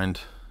can find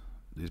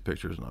these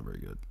pictures. Not very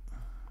good.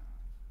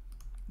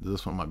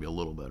 This one might be a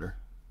little better.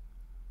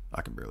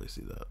 I can barely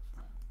see that.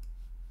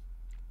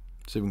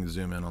 See if we can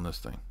zoom in on this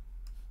thing.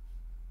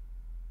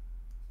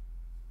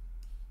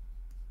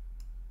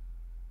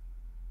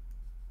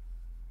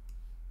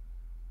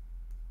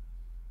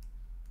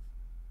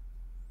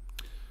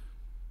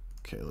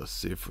 Okay, let's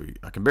see if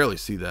I can barely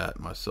see that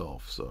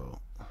myself, so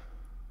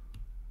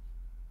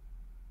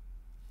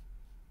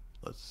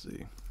let's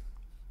see.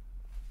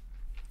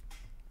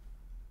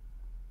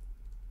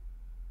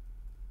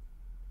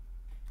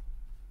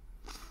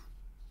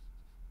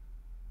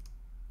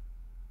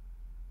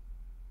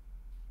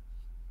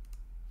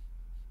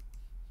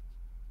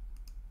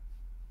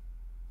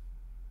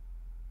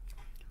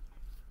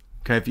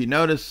 Okay, if you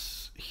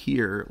notice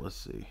here, let's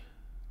see.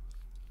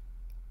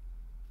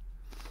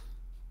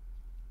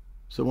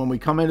 So when we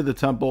come into the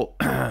temple,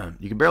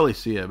 you can barely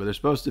see it, but there's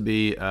supposed to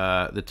be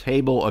the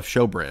table of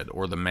showbread,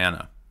 or the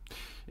manna.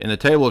 And the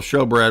table of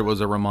showbread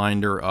was a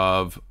reminder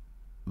of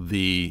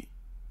the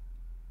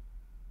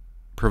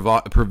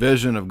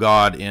provision of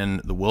God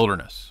in the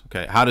wilderness.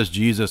 Okay, how does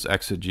Jesus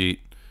exegete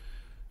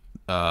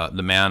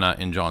the manna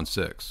in John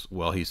 6?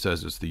 Well, he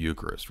says it's the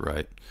Eucharist,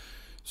 right?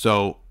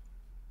 So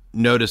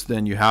notice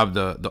then you have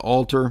the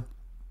altar,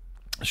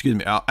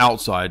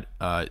 outside,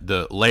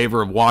 the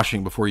laver of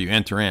washing before you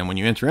enter in. When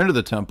you enter into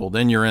the temple,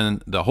 then you're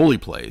in the holy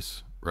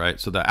place, right?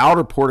 So the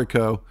outer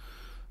portico,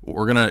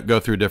 we're going to go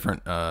through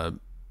different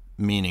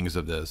meanings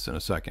of this in a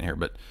second here,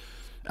 but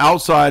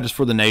outside is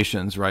for the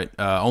nations, right?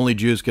 Only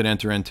Jews could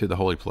enter into the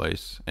holy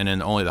place, and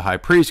then only the high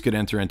priest could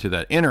enter into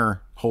that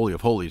inner holy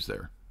of holies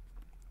there.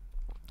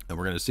 And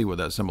we're going to see what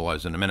that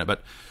symbolizes in a minute.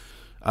 But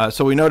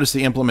so we notice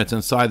the implements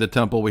inside the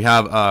temple. We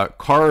have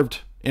carved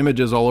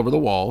images all over the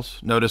walls.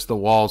 Notice the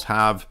walls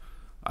have,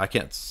 I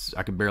can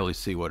barely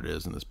see what it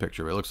is in this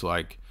picture, but it looks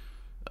like,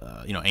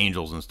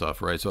 angels and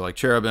stuff, right? So like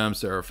cherubim,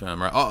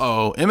 seraphim,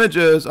 right?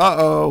 Images,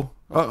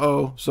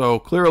 So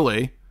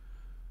clearly,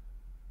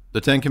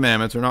 the Ten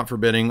Commandments are not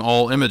forbidding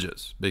all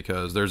images,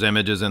 because there's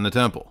images in the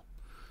temple.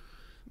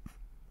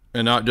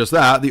 And not just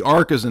that, the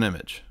ark is an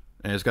image,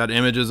 and it's got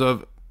images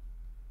of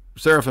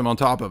seraphim on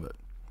top of it.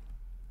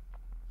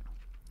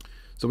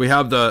 So we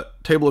have the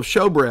table of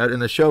showbread, and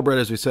the showbread,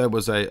 as we said,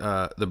 was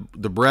the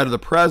bread of the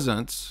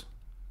presence,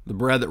 the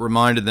bread that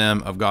reminded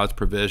them of God's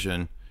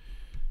provision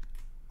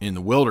in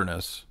the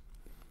wilderness,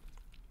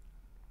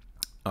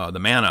 the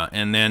manna.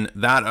 And then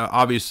that,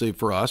 obviously,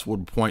 for us,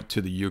 would point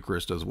to the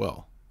Eucharist as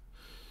well.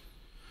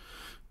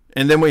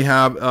 And then we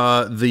have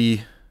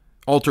the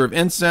altar of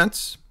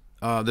incense.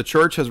 The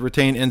church has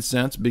retained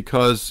incense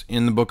because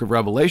in the book of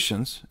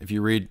Revelations, if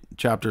you read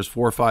chapters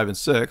 4, 5, and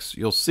 6,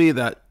 you'll see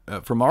that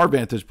from our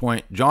vantage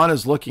point, John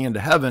is looking into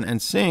heaven and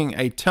seeing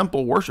a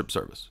temple worship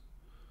service.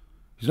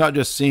 He's not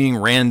just seeing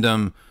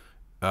random,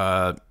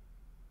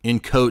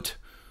 in-coat,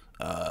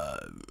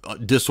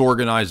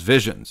 disorganized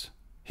visions.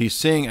 He's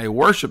seeing a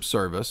worship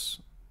service.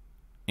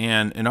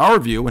 And in our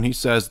view, when he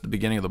says at the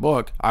beginning of the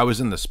book, I was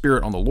in the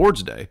Spirit on the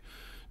Lord's day,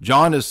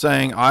 John is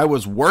saying, I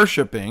was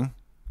worshiping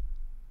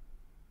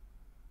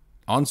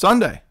on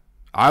Sunday.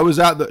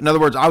 In other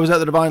words, I was at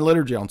the divine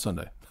liturgy on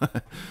Sunday,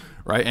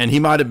 right? And he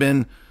might have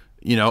been,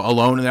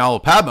 alone in the Isle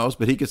of Patmos,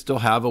 but he could still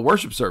have a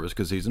worship service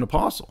because he's an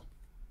apostle,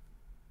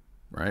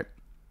 right?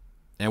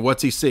 And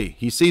what's he see?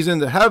 He sees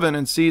into heaven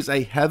and sees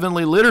a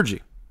heavenly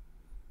liturgy.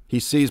 He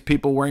sees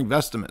people wearing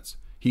vestments.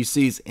 He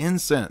sees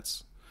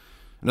incense.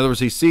 In other words,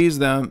 he sees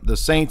the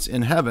saints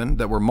in heaven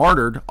that were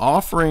martyred,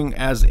 offering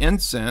as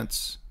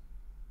incense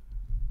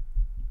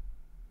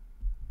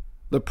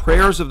the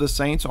prayers of the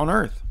saints on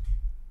earth.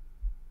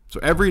 So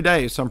every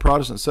day some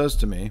Protestant says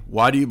to me,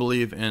 why do you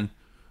believe in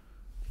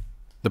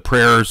the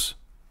prayers,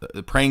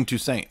 the praying to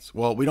saints?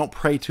 Well, we don't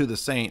pray to the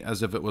saint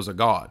as if it was a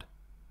god.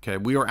 Okay,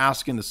 we are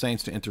asking the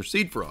saints to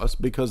intercede for us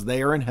because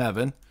they are in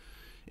heaven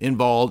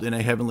involved in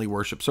a heavenly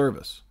worship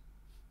service,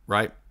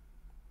 right?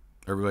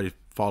 Everybody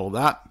follow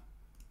that?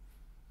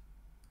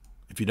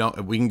 If you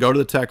don't, we can go to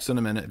the text in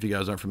a minute if you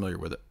guys aren't familiar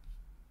with it.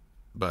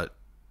 But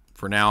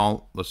for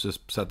now, let's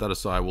just set that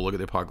aside. We'll look at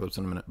the apocalypse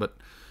in a minute. But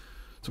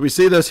so we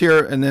see this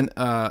here, and then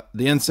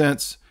the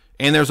incense,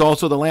 and there's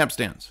also the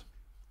lampstands.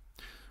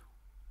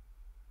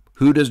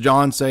 Who does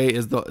John say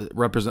is the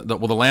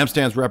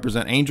lampstands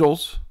represent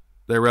angels.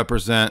 They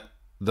represent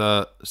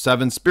the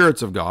 7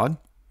 spirits of God,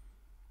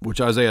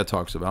 which Isaiah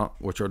talks about,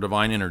 which are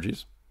divine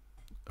energies,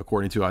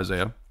 according to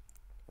Isaiah.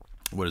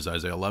 What is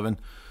Isaiah 11?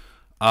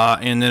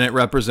 And then it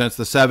represents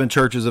the 7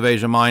 churches of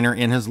Asia Minor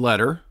in his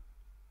letter.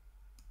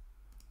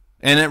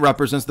 And it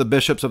represents the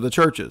bishops of the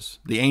churches,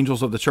 the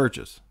angels of the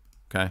churches.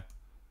 Okay?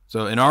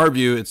 So in our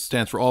view, it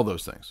stands for all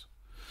those things.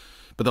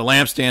 But the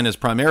lampstand is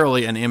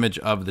primarily an image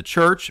of the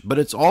church, but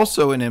it's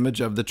also an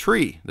image of the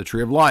tree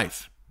of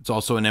life. It's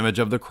also an image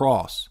of the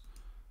cross.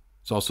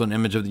 It's also an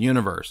image of the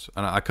universe.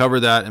 And I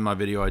covered that in my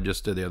video I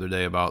just did the other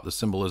day about the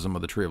symbolism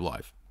of the tree of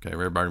life. Okay,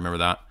 everybody remember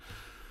that?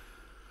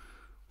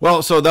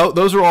 Well, so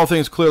those are all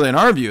things clearly in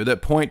our view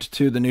that point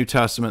to the New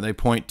Testament. They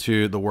point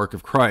to the work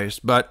of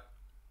Christ. But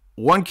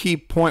one key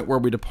point where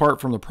we depart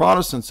from the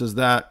Protestants is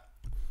that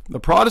the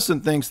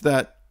Protestant thinks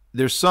that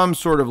there's some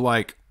sort of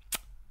like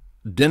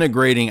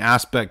denigrating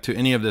aspect to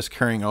any of this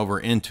carrying over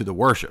into the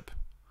worship.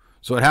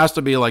 So it has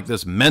to be like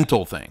this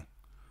mental thing.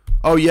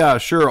 Oh yeah,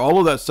 sure, all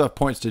of that stuff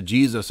points to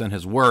Jesus and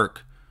his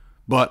work,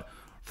 but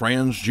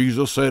friends,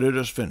 Jesus said it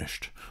is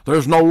finished.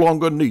 There's no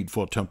longer need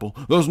for a temple.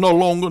 There's no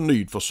longer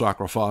need for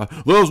sacrifice.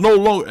 There's no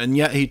longer, and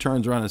yet he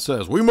turns around and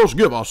says, we must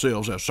give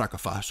ourselves as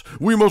sacrifice.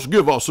 We must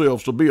give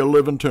ourselves to be a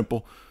living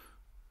temple.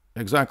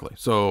 Exactly.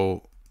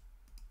 So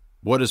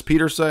what does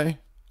Peter say?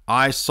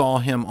 I saw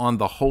him on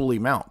the holy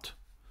mount.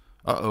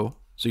 Uh-oh.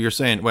 So you're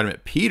saying, wait a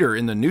minute, Peter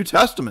in the New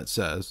Testament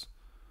says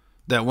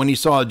that when he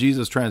saw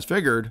Jesus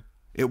transfigured,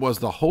 it was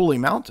the holy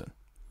mountain.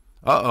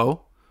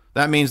 Uh-oh.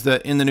 That means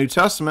that in the New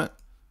Testament,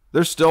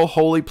 there's still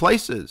holy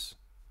places,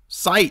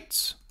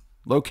 sites,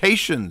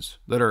 locations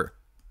that are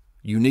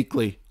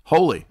uniquely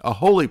holy, a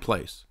holy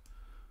place.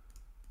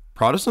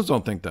 Protestants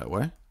don't think that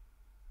way.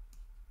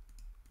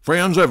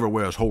 Friends,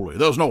 everywhere is holy.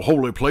 There's no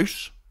holy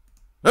place.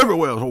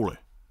 Everywhere is holy.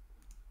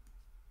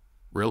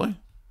 Really?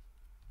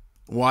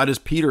 Why does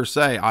Peter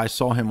say, I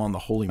saw him on the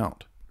holy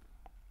mount?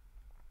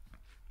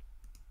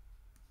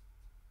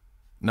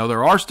 No,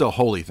 there are still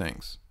holy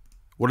things.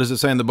 What does it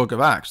say in the book of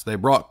Acts? They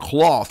brought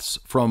cloths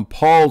from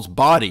Paul's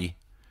body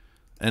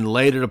and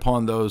laid it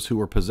upon those who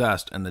were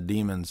possessed, and the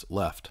demons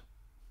left.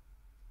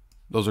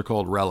 Those are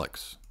called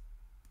relics.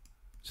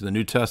 So the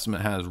New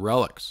Testament has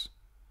relics.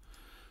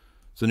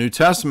 So the New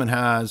Testament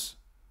has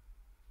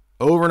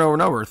over and over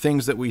and over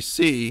things that we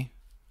see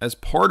as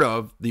part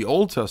of the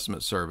Old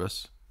Testament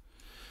service.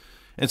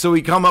 And so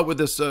we come up with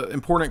this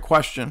important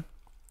question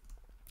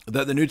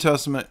that the New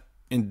Testament,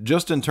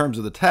 just in terms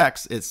of the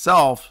text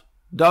itself,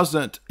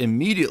 doesn't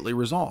immediately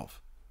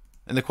resolve.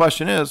 And the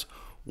question is,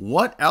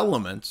 what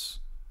elements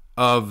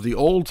of the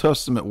Old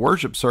Testament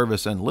worship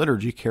service and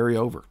liturgy carry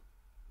over?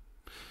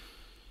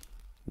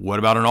 What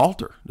about an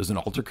altar? Does an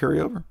altar carry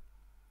over?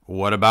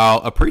 What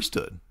about a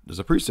priesthood? Does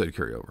a priesthood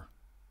carry over?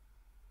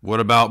 What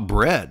about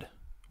bread?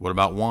 What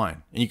about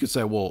wine? And you could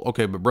say, well,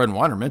 okay, but bread and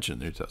wine are mentioned in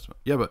the New Testament.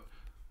 Yeah, but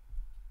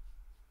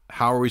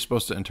how are we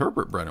supposed to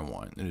interpret bread and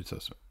wine in the New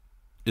Testament?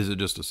 Is it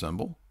just a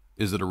symbol?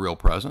 Is it a real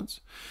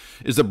presence?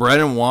 Is the bread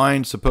and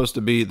wine supposed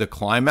to be the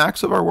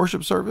climax of our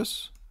worship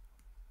service?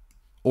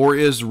 Or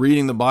is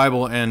reading the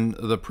Bible and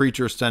the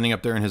preacher standing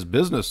up there in his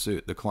business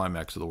suit the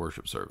climax of the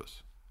worship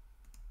service?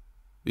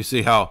 You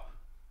see how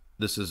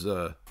this is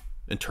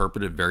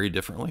interpreted very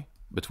differently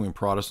between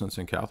Protestants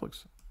and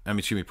Catholics?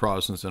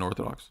 Protestants and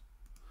Orthodox.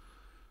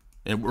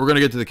 And we're going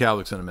to get to the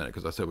Catholics in a minute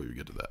because I said we would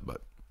get to that.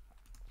 But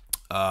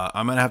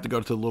I'm going to have to go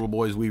to the little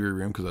boy's wee wee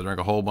room because I drank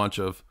a whole bunch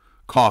of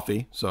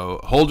coffee. So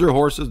hold your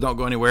horses. Don't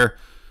go anywhere.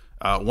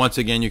 Once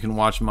again, you can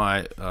watch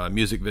my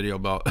music video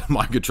about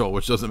mind control,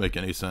 which doesn't make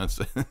any sense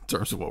in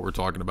terms of what we're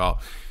talking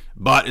about.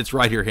 But it's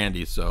right here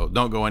handy. So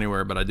don't go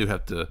anywhere. But I do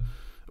have to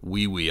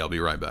wee. I'll be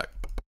right back.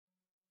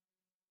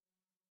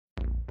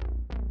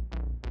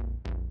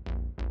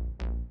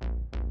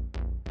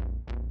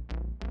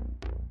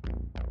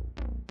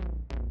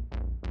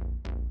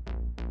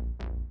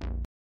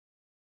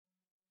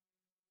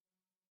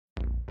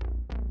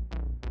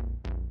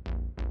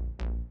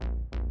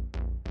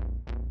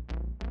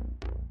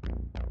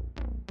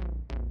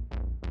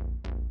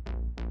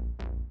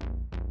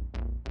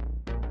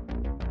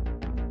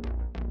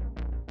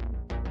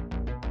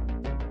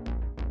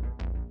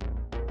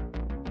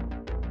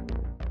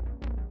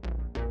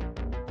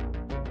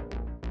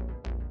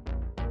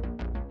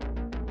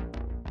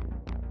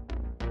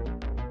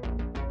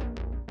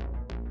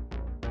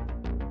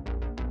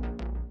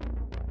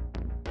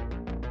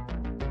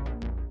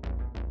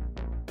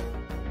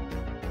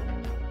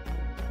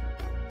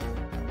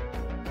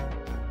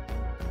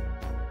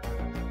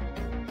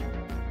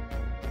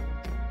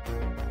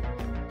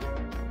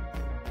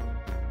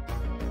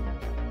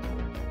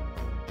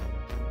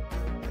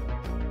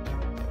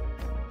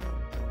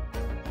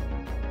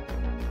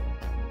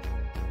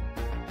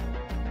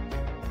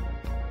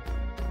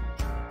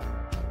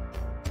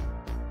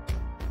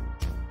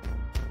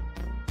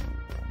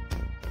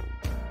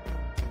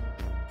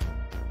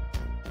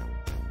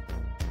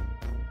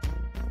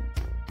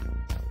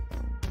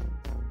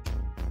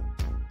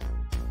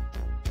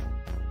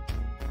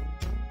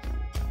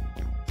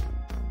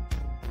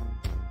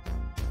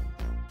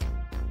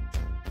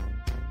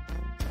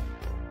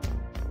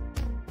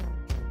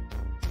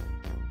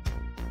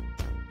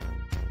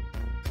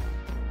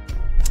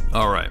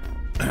 All right.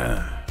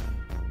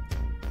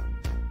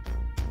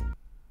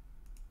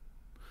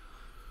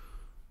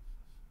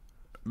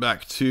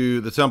 Back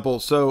to the temple.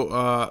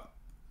 So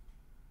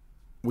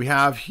we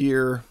have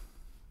here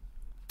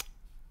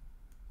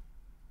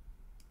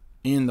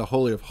in the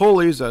Holy of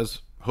Holies, as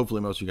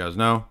hopefully most of you guys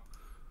know,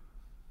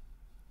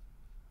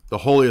 the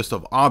holiest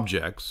of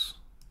objects,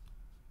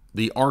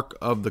 the Ark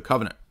of the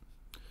Covenant.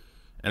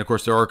 And of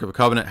course, the Ark of the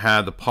Covenant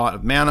had the pot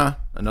of manna,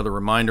 another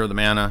reminder of the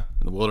manna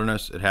in the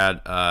wilderness. It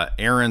had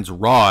Aaron's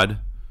rod,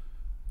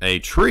 a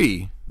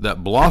tree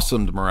that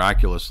blossomed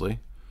miraculously,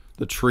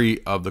 the tree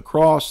of the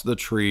cross, the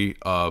tree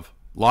of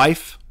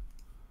life.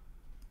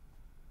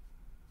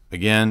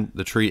 Again,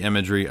 the tree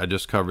imagery, I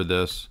just covered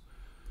this.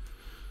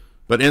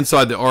 But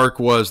inside the ark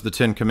was the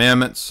 10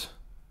 Commandments,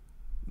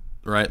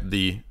 right?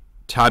 The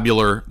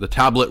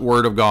tablet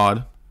word of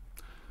God,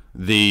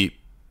 the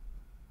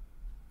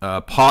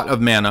pot of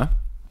manna,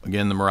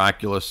 again, the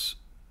miraculous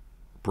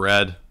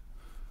bread,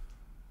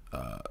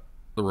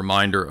 the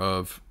reminder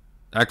of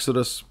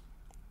Exodus,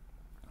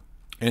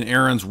 and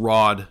Aaron's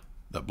rod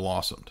that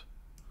blossomed.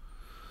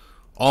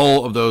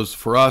 All of those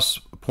for us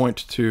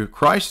point to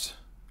Christ.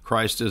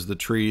 Christ is the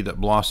tree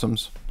that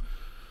blossoms,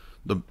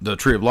 the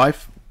tree of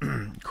life.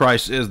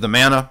 Christ is the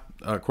manna,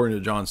 according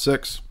to John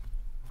 6.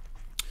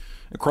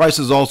 And Christ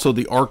is also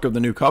the Ark of the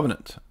New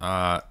Covenant,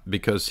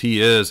 because he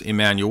is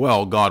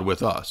Emmanuel, God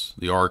with us.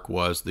 The Ark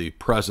was the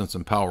presence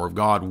and power of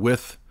God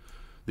with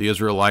the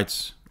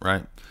Israelites,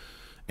 right?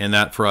 And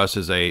that for us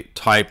is a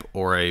type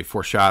or a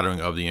foreshadowing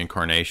of the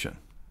incarnation.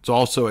 It's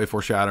also a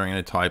foreshadowing and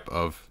a type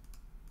of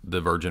the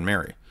Virgin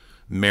Mary.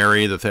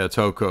 Mary, the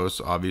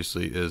Theotokos,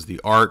 obviously is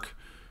the Ark,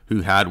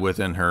 who had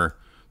within her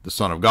the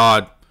Son of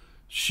God.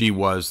 She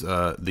was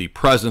the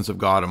presence of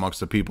God amongst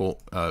the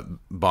people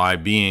by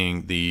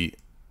being the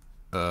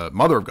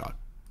mother of God,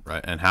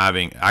 right? And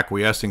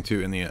acquiescing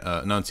to in the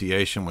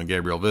Annunciation when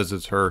Gabriel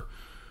visits her,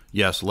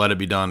 yes, let it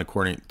be done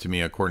according to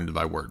me, according to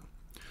thy word.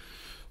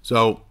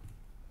 So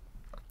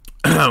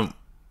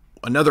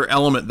another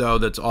element, though,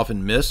 that's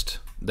often missed,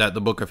 that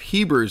the book of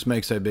Hebrews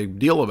makes a big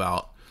deal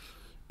about,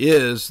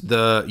 is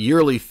the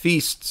yearly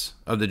feasts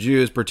of the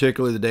Jews,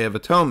 particularly the Day of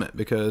Atonement,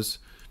 because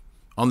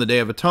on the Day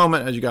of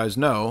Atonement, as you guys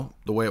know,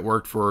 the way it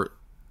worked for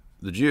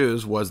the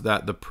Jews was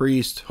that the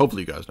priest,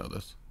 hopefully you guys know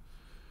this,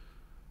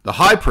 the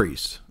high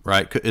priest,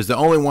 right, is the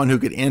only one who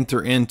could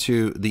enter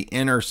into the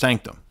inner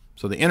sanctum.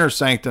 So the inner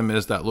sanctum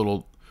is that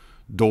little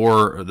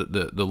door, or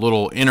the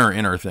little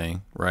inner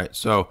thing, right?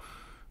 So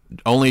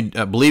only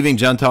believing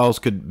Gentiles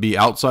could be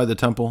outside the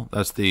temple.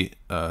 That's the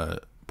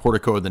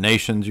portico of the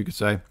nations, you could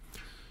say.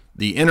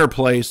 The inner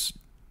place,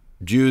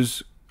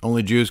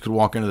 only Jews could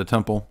walk into the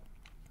temple.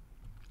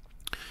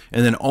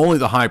 And then only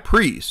the high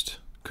priest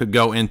could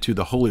go into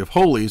the Holy of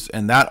Holies,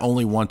 and that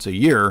only once a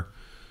year.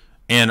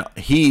 And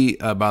he,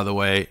 by the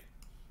way,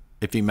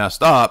 if he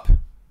messed up,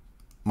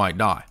 might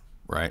die,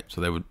 right?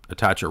 So they would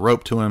attach a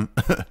rope to him.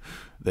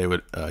 He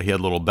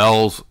had little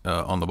bells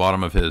on the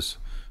bottom of his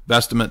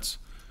vestments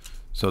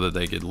so that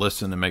they could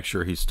listen and make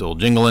sure he's still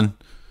jingling.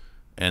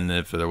 And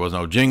if there was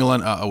no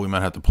jingling, we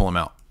might have to pull him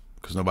out,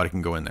 because nobody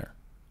can go in there.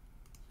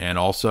 And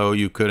also,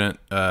 you couldn't,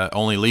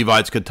 only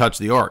Levites could touch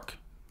the ark,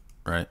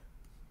 right?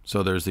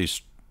 So there's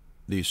these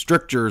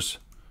strictures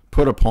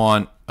put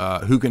upon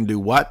who can do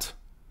what.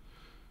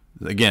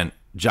 Again,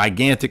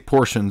 gigantic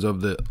portions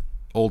of the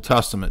Old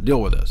Testament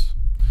deal with this.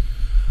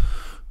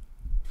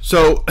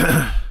 So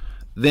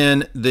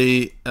then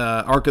the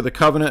Ark of the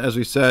Covenant, as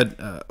we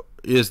said,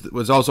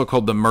 was also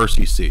called the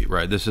mercy seat,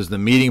 right? This is the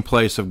meeting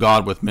place of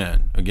God with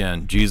men.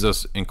 Again,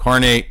 Jesus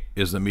incarnate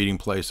is the meeting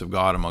place of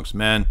God amongst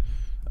men.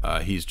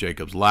 He's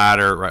Jacob's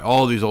ladder, right?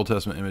 All of these Old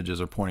Testament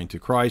images are pointing to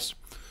Christ.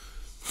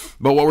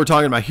 But what we're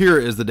talking about here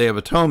is the Day of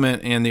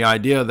Atonement, and the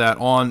idea that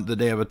on the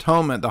Day of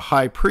Atonement, the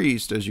high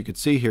priest, as you can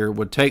see here,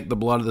 would take the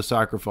blood of the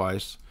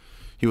sacrifice.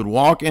 He would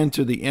walk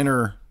into the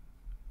inner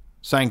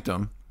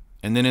sanctum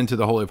and then into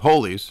the Holy of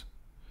Holies,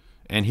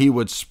 and he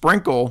would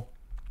sprinkle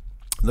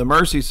the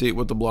mercy seat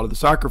with the blood of the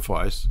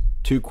sacrifice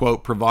to,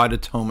 quote, provide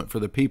atonement for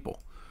the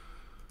people.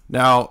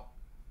 Now,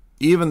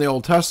 even the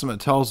Old Testament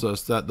tells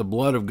us that the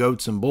blood of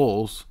goats and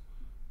bulls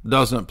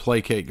doesn't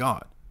placate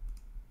God.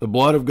 The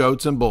blood of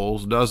goats and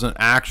bulls doesn't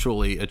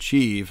actually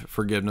achieve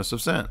forgiveness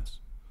of sins.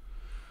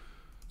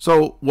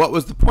 So what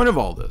was the point of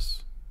all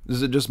this?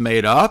 Is it just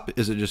made up?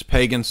 Is it just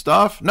pagan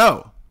stuff?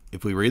 No.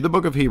 If we read the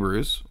book of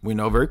Hebrews, we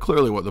know very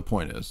clearly what the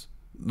point is.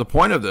 The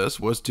point of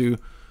this was to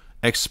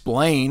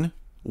explain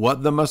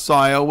what the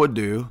Messiah would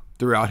do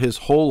throughout his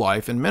whole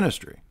life and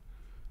ministry.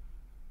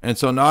 And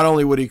so not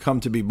only would he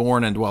come to be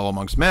born and dwell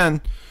amongst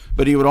men,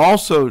 but he would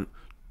also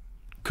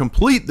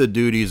complete the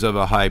duties of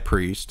a high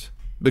priest,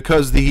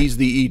 because he's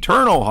the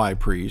eternal high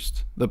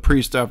priest, the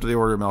priest after the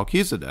order of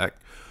Melchizedek,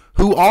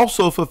 who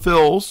also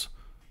fulfills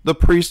the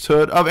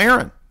priesthood of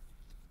Aaron.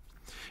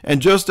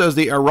 And just as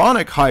the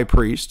Aaronic high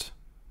priest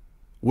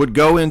would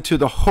go into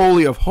the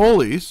Holy of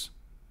Holies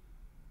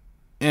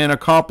and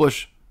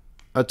accomplish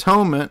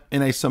atonement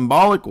in a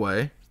symbolic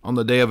way on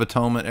the Day of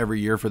Atonement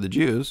every year for the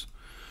Jews,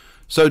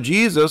 so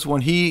Jesus,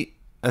 when he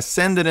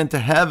ascended into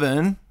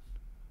heaven,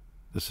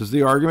 this is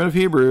the argument of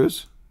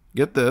Hebrews,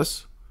 get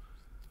this,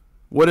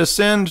 would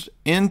ascend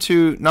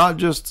into not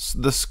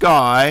just the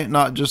sky,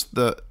 not just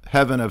the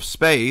heaven of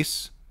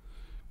space,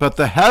 but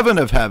the heaven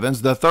of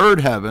heavens, the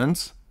third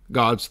heavens,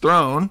 God's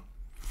throne,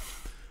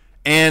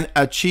 and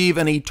achieve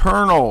an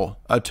eternal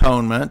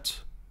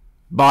atonement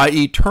by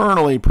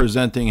eternally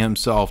presenting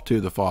himself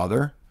to the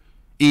Father,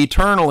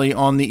 eternally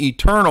on the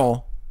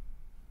eternal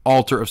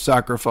altar of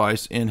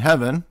sacrifice in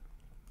heaven,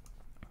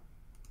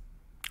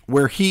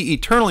 where he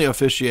eternally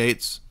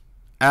officiates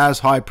as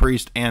high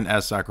priest and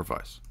as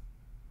sacrifice.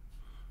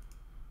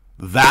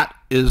 That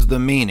is the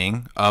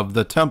meaning of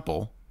the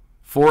temple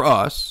for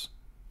us,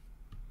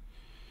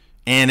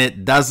 and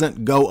it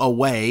doesn't go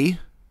away.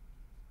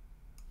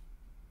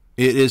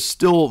 It is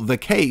still the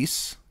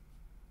case,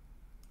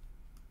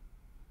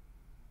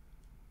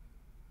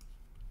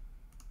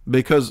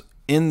 because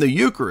in the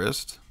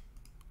Eucharist,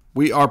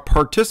 we are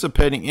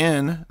participating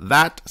in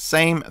that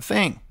same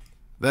thing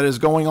that is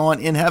going on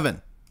in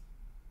heaven.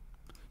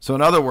 So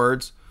in other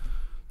words,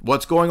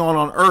 what's going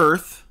on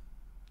earth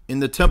in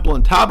the temple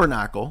and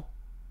tabernacle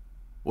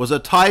was a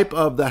type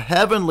of the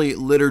heavenly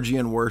liturgy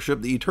and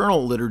worship, the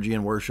eternal liturgy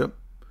and worship.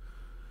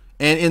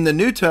 And in the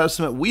New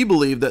Testament, we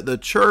believe that the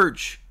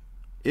church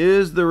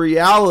is the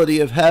reality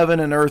of heaven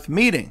and earth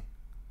meeting.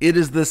 It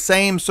is the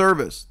same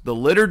service. The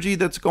liturgy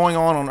that's going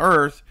on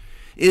earth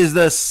is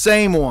the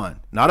same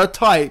one, not a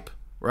type,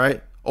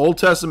 right? Old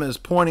Testament is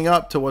pointing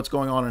up to what's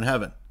going on in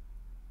heaven.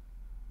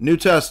 New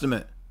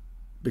Testament,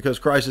 because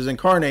Christ is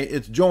incarnate,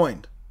 it's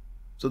joined.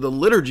 So the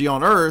liturgy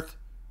on earth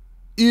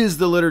is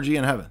the liturgy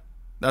in heaven.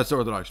 That's the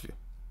Orthodox view.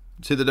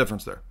 See the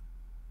difference there?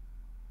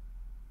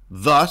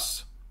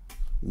 Thus,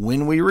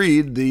 when we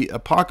read the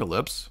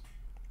Apocalypse,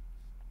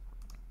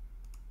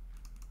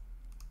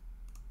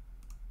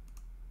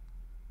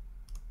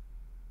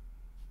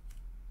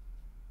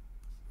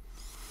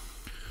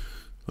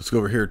 let's go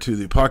over here to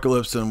the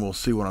Apocalypse and we'll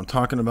see what I'm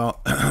talking about.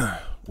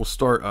 We'll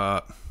start,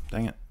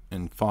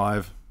 in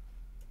 5.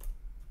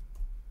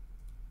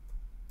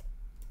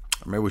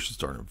 Or maybe we should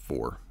start in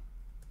 4.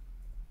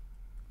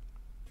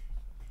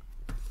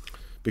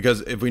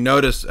 Because if we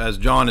notice, as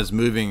John is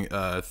moving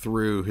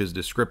through his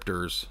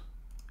descriptors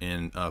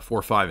in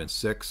 4, 5, and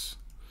 6,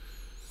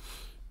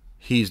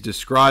 he's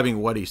describing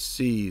what he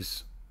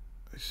sees.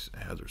 These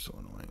ads are so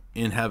annoying.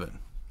 In heaven.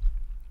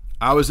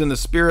 I was in the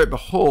Spirit,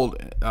 behold,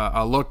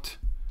 I looked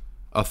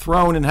a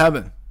throne in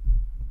heaven.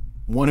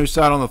 One who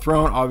sat on the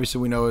throne, obviously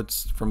we know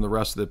it's from the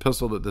rest of the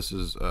epistle that this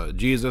is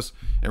Jesus.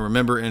 And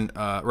remember in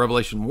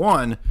Revelation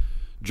 1,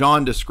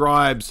 John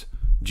describes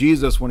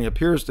Jesus, when he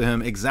appears to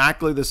him,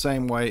 exactly the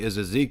same way as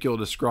Ezekiel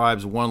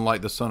describes one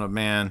like the Son of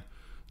Man,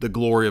 the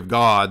glory of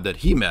God that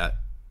he met.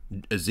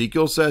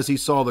 Ezekiel says he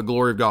saw the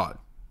glory of God,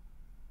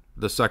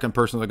 the second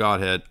person of the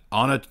Godhead,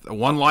 on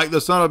one like the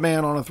Son of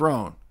Man on a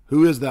throne.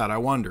 Who is that? I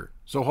wonder.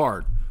 So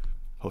hard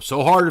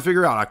to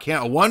figure out.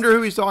 I wonder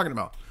who he's talking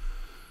about.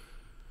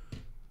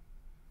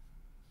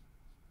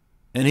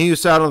 And he who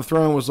sat on the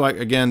throne was like,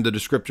 again, the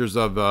descriptors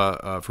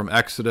of from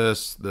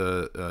Exodus,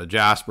 the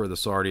jasper, the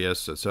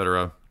sardius,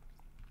 etc.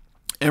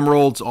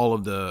 Emeralds, all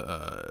of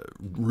the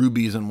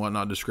rubies and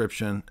whatnot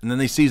description. And then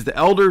he sees the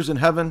elders in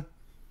heaven,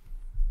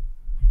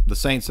 the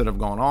saints that have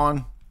gone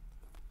on.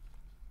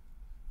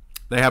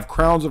 They have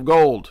crowns of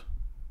gold,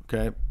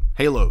 okay,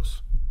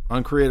 halos,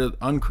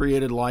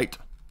 uncreated light.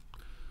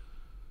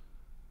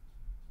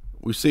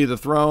 We see the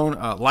throne,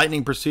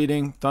 lightning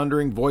proceeding,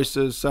 thundering,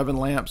 voices, 7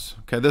 lamps.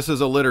 Okay, this is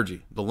a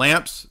liturgy. The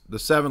lamps, the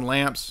 7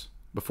 lamps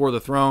before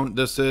the throne,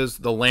 this is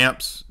the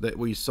lamps that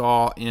we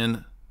saw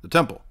in the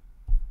temple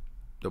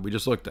that we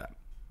just looked at.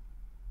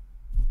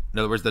 In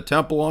other words, the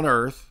temple on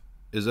earth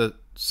is a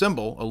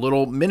symbol, a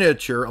little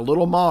miniature, a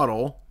little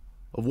model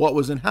of what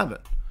was in heaven.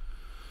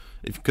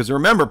 Because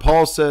remember,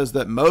 Paul says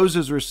that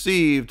Moses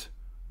received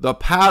the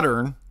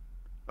pattern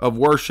of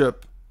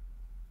worship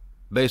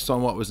based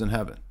on what was in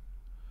heaven.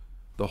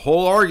 The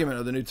whole argument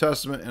of the New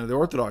Testament and of the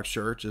Orthodox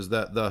Church is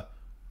that the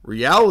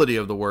reality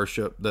of the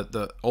worship, that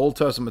the Old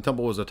Testament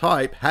temple was a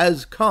type,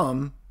 has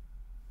come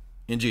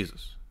in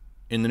Jesus,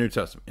 in the New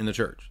Testament, in the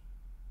church.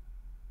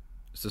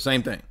 It's the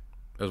same thing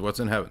as what's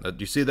in heaven. Do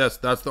you see that's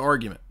the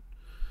argument?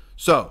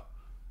 So,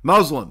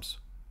 Muslims,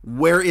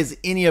 where is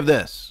any of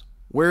this?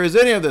 Where is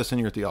any of this in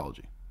your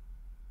theology?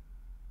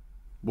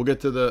 We'll get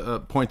to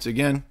the points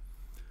again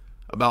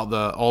about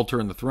the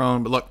altar and the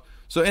throne. But look,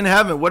 so in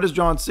heaven, what does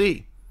John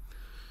see?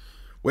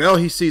 Well,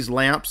 he sees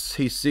lamps.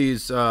 He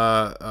sees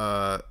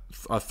a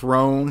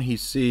throne. He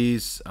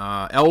sees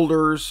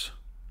elders.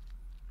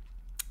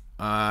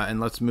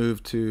 And let's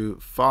move to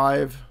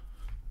 5.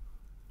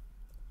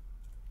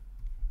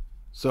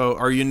 So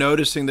are you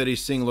noticing that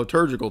he's seeing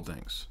liturgical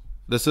things?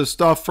 This is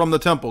stuff from the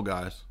temple,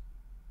 guys.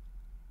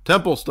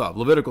 Temple stuff,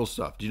 Levitical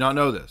stuff. Do you not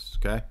know this?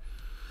 Okay.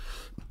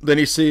 Then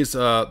he sees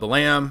the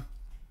Lamb,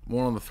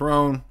 one on the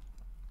throne,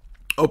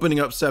 opening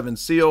up 7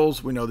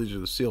 seals. We know these are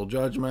the seal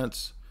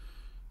judgments.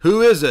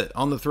 Who is it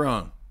on the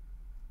throne?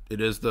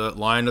 It is the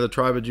Lion of the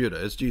tribe of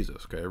Judah. It's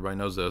Jesus. Okay, everybody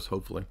knows this,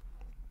 hopefully.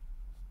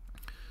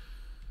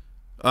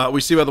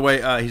 We see, by the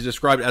way, he's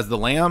described as the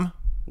lamb.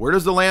 Where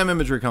does the lamb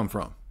imagery come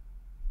from?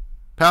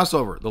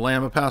 Passover, the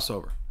lamb of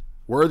Passover.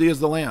 Worthy is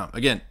the lamb.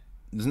 Again,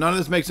 none of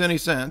this makes any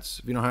sense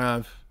if you don't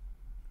have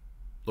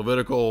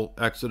Levitical,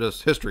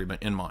 Exodus, history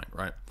in mind,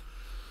 right?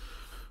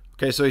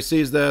 Okay, so he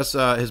sees this,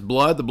 his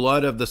blood, the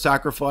blood of the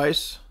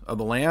sacrifice of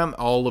the lamb,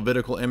 all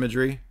Levitical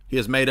imagery. He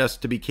has made us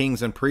to be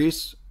kings and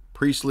priests,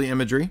 priestly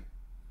imagery,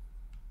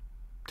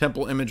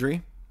 temple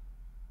imagery.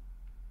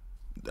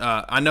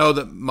 I know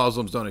that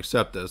Muslims don't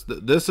accept this.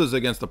 This is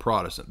against the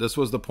Protestant. This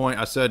was the point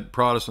I said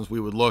Protestants we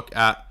would look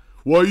at.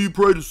 Why you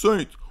pray to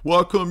saints?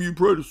 Why come you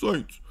pray to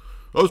saints?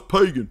 That's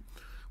pagan.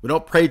 We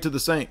don't pray to the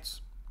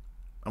saints.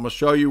 I'm going to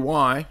show you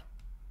why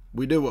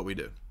we do what we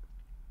do.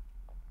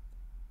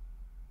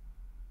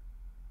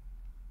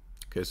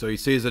 Okay, so he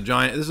sees a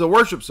giant. This is a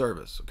worship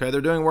service. Okay,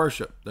 they're doing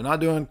worship. They're not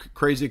doing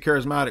crazy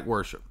charismatic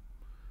worship.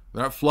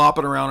 They're not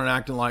flopping around and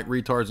acting like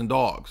retards and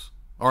dogs,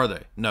 are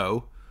they?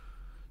 No.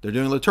 They're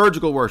doing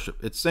liturgical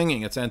worship. It's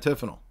singing. It's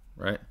antiphonal,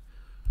 right?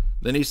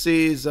 Then he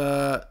sees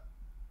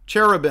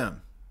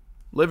cherubim,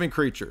 living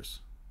creatures.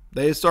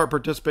 They start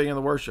participating in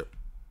the worship.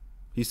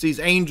 He sees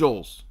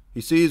angels.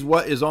 He sees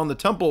what is on the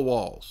temple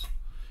walls.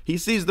 He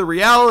sees the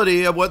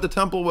reality of what the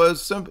temple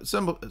was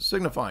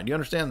signifying. Do you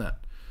understand that?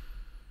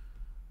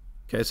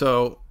 Okay,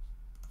 so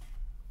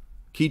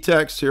key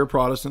text here,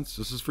 Protestants.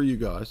 This is for you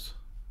guys,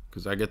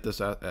 because I get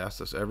this asked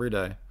this every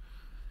day.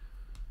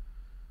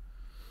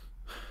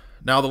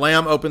 Now the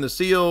Lamb opened the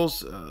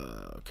seals.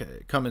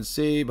 Okay, come and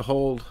see.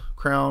 Behold,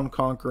 crown,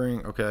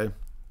 conquering. Okay.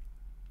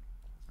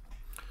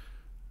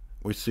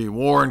 We see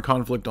war and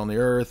conflict on the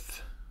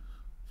earth.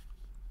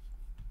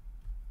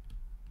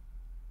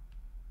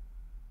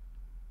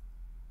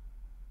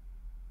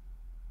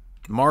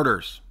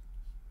 Martyrs.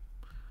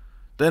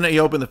 Then he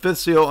opened the fifth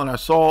seal, and I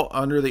saw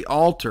under the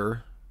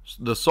altar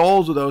the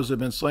souls of those who had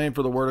been slain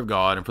for the word of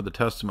God and for the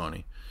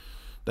testimony.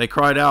 They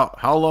cried out,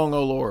 "How long,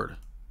 O Lord?"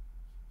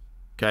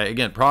 Okay,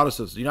 again,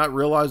 Protestants, do you not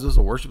realize this is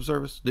a worship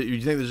service? Do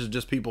you think this is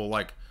just people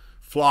like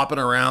flopping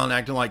around,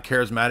 acting like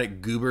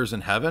charismatic goobers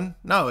in heaven?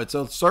 No, it's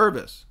a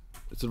service.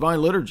 It's a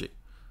divine liturgy.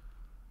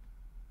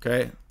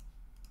 Okay?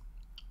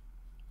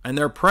 And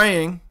they're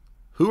praying.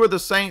 Who are the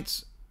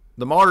saints,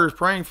 the martyrs,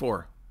 praying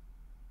for?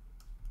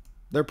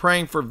 They're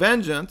praying for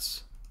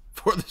vengeance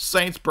for the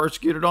saints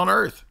persecuted on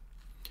earth.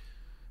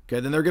 Okay,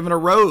 then they're given a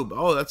robe.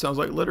 Oh, that sounds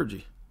like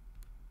liturgy.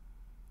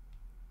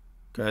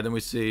 Okay, then we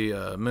see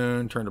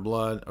moon turn to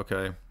blood.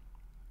 Okay.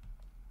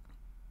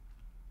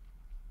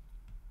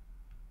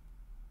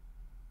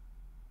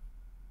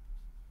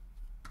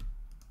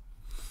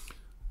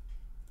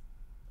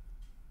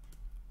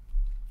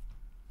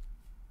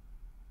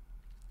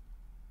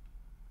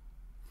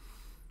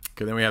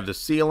 Okay, then we have the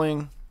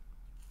sealing.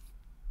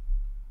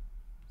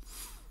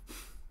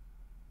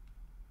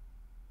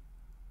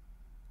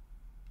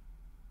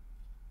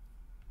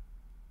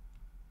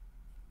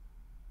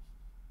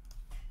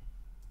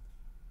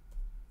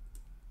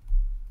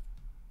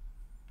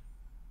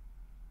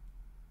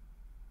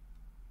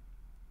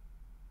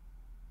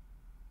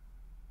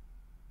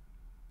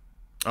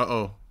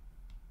 Uh-oh.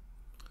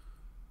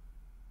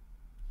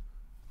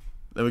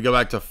 Then we go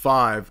back to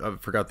 5. I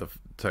forgot the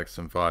text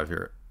in 5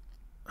 here.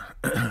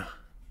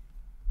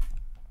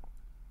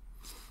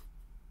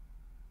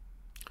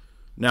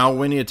 Now,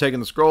 when he had taken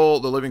the scroll,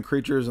 the living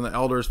creatures and the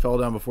elders fell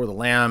down before the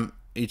Lamb,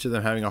 each of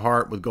them having a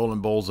harp with golden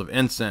bowls of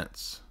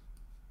incense.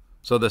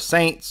 So the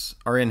saints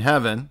are in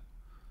heaven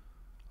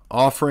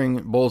offering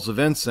bowls of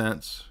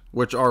incense,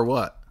 which are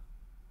what?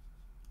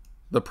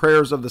 The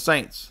prayers of the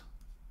saints.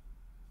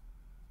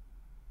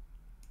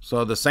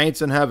 So the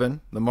saints in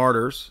heaven, the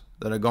martyrs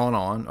that have gone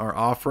on, are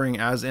offering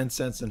as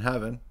incense in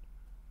heaven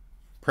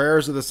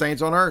prayers of the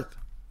saints on earth,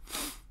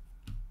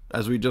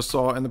 as we just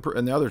saw in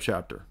the other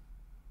chapter.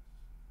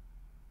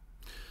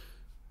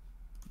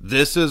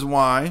 This is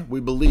why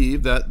we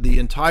believe that the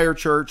entire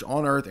church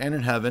on earth and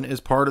in heaven is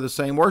part of the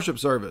same worship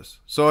service.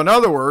 So in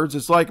other words,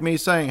 it's like me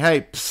saying,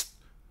 hey, psst,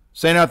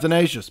 St.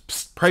 Athanasius,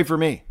 psst, pray for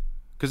me,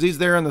 because he's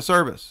there in the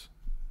service.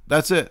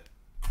 That's it.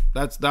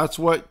 That's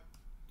what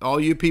all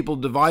you people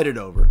divided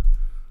over,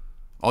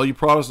 all you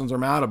Protestants are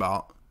mad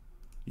about.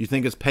 You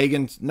think it's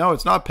pagan. No,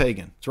 it's not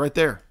pagan. It's right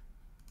there.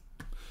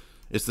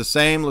 It's the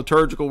same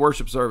liturgical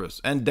worship service.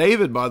 And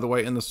David, by the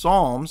way, in the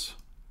Psalms,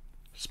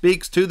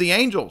 speaks to the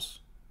angels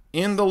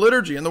in the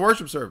liturgy, in the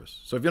worship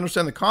service. So if you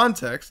understand the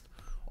context,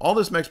 all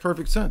this makes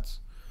perfect sense.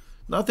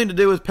 Nothing to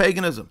do with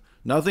paganism.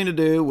 Nothing to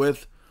do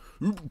with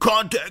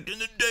contacting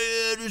the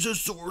dead is a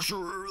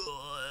sorcerer.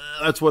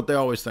 That's what they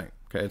always think.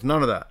 Okay, it's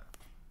none of that.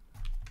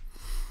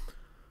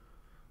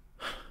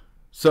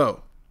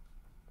 So,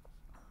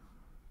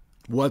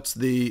 what's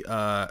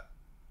the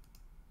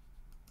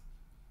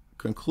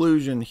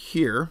conclusion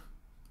here?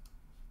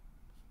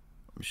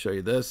 Let me show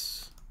you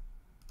this.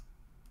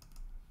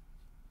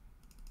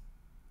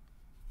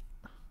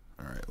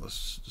 All right,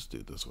 let's just do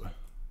it this way.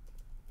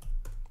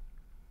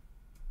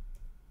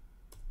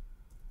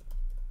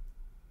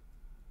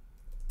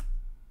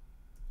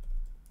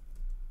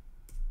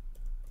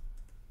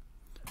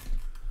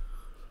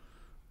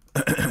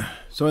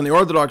 So in the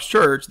Orthodox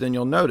Church, then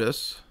you'll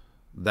notice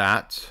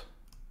that,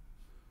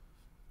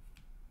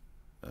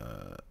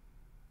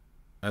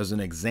 as an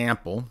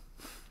example,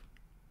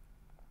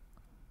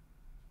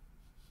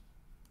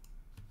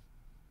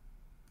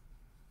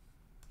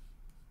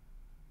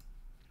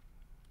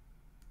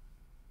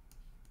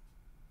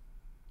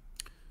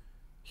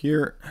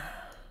 here,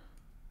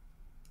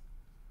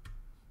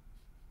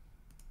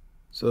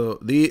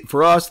 so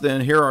for us then,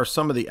 here are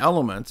some of the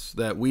elements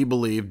that we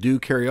believe do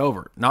carry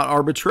over. Not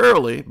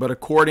arbitrarily, but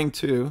according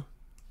to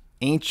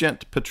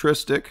ancient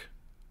patristic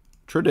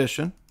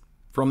tradition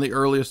from the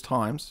earliest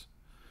times.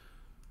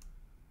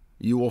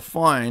 You will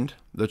find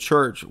the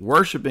church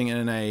worshiping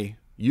in a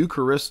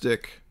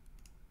Eucharistic,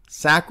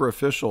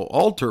 sacrificial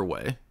altar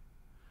way.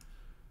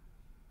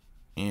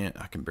 And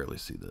I can barely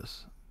see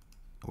this.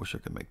 I wish I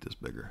could make this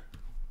bigger.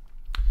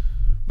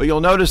 But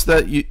you'll notice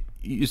that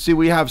you see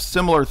we have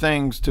similar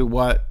things to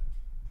what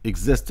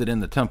existed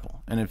in the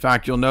temple. And in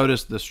fact, you'll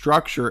notice the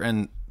structure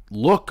and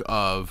look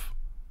of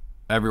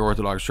every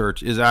Orthodox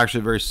church is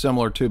actually very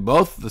similar to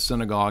both the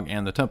synagogue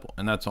and the temple.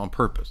 And that's on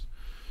purpose.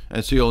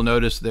 And so you'll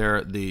notice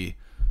there the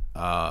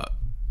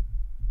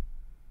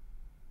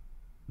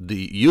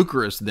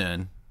Eucharist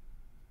then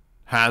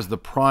has the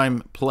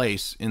prime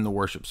place in the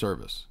worship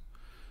service.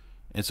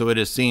 And so it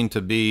is seen to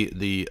be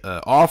the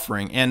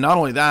offering. And not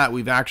only that,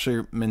 we've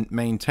actually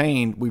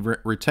we've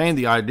retained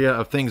the idea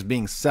of things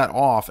being set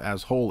off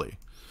as holy.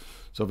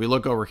 So if we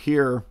look over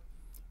here,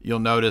 you'll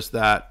notice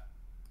that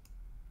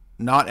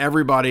not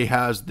everybody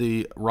has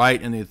the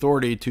right and the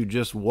authority to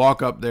just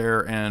walk up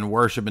there and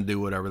worship and do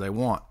whatever they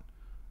want,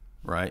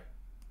 right?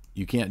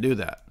 You can't do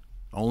that.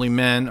 Only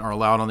men are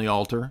allowed on the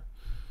altar,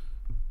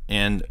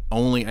 and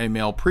only a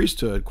male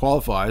priesthood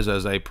qualifies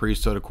as a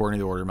priesthood according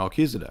to the order of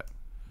Melchizedek.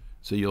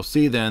 So you'll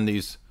see then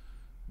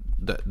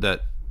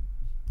that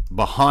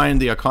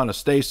behind the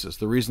iconostasis,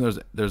 the reason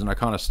there's an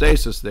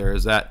iconostasis there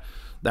is that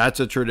that's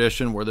a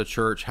tradition where the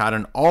church had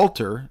an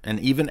altar, and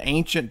even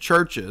ancient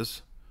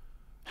churches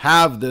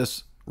have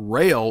this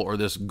rail or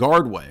this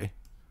guardway,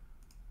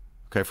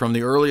 okay, from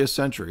the earliest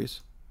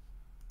centuries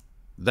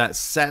that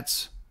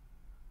sets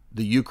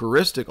the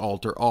Eucharistic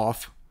altar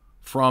off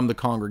from the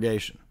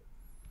congregation.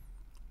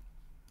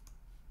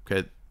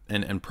 Okay,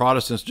 and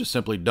Protestants just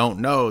simply don't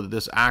know that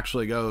this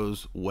actually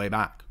goes way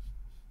back.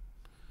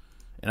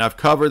 And I've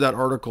covered that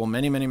article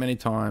many, many, many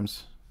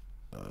times.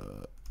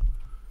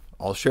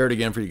 I'll share it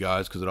again for you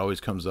guys because it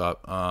always comes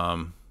up.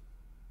 I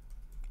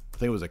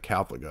think it was a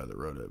Catholic guy that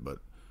wrote it, but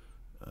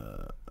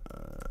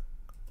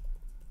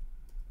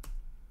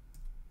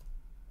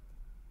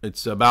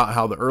it's about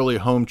how the early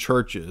home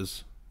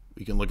churches,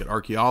 we can look at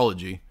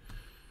archaeology,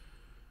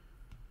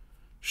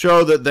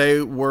 show that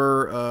they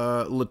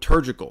were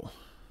liturgical.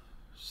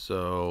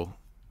 So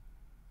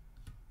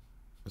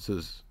this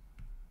is,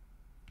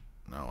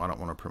 no, I don't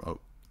want to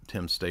promote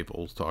Tim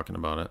Staples talking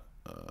about it.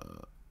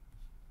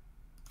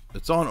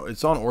 It's on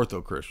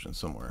Ortho Christian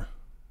somewhere.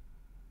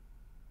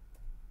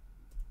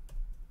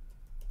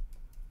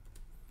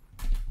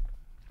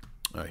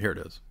 Here it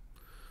is.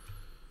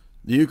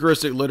 The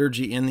Eucharistic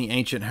liturgy in the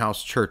ancient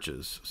house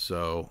churches.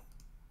 So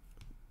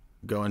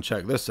go and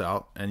check this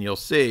out, and you'll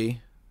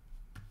see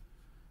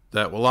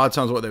that a lot of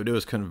times what they would do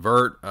is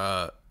convert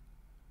a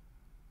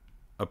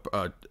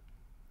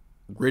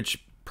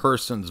rich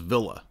person's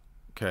villa,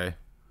 okay?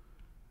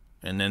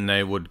 And then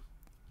they would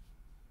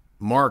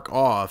mark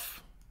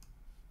off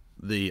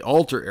the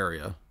altar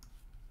area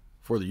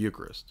for the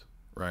Eucharist,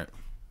 right?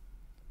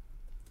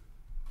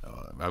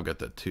 I've got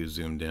that too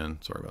zoomed in.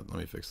 Sorry about that.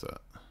 Let me fix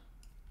that.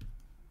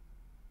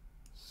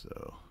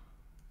 So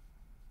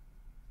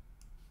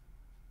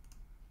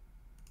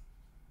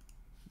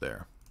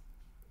there.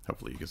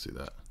 Hopefully you can see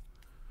that.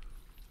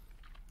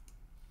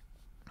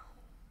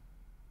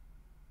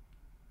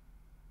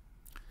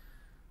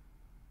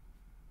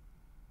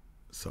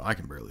 So I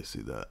can barely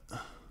see that.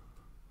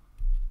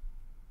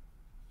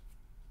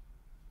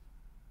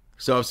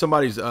 So if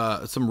somebody's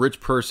some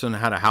rich person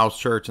had a house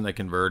church and they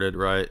converted,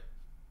 right?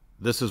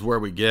 This is where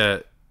we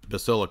get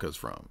basilicas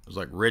from. It's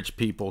like rich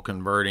people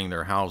converting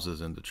their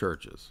houses into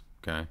churches,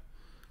 okay?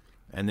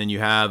 And then you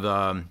have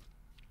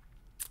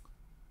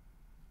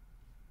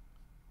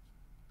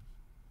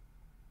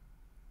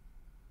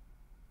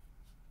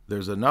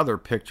there's another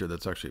picture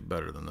that's actually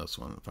better than this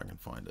one if I can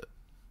find it.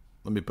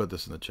 Let me put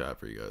this in the chat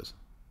for you guys.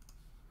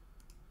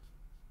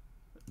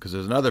 Because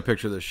there's another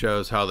picture that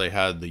shows how they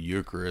had the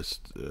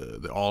Eucharist,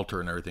 the altar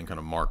and everything kind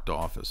of marked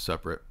off as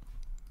separate.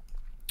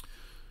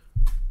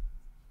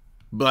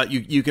 But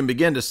you can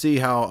begin to see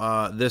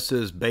how this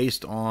is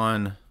based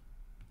on,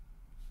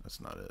 that's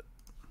not it.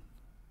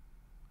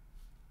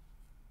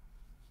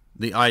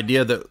 The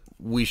idea that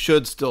we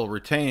should still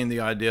retain the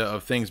idea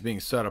of things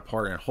being set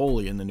apart and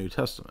holy in the New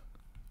Testament.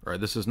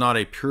 Right? This is not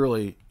a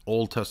purely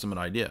Old Testament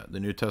idea. The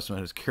New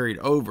Testament has carried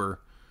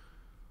over.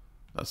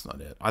 That's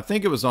not it. I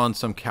think it was on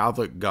some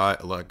Catholic guy,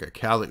 like a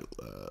Catholic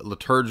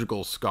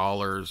liturgical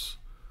scholars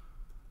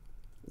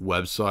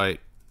website,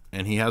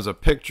 and he has a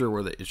picture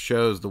where it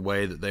shows the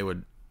way that they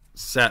would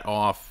set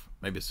off.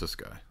 Maybe it's this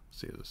guy. Let's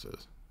see who this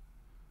is.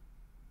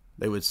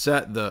 they would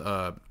set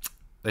the,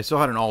 they still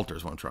had an altar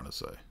is what I'm trying to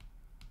say.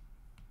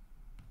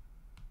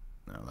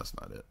 No, that's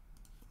not it.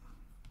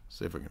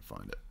 See if we can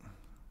find it.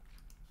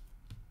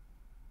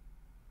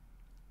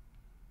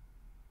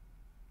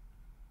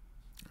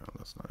 No,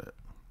 that's not it.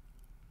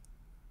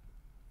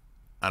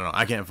 I don't know.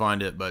 I can't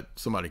find it, but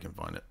somebody can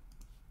find it.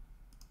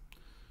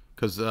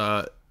 Because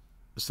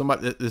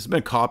somebody, this has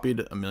been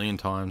copied a million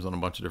times on a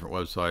bunch of different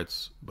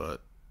websites,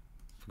 but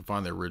if we can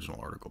find the original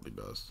article, it'd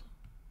be best.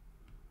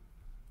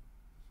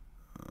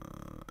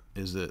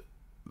 Is it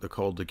the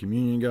Call to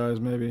Communion guys,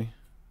 maybe?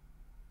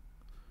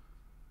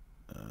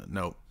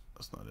 Nope,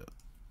 that's not it.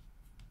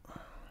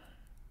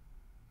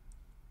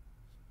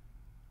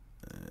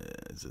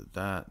 Is it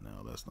that?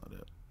 No, that's not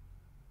it.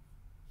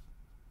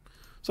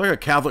 It's like a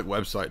Catholic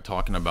website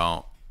talking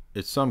about,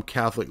 it's some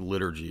Catholic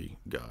liturgy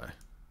guy.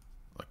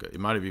 Like it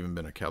might have even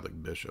been a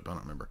Catholic bishop. I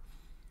don't remember.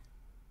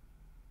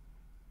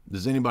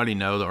 Does anybody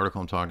know the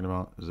article I'm talking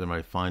about? Does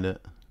anybody find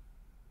it?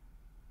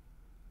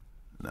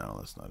 No,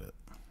 that's not it.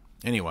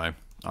 Anyway,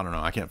 I don't know.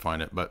 I can't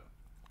find it, but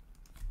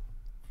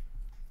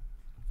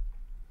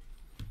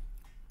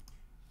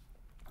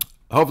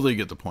hopefully you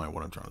get the point of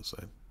what I'm trying to say.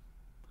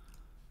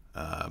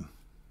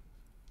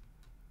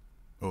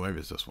 Oh, maybe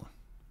it's this one.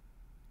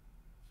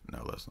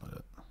 No, that's not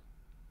it.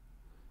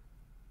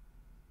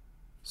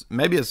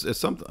 Maybe it's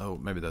something. Oh,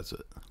 maybe that's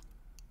it.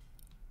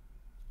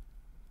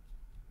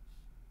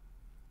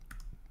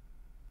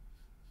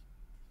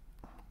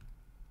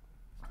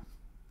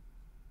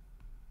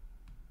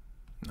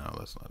 No,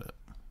 that's not it.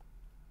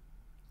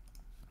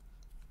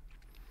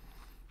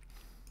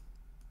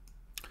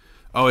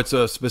 Oh, it's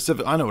a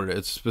specific. I know what it is.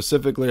 It's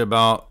specifically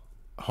about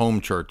home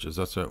churches.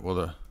 That's it.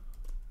 Well,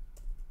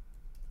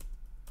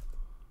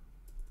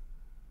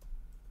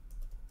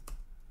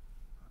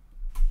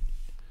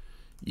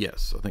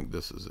 yes, I think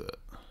this is it.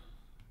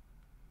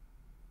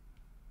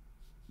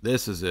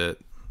 This is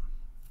it.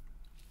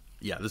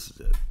 Yeah, this is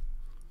it.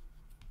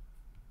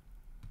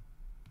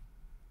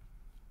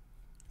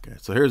 Okay,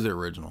 so here's the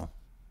original.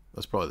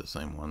 That's probably the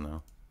same one,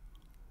 though.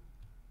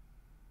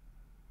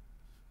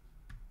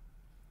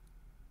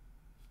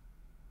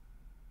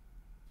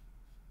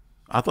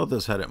 I thought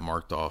this had it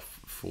marked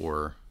off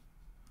for...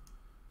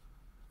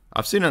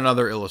 I've seen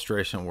another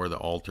illustration where the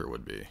altar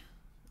would be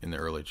in the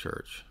early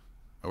church.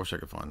 I wish I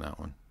could find that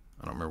one.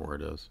 I don't remember where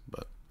it is,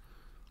 but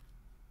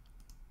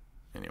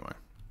anyway.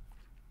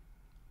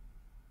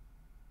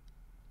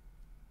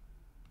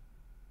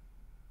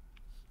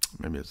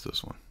 Maybe it's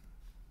this one.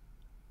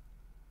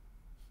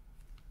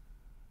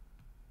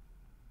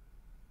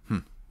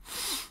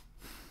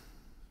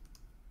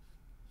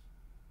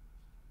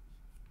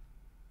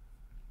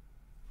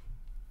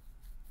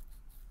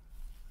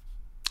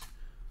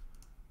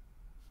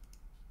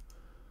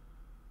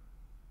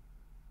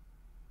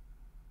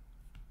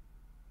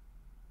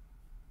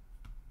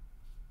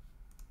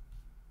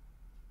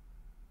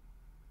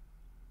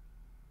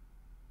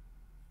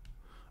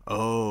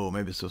 Oh,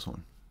 maybe it's this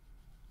one.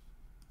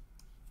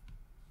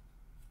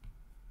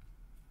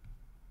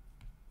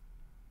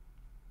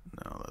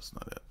 No, that's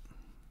not it.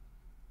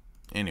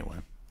 Anyway,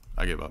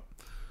 I give up.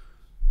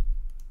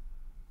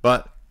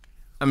 But,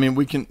 I mean,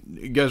 we can,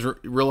 you guys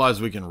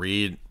realize we can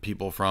read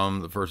people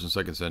from the 1st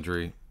and 2nd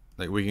century.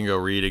 Like, we can go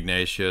read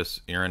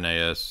Ignatius,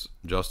 Irenaeus,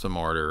 Justin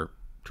Martyr,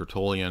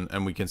 Tertullian,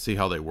 and we can see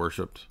how they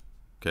worshipped.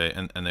 Okay,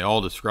 and they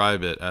all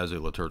describe it as a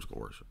liturgical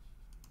worship.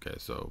 Okay,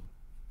 so,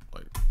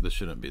 like, this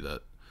shouldn't be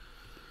that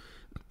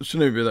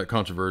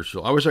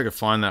controversial. I wish I could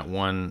find that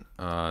one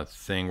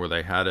thing where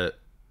they had it.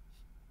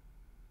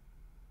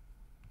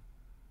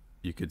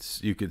 You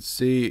could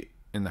see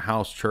in the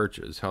house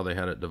churches how they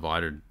had it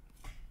divided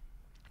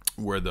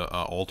where the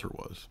altar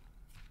was.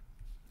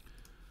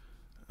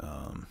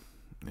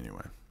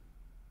 Anyway,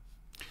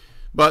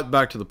 but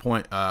back to the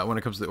point. When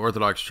it comes to the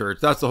Orthodox Church,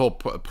 that's the whole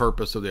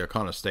purpose of the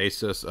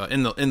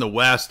iconostasis. In the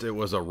West, it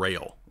was a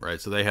rail,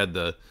 right? So they had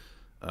the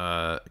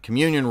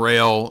communion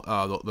rail.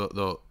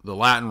 The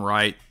Latin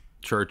Rite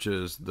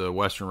churches, the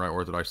Western Rite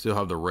Orthodox, still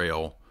have the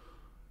rail.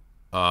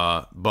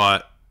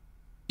 But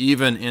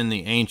even in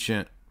the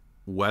ancient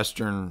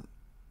Western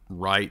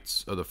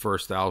rites of the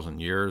first 1,000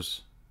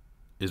 years,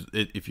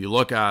 if you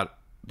look at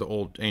the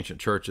old ancient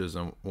churches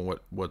and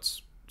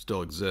what's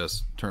still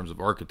exists in terms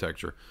of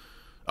architecture,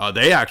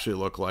 they actually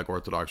look like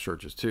Orthodox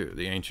churches too,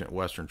 the ancient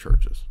Western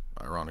churches,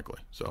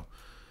 ironically. So,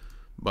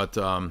 but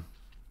I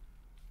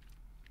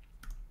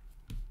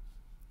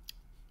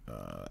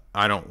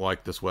don't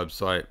like this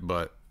website,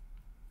 but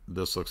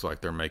this looks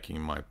like they're making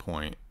my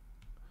point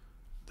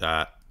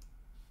that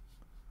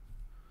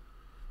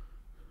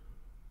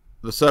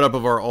the setup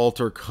of our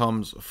altar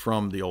comes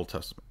from the Old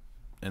Testament.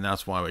 And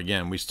that's why,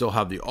 again, we still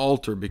have the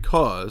altar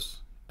because,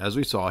 as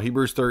we saw,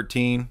 Hebrews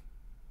 13,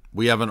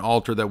 we have an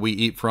altar that we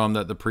eat from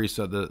that the priests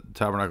at the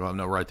tabernacle have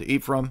no right to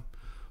eat from.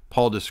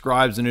 Paul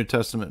describes the New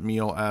Testament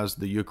meal as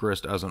the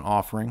Eucharist as an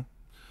offering.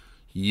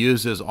 He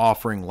uses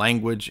offering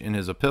language in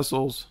his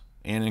epistles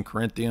and in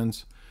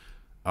Corinthians.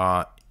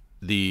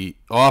 The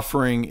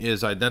offering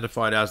is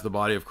identified as the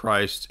body of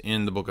Christ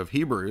in the book of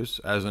Hebrews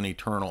as an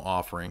eternal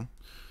offering.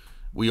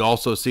 We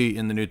also see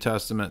in the New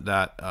Testament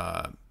that,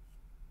 by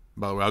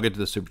the way, I'll get to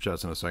the super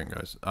chats in a second,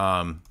 guys.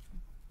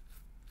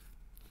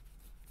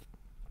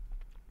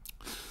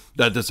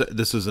 That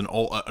this is an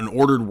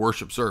ordered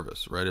worship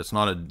service, right? It's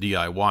not a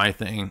DIY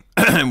thing.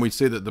 And we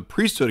see that the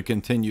priesthood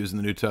continues in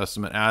the New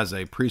Testament as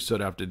a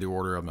priesthood after the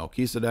order of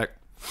Melchizedek.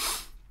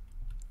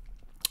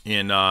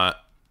 And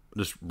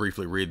just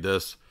briefly read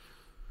this.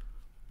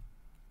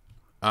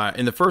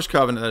 In the first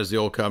covenant, that is the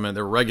old covenant,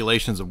 there were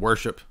regulations of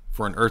worship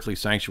for an earthly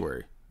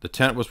sanctuary. The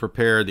tent was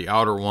prepared, the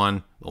outer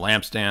one, the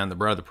lampstand, the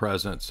bread of the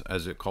presence,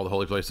 as it called the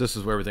holy place. This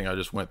is everything I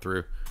just went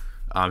through.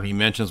 He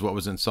mentions what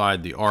was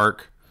inside the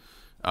ark.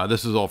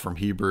 This is all from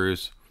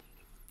Hebrews.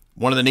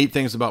 One of the neat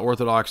things about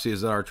Orthodoxy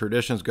is that our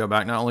traditions go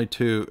back not only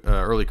to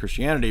early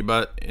Christianity,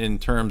 but in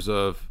terms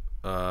of,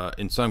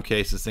 in some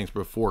cases, things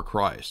before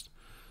Christ.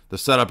 The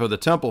setup of the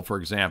temple, for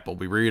example.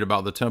 We read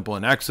about the temple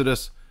in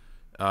Exodus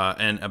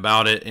and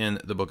about it in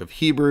the book of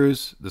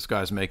Hebrews. This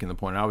guy's making the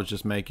point I was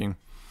just making.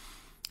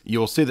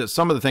 You'll see that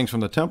some of the things from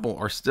the temple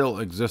are still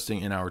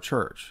existing in our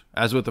church.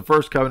 As with the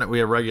first covenant, we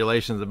have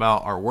regulations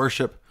about our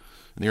worship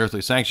in the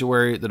earthly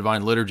sanctuary. The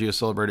divine liturgy is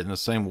celebrated in the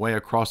same way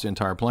across the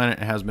entire planet.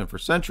 It has been for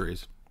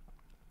centuries.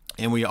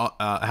 And we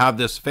have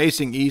this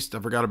facing east.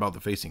 I forgot about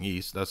the facing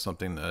east. That's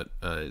something that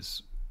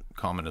is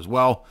common as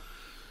well.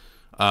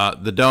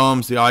 The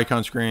domes, the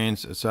icon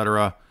screens,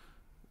 etc.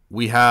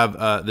 We have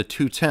the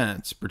two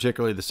tents,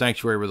 particularly the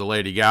sanctuary where the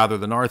laity gather,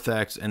 the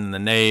narthex, and the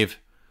nave.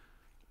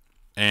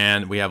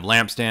 And we have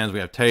lampstands, we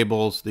have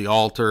tables. The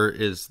altar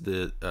is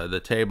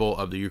the table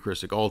of the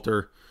Eucharistic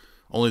altar.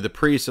 Only the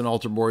priests and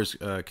altar boys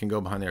can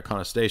go behind the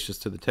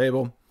iconostasis to the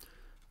table.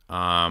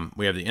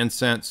 We have the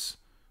incense.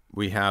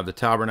 We have the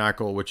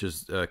tabernacle, which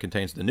is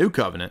contains the new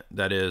covenant,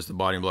 that is the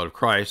body and blood of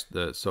Christ.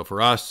 So for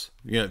us,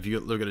 if you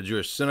look at a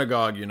Jewish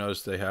synagogue, you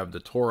notice they have the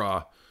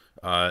Torah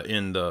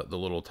in the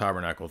little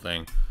tabernacle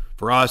thing.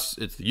 For us,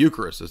 it's the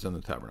Eucharist that's in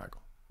the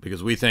tabernacle,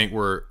 because we think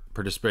we're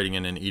participating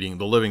in and eating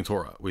the living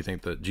Torah. We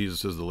think that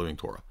Jesus is the living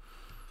Torah.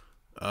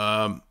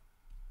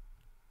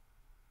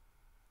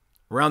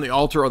 Around the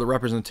altar are the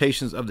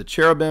representations of the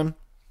cherubim.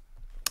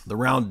 The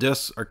round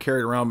discs are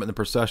carried around in the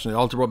procession of the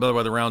altar. By the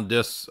way, the round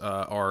discs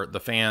are the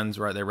fans,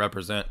 right? They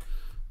represent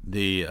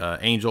the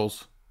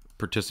angels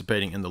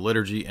participating in the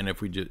liturgy. And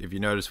if you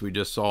notice, we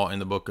just saw in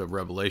the book of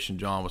Revelation,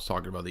 John was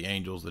talking about the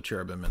angels, the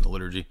cherubim, and the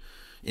liturgy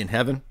in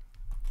heaven.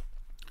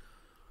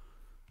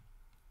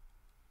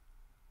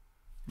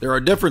 There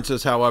are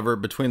differences, however,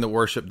 between the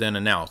worship then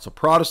and now. So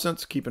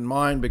Protestants, keep in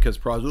mind, because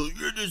Protestants,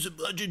 you're just a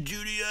bunch of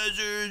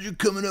Judaizers, you're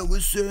coming up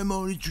with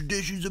ceremonies,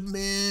 traditions of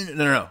men.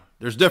 No.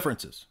 There's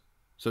differences.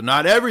 So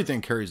not everything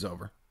carries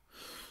over.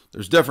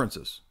 There's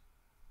differences.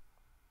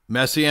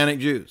 Messianic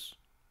Jews,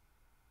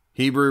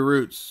 Hebrew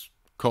roots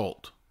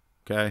cult,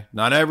 okay?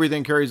 Not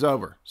everything carries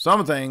over.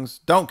 Some things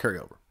don't carry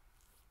over.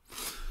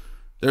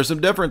 There's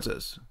some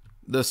differences.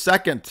 The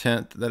second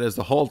tent, that is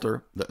the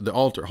altar, the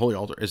altar, holy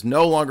altar, is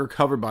no longer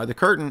covered by the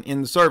curtain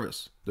in the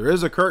service. There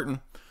is a curtain,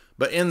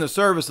 but in the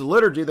service, the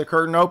liturgy, the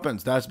curtain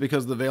opens. That's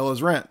because the veil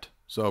is rent.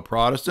 So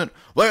Protestant,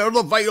 well,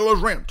 the veil is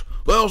rent.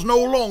 There's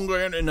no longer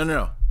any.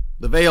 No.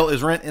 The veil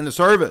is rent in the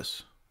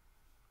service.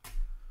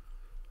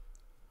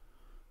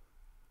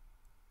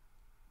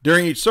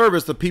 During each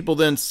service, the people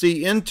then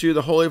see into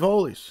the Holy of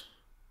Holies.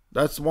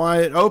 That's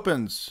why it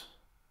opens.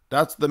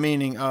 That's the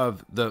meaning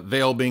of the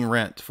veil being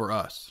rent for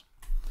us.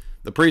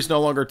 The priest no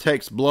longer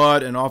takes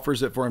blood and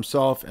offers it for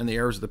himself and the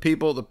heirs of the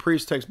people. The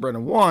priest takes bread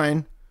and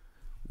wine.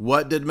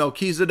 What did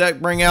Melchizedek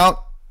bring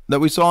out that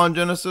we saw in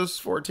Genesis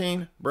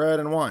 14? Bread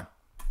and wine.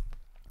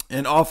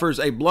 And offers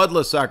a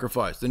bloodless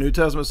sacrifice. The New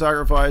Testament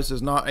sacrifice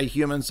is not a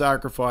human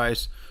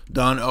sacrifice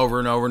done over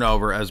and over and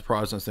over as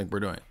Protestants think we're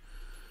doing.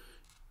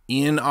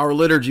 In our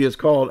liturgy, it's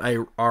called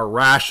our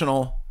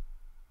rational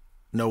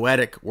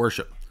noetic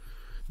worship.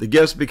 The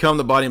gifts become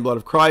the body and blood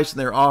of Christ, and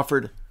they're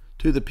offered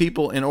to the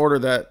people in order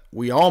that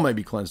we all may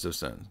be cleansed of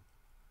sin.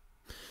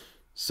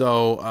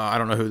 So I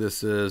don't know who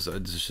this is.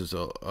 This is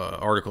an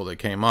article that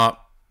came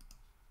up.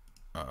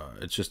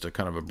 It's just a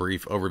kind of a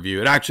brief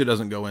overview. It actually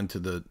doesn't go into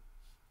the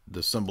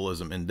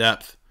symbolism in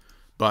depth,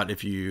 but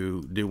if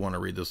you do want to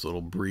read this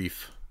little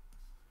brief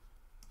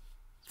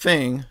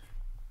thing,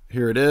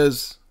 here it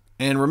is.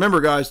 And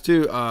remember, guys,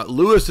 too,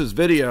 Lewis's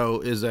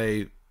video is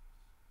a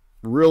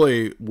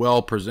really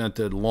well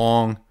presented,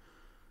 long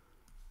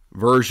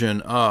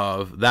version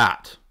of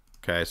that.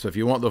 Okay, so if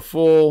you want the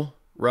full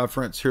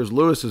reference, here's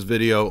Lewis's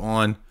video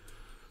on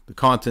the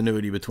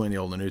continuity between the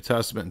Old and New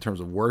Testament in terms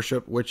of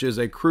worship, which is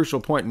a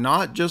crucial point,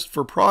 not just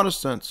for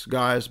Protestants,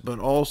 guys, but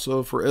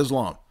also for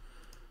Islam.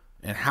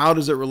 And how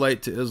does it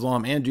relate to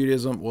Islam and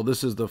Judaism? Well,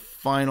 this is the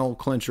final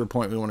clincher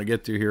point we want to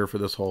get to here for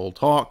this whole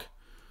talk.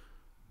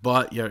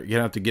 But you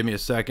have to give me a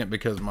second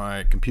because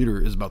my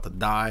computer is about to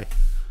die.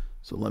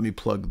 So let me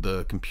plug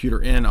the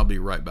computer in. I'll be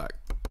right back.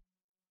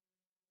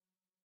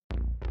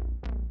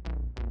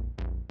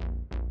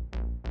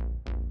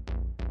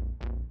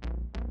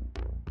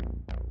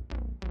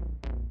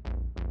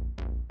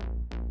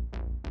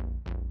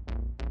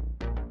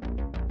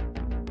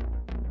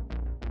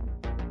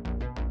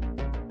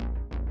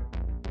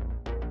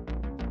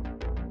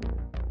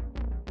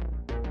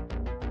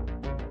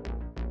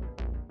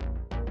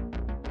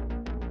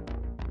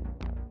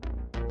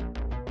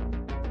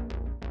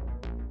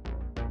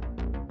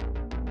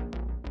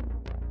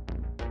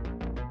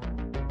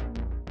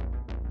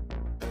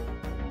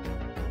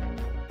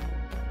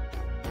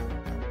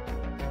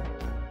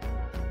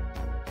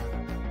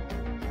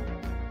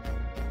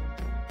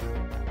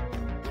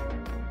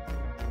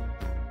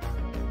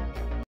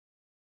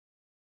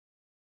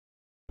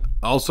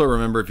 Also,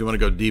 remember, if you want to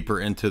go deeper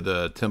into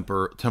the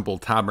temple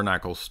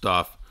tabernacle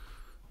stuff,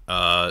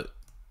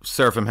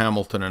 Seraphim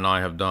Hamilton and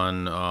I have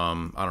done,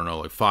 I don't know,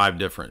 like 5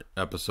 different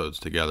episodes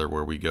together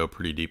where we go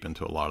pretty deep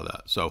into a lot of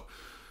that. So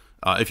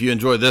if you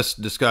enjoy this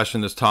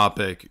discussion, this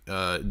topic,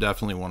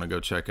 definitely want to go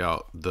check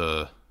out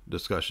the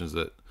discussions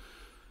that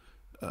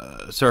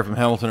Seraphim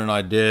Hamilton and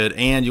I did.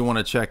 And you want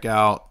to check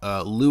out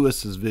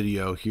Lewis's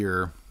video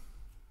here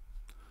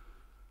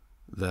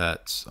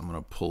that I'm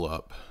going to pull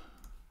up.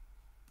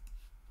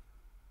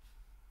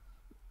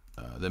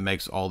 That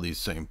makes all these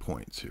same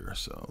points here.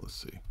 So let's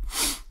see.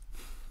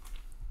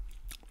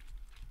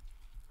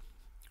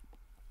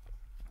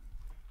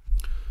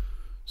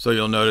 So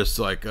you'll notice,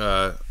 like,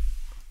 well,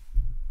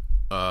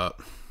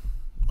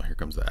 here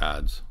comes the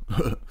ads.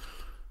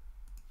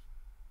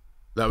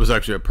 That was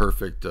actually a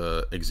perfect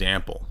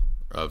example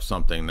of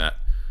something that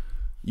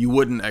you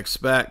wouldn't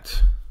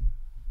expect.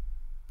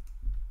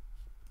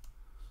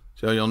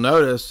 So you'll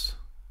notice,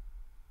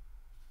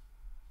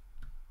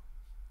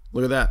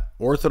 look at that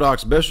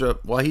Orthodox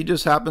bishop. Well, he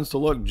just happens to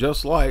look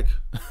just like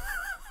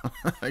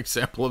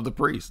example of the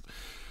priest.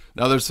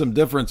 Now there's some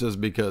differences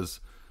because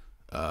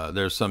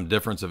there's some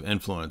difference of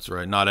influence,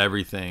 right? Not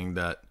everything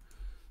that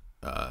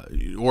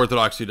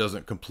Orthodoxy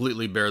doesn't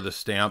completely bear the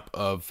stamp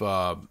of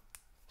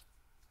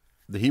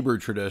the Hebrew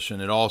tradition.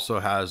 It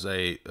also has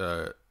a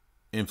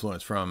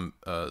influence from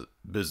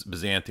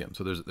Byzantium.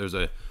 So there's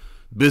a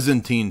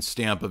Byzantine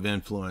stamp of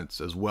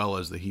influence as well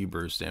as the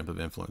Hebrew stamp of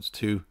influence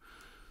too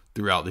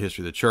throughout the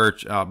history of the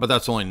church. But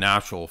that's only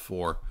natural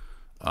for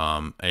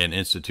an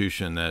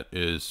institution that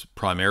is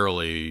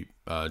primarily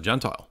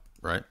Gentile,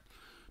 right?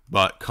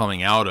 But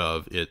coming out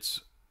of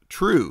its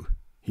true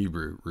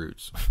Hebrew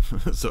roots.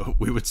 So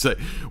we would say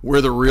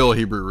we're the real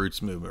Hebrew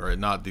roots movement, right?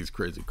 Not these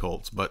crazy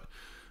cults. But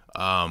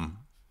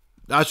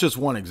that's just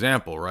one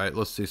example, right?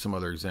 Let's see some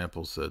other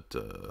examples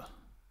that...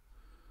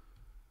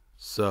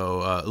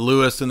 So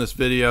Lewis in this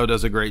video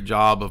does a great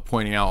job of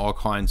pointing out all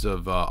kinds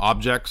of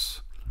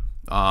objects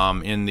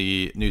in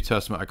the New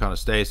Testament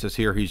iconostasis.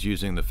 Here he's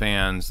using the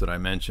fans that I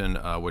mentioned,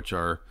 which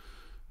are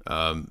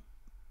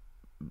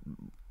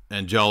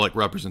angelic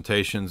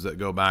representations that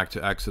go back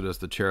to Exodus,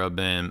 the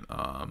cherubim.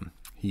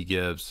 He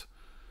gives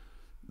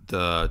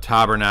the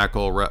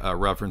tabernacle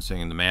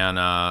referencing the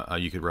manna.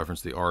 You could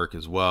reference the ark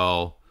as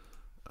well.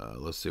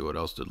 Let's see, what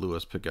else did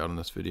Lewis pick out in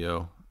this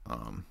video?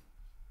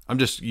 I'm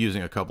just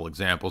using a couple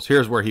examples.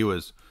 Here's where he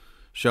was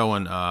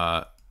showing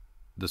the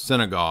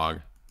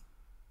synagogue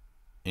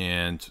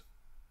and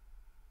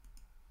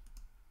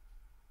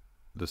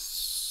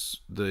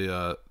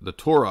the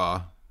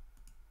Torah.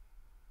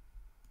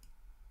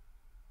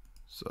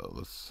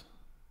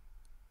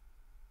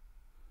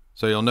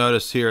 So you'll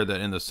notice here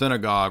that in the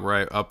synagogue,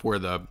 right up where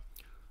the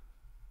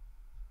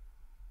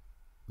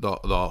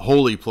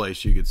holy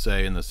place, you could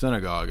say, in the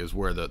synagogue is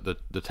where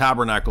the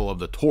tabernacle of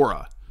the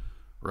Torah,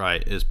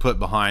 right, is put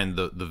behind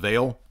the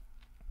veil.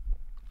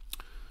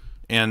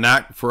 And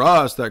that, for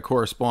us, that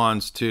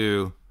corresponds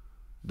to,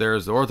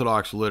 there's the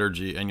Orthodox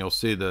liturgy, and you'll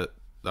see that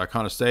the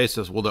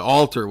iconostasis, well, the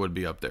altar would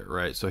be up there,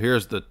 right? So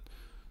here's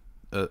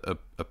a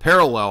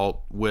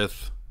parallel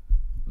with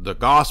the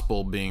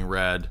gospel being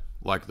read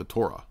like the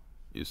Torah,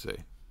 you see.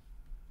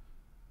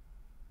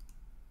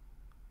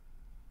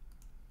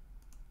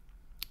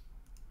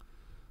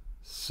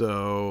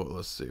 So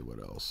let's see what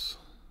else.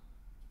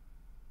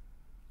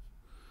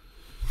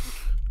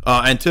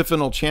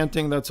 Antiphonal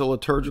chanting, that's a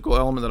liturgical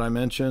element that I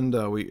mentioned.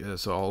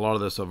 So a lot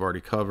of this I've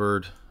already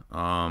covered.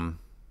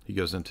 He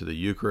goes into the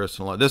Eucharist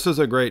and a lot. This is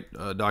a great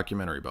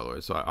documentary, by the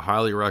way. So I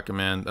highly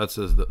recommend. That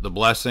says the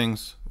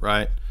blessings,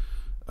 right?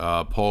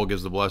 Paul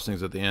gives the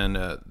blessings at the end.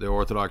 The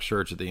Orthodox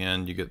Church at the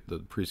end, you get the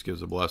priest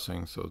gives a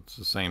blessing. So it's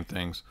the same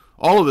things.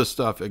 All of this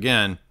stuff,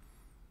 again,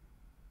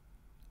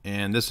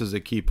 and this is a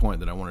key point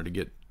that I wanted to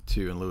get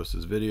to in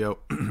Lewis's video.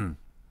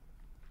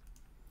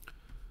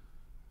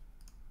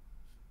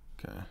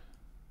 Okay.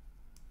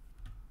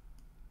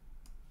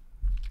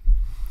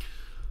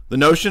 The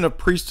notion of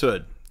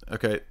priesthood.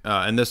 Okay,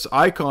 and this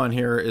icon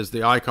here is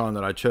the icon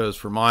that I chose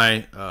for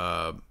my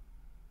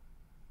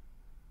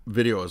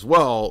video as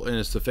well, and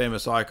it's the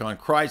famous icon,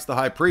 Christ the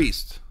High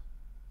Priest,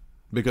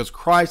 because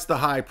Christ the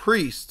High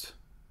Priest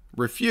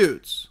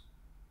refutes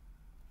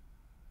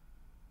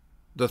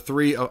the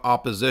three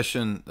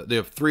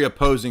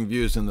opposing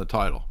views in the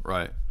title,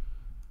 right?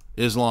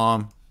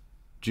 Islam,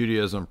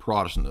 Judaism,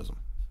 Protestantism.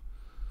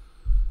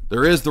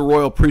 There is the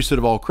royal priesthood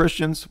of all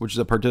Christians, which is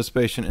a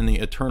participation in the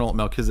eternal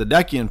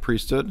Melchizedekian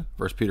priesthood,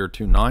 1 Peter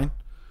 2:9.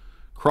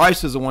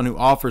 Christ is the one who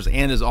offers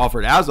and is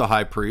offered as a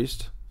high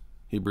priest,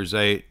 Hebrews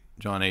 8,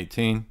 John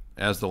 18,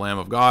 as the Lamb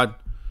of God.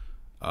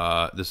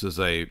 This is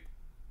a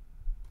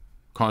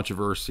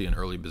controversy in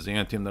early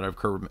Byzantium that I've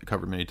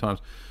covered many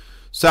times.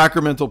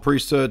 Sacramental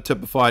priesthood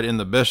typified in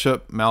the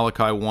bishop,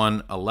 Malachi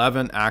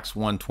 1:11, Acts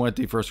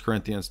 1:20, 1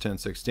 Corinthians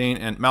 10:16,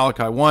 and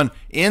Malachi 1,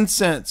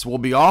 incense will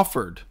be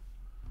offered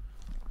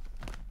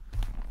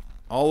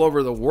all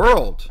over the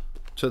world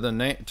to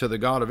the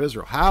God of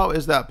Israel. How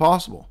is that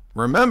possible?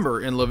 Remember,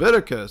 in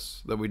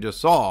Leviticus that we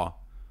just saw,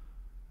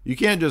 You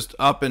can't just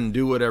up and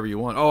do whatever you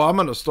want. Oh, I'm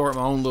going to start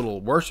my own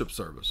little worship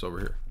service over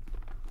here.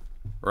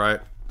 Right?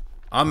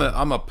 I'm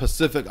a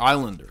Pacific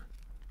Islander.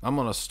 I'm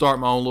going to start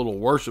my own little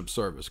worship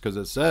service because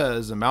it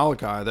says in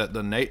Malachi that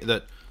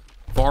that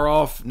far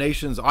off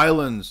nations,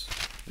 islands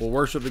will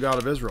worship the God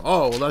of Israel.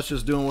 Oh, well, that's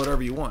just doing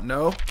whatever you want.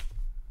 No.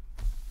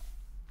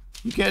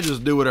 You can't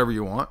just do whatever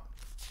you want.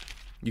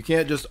 You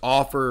can't just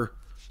offer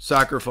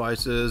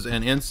sacrifices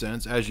and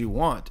incense as you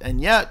want.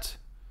 And yet,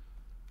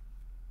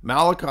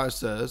 Malachi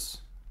says,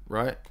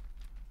 right,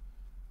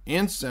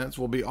 incense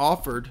will be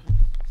offered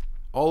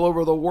all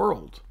over the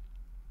world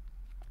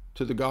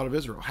to the God of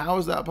Israel. How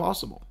is that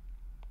possible?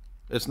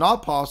 It's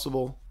not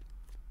possible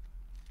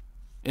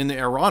in the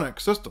Aaronic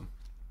system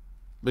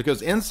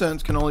because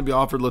incense can only be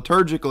offered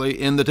liturgically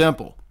in the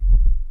temple.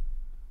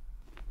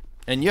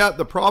 And yet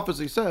the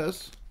prophecy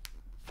says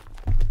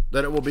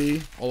that it will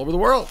be all over the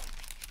world.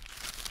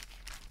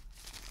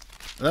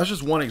 And that's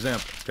just one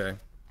example, okay?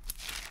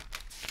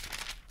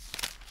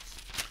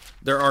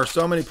 There are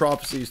so many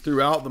prophecies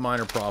throughout the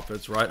minor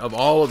prophets, right, of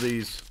all of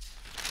these,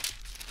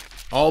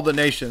 all the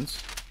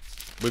nations.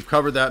 We've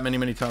covered that many,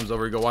 many times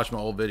over. You go watch my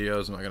old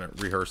videos. I'm not going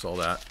to rehearse all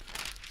that.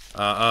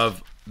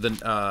 Of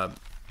the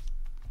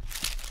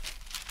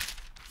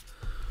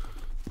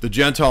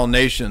Gentile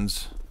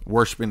nations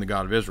worshiping the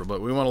God of Israel.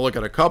 But we want to look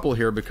at a couple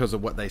here because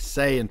of what they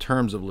say in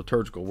terms of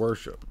liturgical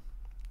worship.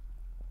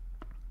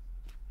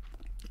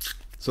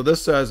 So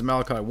this says,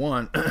 Malachi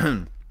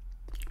 1,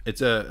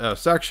 it's a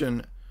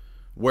section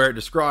where it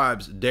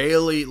describes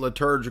daily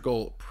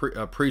liturgical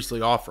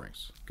priestly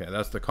offerings. Okay,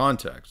 that's the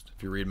context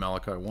if you read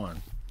Malachi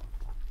 1.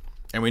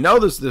 And we know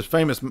this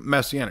famous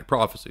messianic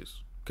prophecies.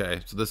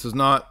 Okay, so this is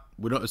not,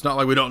 it's not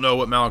like we don't know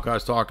what Malachi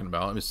is talking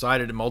about. I mean,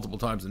 cited it multiple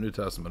times in the New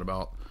Testament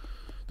about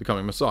the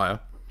coming Messiah.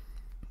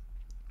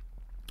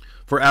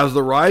 For as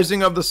the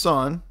rising of the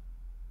sun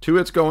to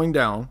its going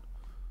down,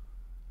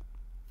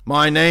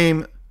 my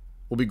name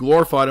will be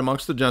glorified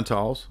amongst the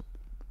Gentiles,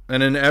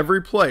 and in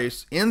every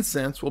place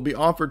incense will be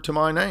offered to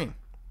my name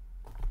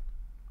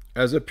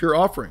as a pure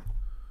offering.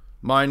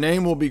 My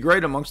name will be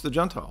great amongst the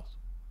Gentiles.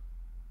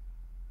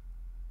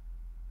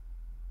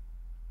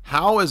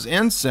 How is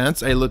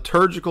incense a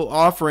liturgical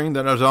offering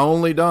that is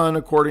only done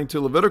according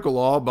to Levitical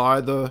law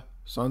by the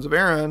sons of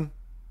Aaron?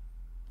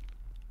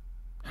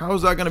 How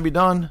is that going to be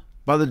done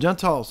by the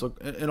Gentiles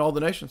in all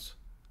the nations?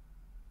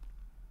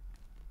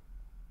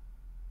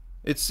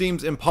 It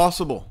seems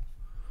impossible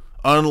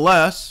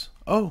unless,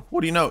 oh, what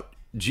do you know?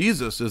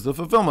 Jesus is the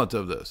fulfillment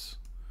of this.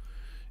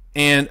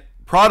 And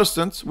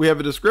Protestants, we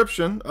have a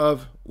description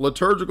of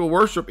liturgical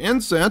worship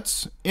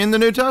incense in the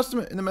New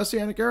Testament, in the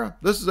Messianic era.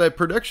 This is a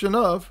prediction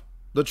of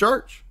the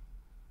church.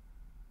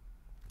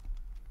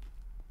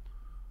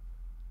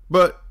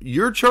 But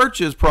your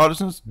churches,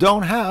 Protestants,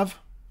 don't have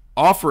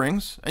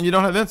offerings and you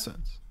don't have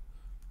incense.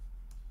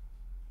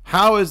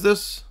 How is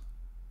this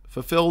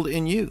fulfilled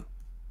in you?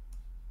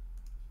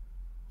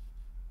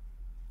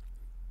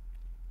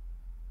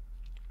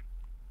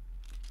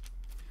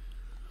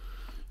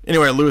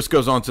 Anyway, Lewis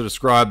goes on to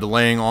describe the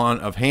laying on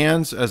of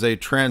hands as a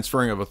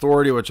transferring of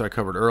authority, which I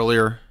covered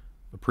earlier,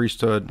 the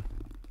priesthood.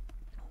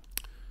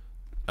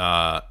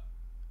 And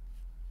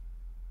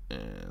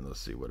let's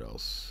see what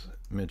else.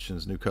 It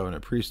mentions New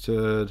Covenant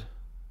priesthood.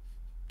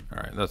 All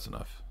right, that's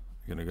enough.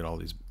 I'm going to get all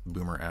these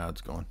boomer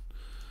ads going.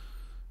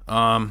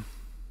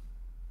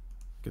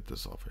 Get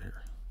this off of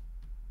here.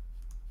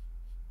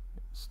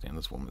 Stand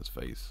this woman's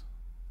face.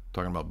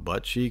 Talking about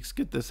butt cheeks.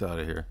 Get this out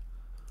of here.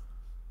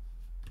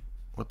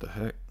 What the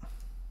heck?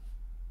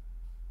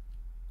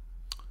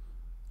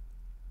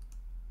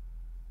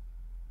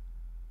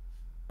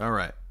 All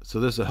right. So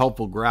this is a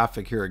helpful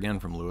graphic here again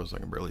from Lewis. I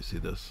can barely see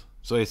this.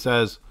 So he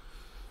says,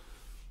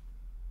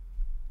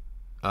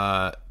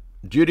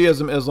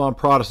 Judaism, Islam,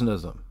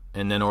 Protestantism,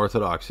 and then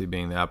Orthodoxy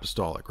being the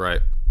apostolic,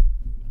 right?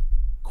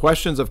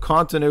 Questions of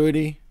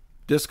continuity,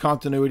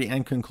 discontinuity,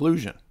 and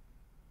conclusion.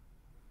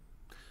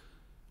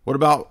 What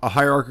about a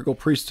hierarchical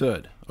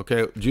priesthood?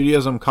 Okay,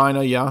 Judaism, kind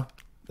of, yeah.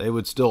 They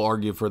would still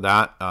argue for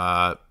that.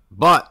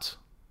 But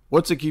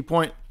what's the key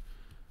point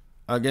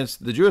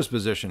against the Jewish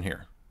position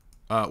here?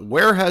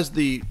 Where has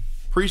the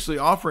priestly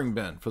offering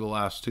been for the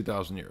last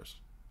 2,000 years?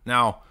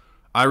 Now,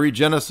 I read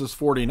Genesis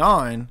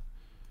 49,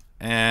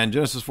 and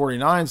Genesis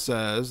 49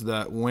 says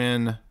that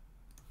when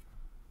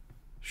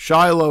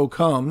Shiloh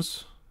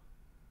comes,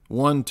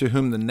 one to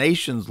whom the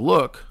nations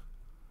look,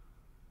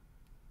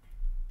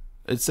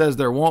 it says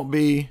there won't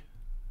be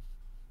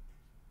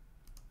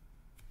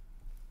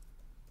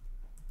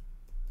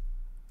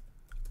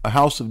a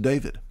house of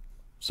David.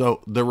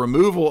 So the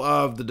removal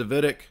of the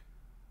Davidic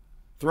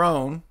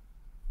throne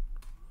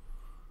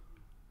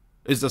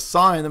is a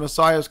sign the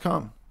Messiah has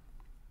come.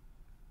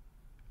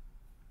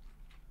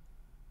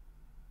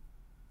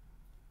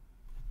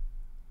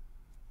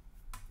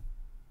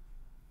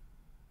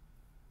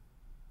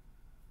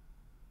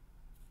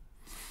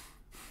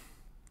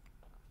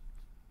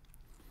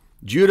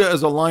 Judah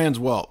is a lion's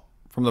whelp.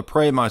 From the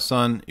prey, my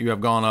son, you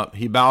have gone up.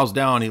 He bows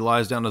down. He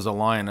lies down as a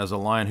lion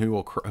who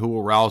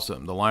will rouse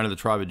him, the lion of the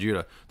tribe of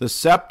Judah. The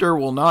scepter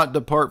will not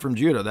depart from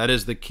Judah. That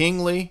is the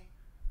kingly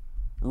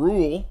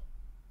rule,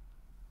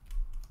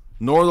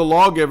 nor the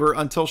lawgiver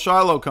until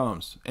Shiloh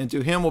comes. And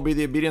to him will be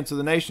the obedience of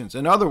the nations.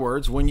 In other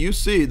words, when you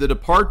see the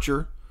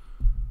departure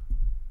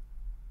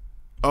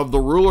of the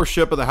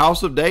rulership of the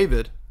house of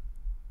David,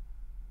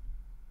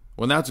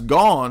 when that's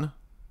gone,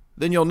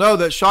 then you'll know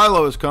that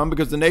Shiloh has come,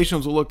 because the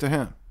nations will look to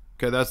him.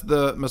 Okay, that's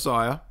the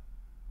Messiah.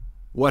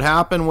 What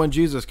happened when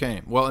Jesus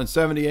came? Well, in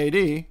 70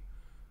 AD,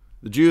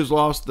 the Jews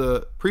lost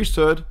the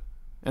priesthood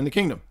and the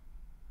kingdom.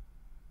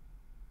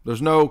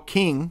 There's no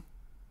king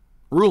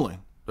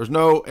ruling. There's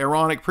no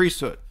Aaronic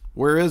priesthood.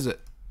 Where is it?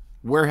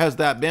 Where has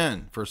that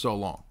been for so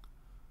long?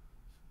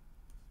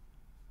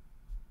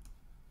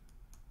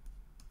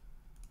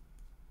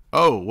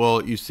 Oh,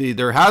 well, you see,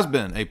 there has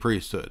been a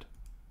priesthood.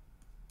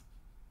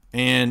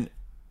 And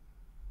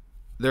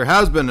there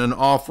has been an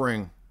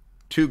offering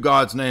to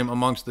God's name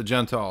amongst the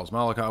Gentiles,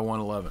 Malachi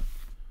 1:11.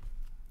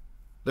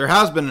 There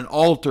has been an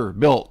altar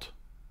built,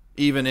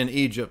 even in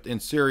Egypt, in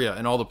Syria,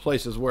 and all the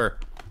places where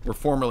were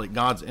formerly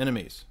God's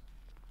enemies.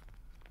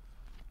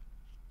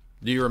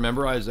 Do you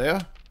remember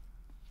Isaiah?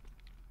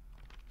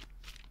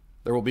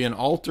 There will be an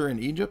altar in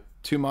Egypt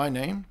to my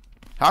name.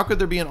 How could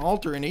there be an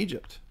altar in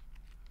Egypt?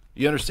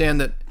 You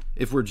understand that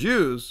if we're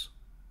Jews,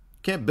 you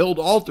can't build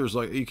altars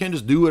like you can't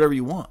just do whatever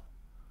you want.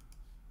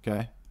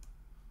 Okay?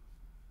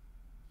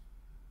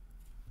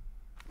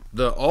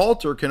 The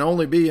altar can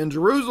only be in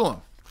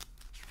Jerusalem.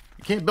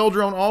 You can't build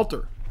your own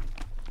altar.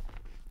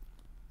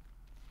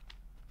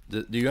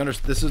 Do you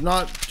understand? This is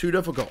not too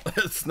difficult.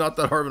 It's not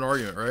that hard of an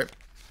argument, right?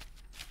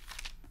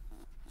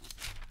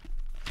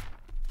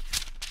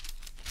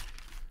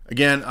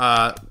 Again,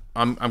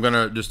 I'm going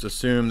to just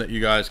assume that you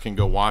guys can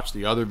go watch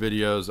the other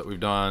videos that we've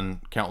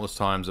done countless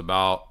times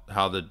about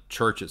how the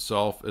church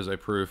itself is a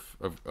proof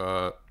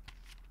of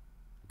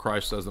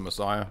Christ as the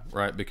Messiah,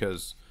 right?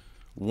 Because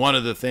one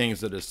of the things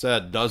that is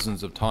said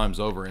dozens of times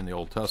over in the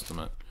Old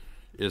Testament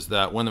is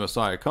that when the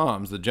Messiah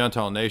comes, the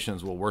Gentile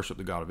nations will worship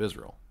the God of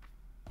Israel.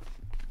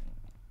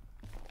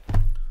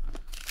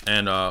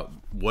 And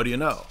what do you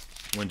know?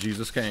 When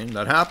Jesus came,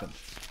 that happened.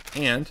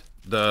 And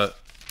the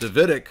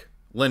Davidic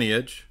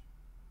lineage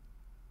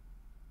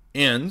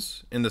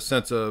ends in the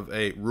sense of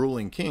a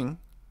ruling king,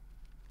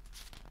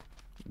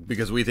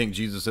 because we think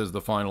Jesus is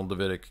the final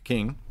Davidic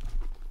king,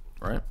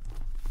 right?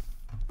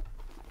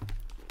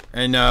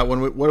 And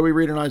what do we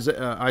read in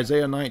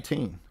Isaiah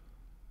 19?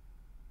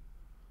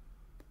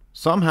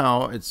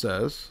 Somehow it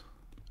says,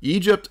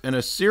 Egypt and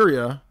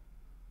Assyria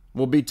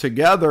will be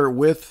together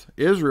with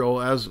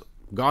Israel as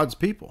God's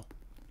people.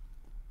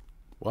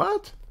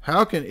 What?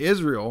 How can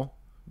Israel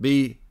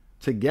be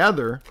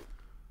together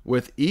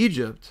with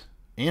Egypt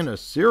and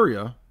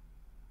Assyria?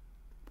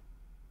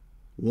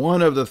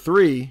 One of the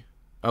three,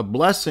 a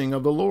blessing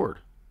of the Lord.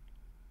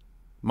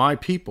 My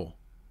people,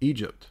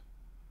 Egypt.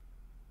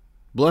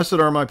 Blessed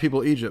are my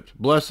people, Egypt.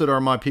 Blessed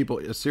are my people,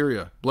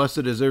 Assyria.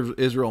 Blessed is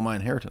Israel, my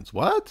inheritance.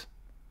 What?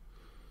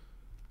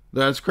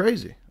 That's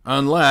crazy.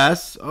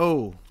 Unless,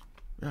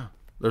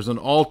 there's an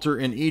altar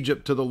in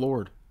Egypt to the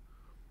Lord,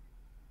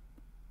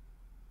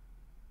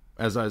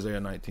 as Isaiah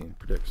 19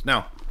 predicts.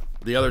 Now,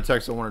 the other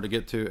text I wanted to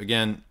get to,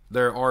 again,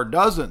 there are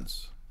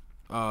dozens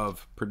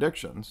of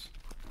predictions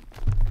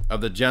of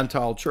the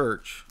Gentile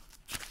church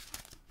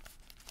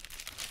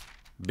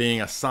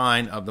being a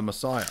sign of the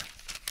Messiah.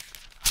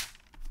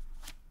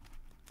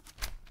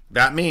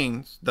 That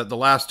means that the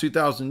last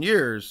 2,000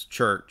 years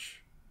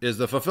church is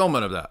the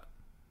fulfillment of that.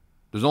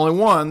 There's only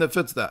one that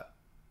fits that,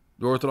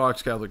 the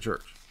Orthodox Catholic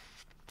Church.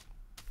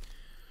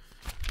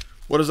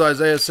 What does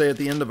Isaiah say at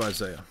the end of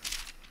Isaiah?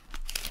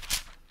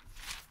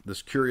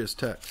 This curious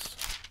text.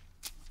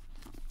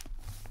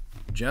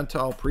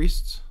 Gentile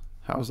priests?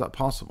 How is that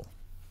possible?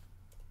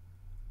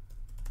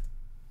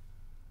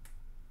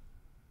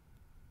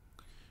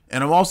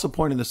 And I'm also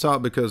pointing this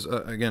out because,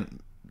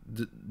 again,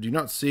 do you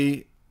not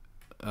see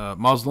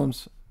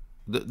Muslims?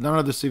 None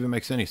of this even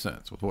makes any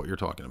sense with what you're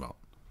talking about.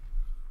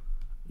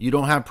 You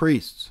don't have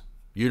priests.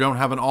 You don't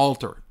have an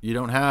altar. You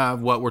don't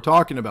have what we're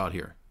talking about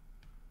here.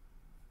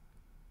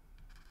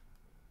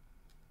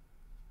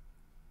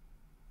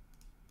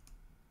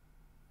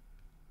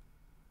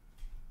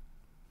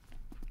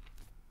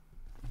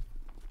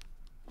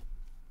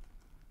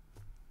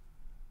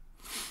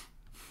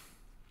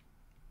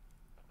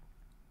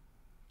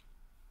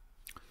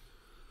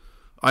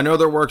 I know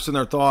their works and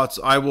their thoughts.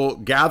 I will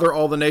gather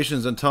all the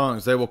nations and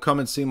tongues. They will come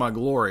and see my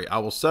glory. I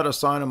will set a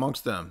sign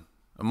amongst them.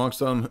 Amongst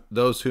them,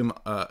 those who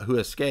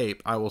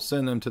escape, I will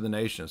send them to the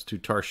nations, to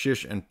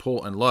Tarshish and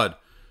Pul and Lud,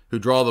 who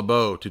draw the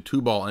bow, to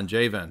Tubal and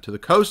Javan, to the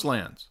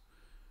coastlands,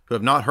 who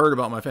have not heard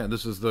about my fame.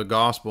 This is the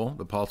gospel,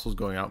 the apostles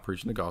going out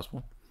preaching the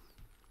gospel.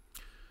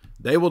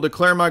 They will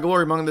declare my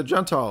glory among the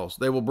Gentiles.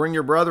 They will bring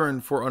your brethren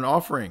for an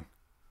offering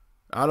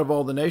out of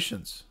all the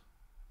nations.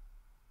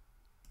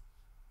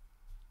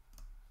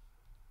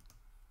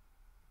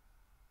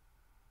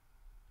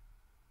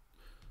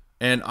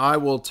 and I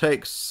will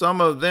take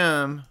some of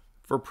them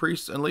for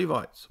priests and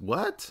Levites.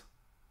 What?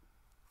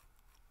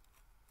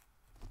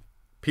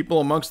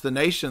 People amongst the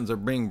nations are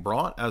being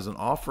brought as an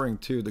offering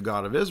to the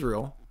God of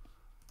Israel.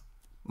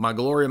 My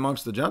glory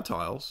amongst the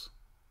Gentiles.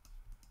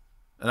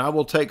 And I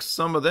will take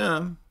some of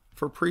them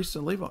for priests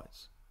and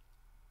Levites.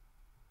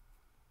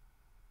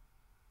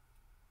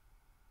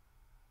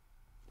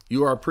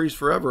 You are a priest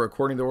forever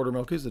according to the order of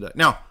Melchizedek.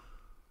 Now,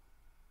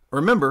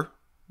 remember,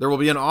 there will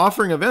be an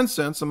offering of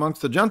incense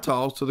amongst the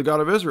Gentiles to the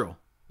God of Israel.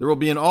 There will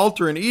be an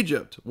altar in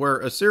Egypt where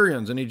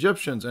Assyrians and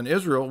Egyptians and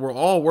Israel will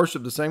all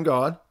worship the same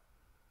God.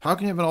 How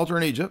can you have an altar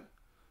in Egypt?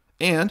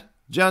 And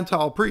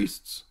Gentile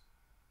priests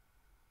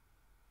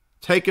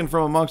taken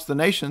from amongst the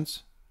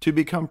nations to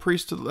become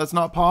priests. That's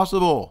not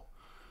possible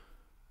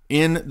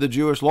in the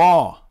Jewish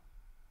law.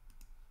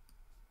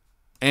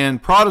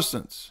 And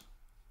Protestants,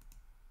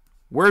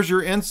 where's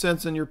your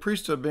incense and your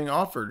priesthood being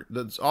offered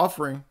that's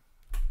offering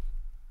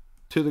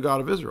to the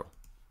God of Israel?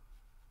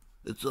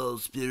 It's all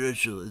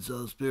spiritual. It's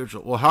all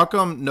spiritual. Well, how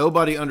come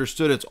nobody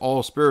understood it's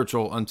all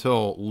spiritual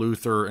until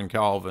Luther and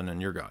Calvin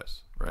and your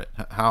guys, right?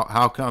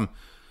 How come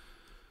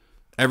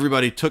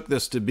everybody took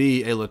this to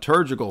be a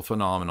liturgical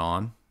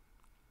phenomenon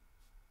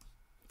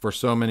for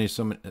so many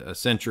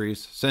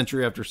centuries,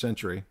 century after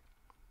century,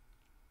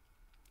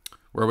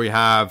 where we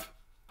have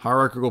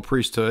hierarchical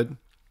priesthood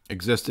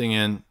existing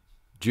in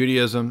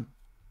Judaism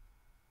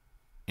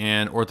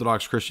and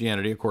Orthodox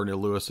Christianity, according to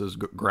Lewis's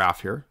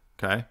graph here,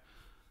 okay?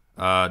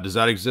 Does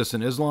that exist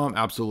in Islam?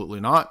 Absolutely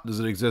not. Does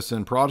it exist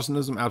in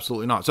Protestantism?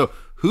 Absolutely not. So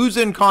who's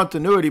in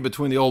continuity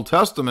between the Old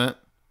Testament,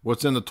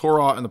 what's in the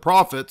Torah and the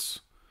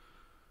prophets,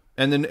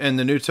 and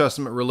the New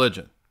Testament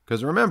religion?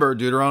 Because remember,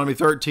 Deuteronomy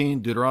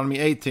 13, Deuteronomy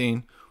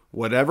 18,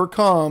 whatever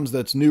comes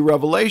that's new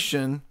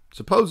revelation,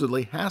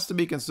 supposedly, has to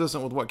be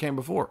consistent with what came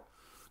before.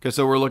 Okay,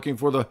 so we're looking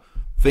for the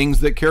things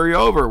that carry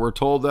over. We're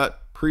told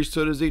that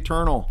priesthood is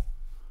eternal.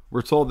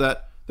 We're told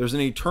that there's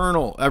an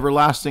eternal,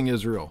 everlasting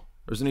Israel.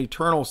 There's an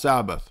eternal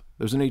Sabbath.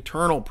 There's an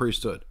eternal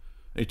priesthood,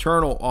 an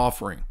eternal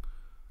offering,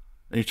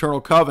 an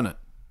eternal covenant.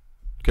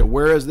 Okay,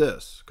 where is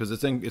this? Because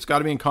it's got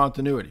to be in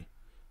continuity.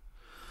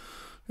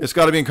 It's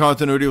got to be in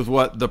continuity with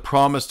what the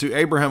promise to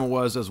Abraham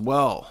was as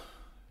well.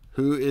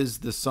 Who is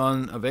the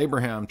son of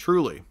Abraham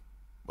truly?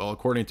 Well,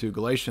 according to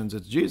Galatians,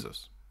 it's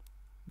Jesus,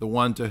 the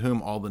one to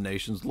whom all the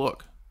nations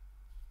look.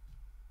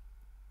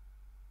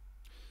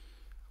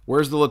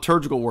 Where's the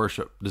liturgical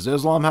worship? Does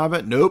Islam have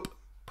it? Nope.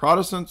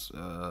 Protestants?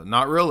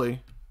 Not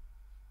really.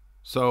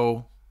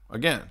 So,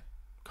 again,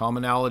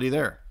 commonality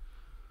there.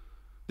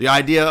 The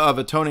idea of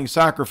atoning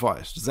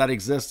sacrifice, does that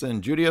exist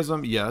in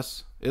Judaism?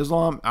 Yes.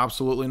 Islam?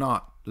 Absolutely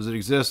not. Does it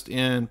exist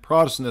in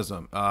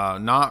Protestantism?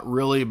 Not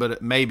really, but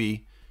it may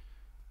be.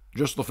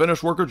 Just the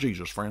finished work of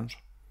Jesus, friends.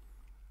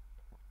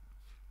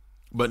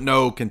 But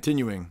no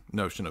continuing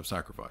notion of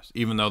sacrifice,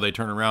 even though they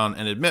turn around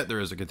and admit there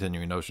is a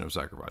continuing notion of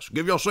sacrifice.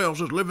 Give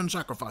yourselves as living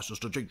sacrifices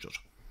to Jesus.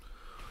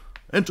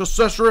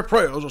 Intercessory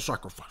prayer is a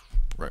sacrifice.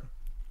 Right.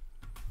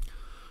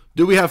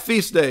 Do we have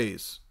feast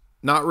days?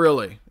 Not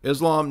really.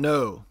 Islam,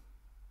 no.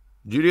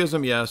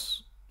 Judaism,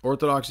 yes.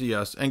 Orthodoxy,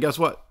 yes. And guess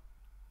what?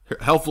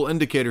 Helpful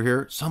indicator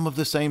here, some of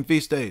the same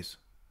feast days.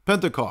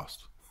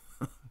 Pentecost.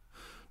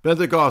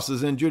 Pentecost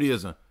is in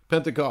Judaism.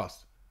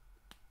 Pentecost.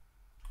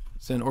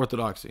 It's in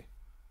Orthodoxy.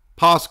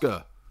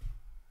 Pascha.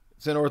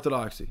 It's in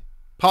Orthodoxy.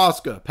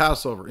 Pascha,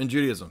 Passover, in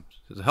Judaism.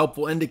 There's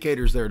helpful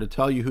indicators there to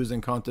tell you who's in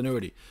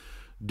continuity.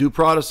 Do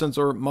Protestants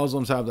or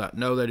Muslims have that?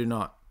 No, they do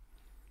not.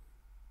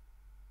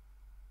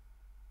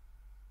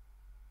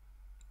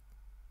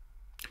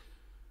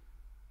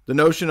 The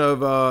notion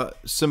of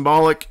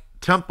symbolic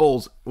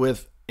temples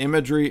with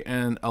imagery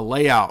and a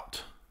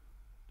layout.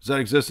 Does that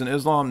exist in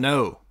Islam?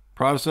 No.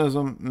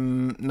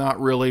 Protestantism?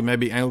 Not really.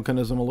 Maybe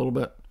Anglicanism a little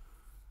bit.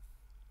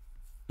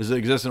 Does it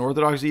exist in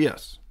Orthodoxy?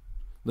 Yes.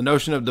 The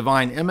notion of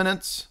divine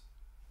immanence?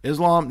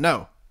 Islam?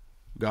 No.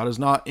 God is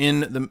not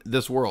in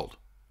this world.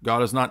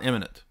 God is not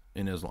immanent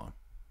in Islam.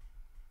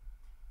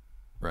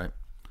 Right?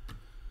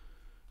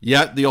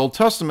 Yet the Old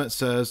Testament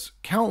says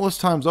countless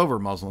times over,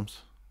 Muslims,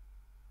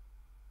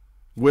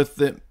 with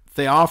the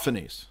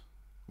theophanies,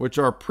 which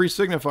are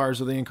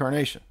pre-signifiers of the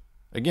incarnation.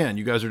 Again,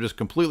 you guys are just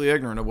completely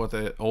ignorant of what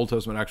the Old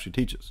Testament actually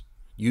teaches.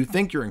 You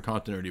think you're in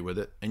continuity with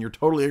it, and you're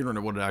totally ignorant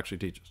of what it actually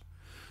teaches.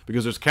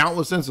 Because there's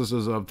countless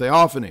instances of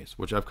theophanies,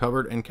 which I've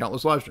covered in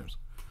countless live streams.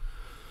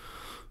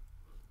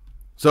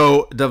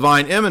 So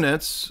divine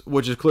immanence,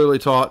 which is clearly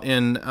taught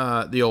in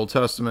the Old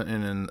Testament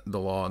and in the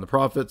law and the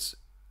prophets,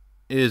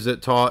 is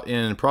it taught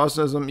in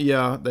Protestantism?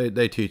 Yeah,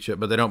 they teach it,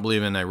 but they don't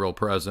believe in a real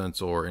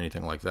presence or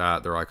anything like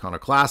that. They're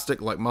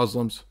iconoclastic like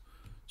Muslims.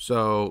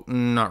 So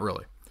not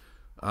really.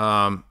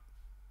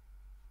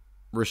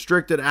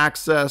 Restricted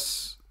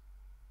access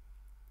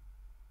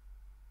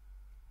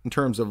in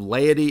terms of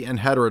laity and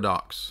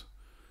heterodox.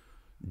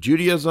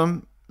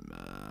 Judaism,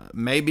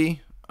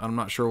 maybe. I'm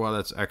not sure why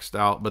that's X'd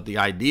out, but the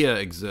idea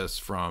exists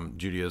from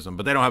Judaism.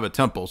 But they don't have a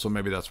temple, so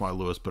maybe that's why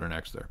Lewis put an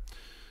X there.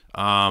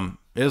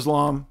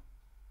 Islam,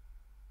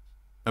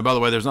 and by the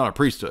way, there's not a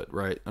priesthood,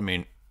 right? I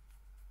mean,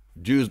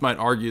 Jews might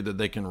argue that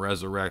they can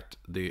resurrect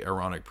the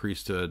Aaronic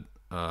priesthood,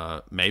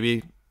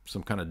 maybe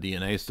some kind of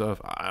DNA stuff.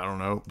 I don't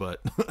know,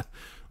 but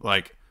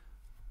like,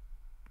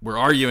 we're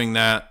arguing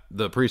that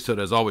the priesthood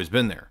has always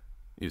been there.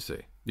 You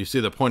see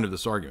the point of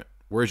this argument.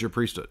 Where's your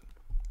priesthood?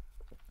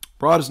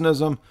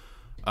 Protestantism,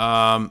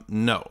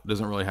 no,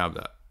 doesn't really have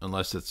that,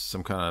 unless it's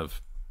some kind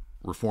of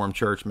Reformed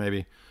church,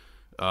 maybe.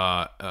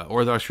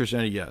 Orthodox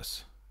Christianity,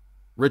 yes.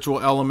 Ritual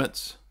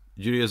elements,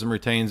 Judaism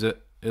retains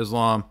it.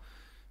 Islam,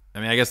 I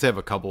mean, I guess they have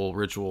a couple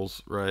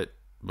rituals, right?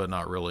 But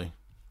not really.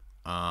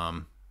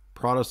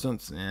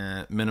 Protestants,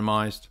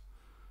 minimized.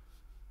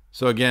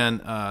 So again,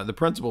 the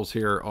principles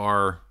here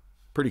are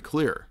pretty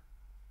clear.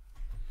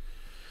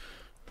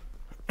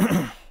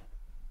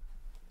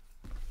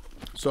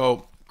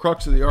 So,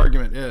 crux of the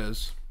argument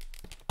is,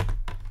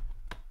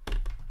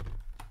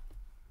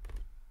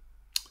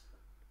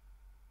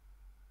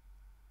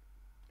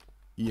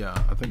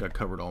 yeah, I think I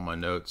covered all my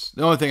notes.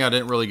 The only thing I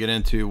didn't really get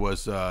into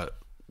was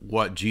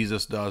what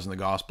Jesus does in the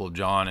Gospel of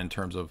John in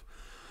terms of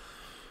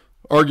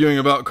arguing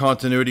about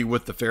continuity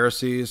with the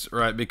Pharisees,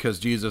 right? Because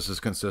Jesus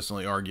is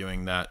consistently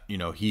arguing that, you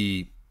know,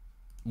 he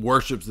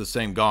worships the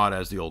same God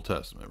as the Old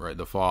Testament, right?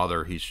 The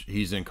Father,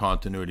 he's in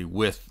continuity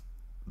with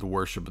the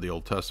worship of the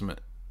Old Testament,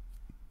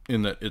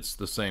 in that it's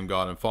the same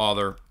God and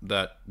Father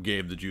that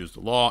gave the Jews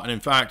the law. And in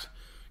fact,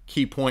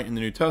 key point in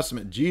the New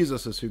Testament,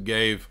 Jesus is who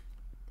gave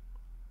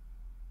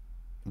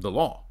the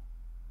law,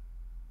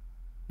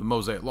 the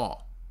Mosaic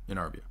law, in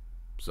our view.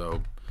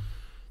 So,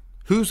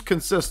 who's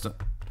consistent?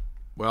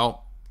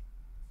 Well,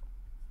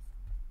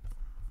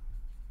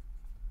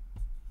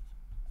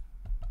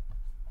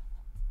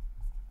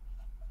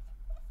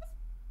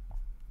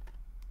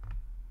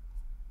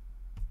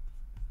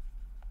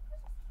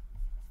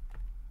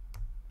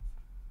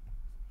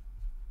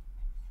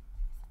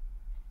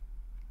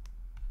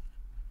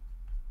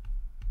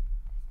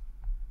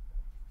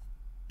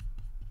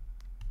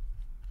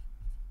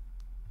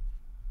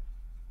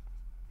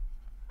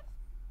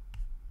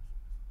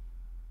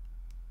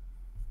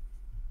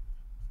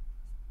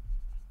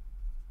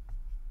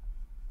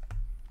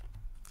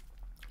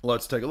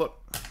 let's take a look.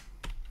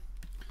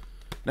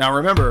 Now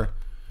remember,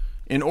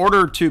 in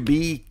order to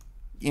be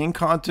in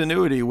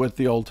continuity with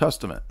the Old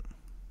Testament,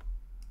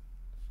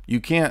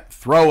 you can't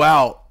throw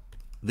out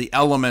the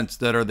elements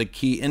that are the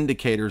key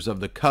indicators of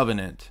the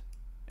covenant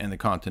and the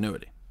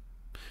continuity.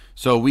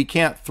 So we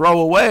can't throw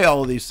away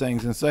all of these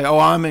things and say, oh,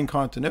 I'm in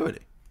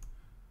continuity.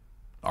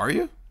 Are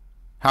you?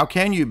 How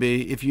can you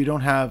be if you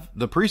don't have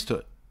the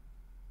priesthood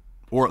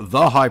or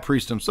the high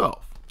priest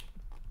himself?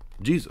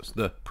 Jesus,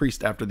 the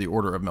priest after the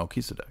order of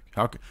Melchizedek.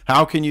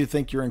 How can you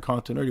think you're in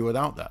continuity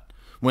without that,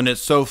 when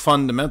it's so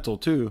fundamental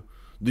to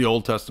the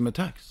Old Testament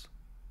text?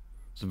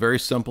 It's a very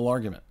simple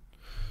argument.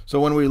 So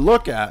when we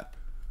look at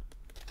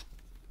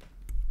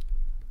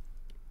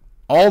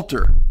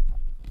altar,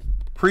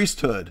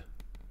 priesthood,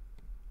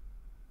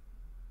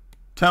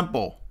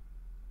 temple,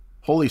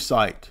 holy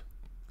site,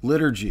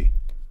 liturgy,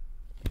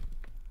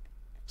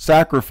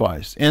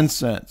 sacrifice,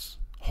 incense,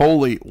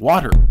 holy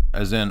water,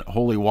 as in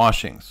holy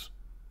washings,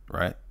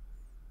 right?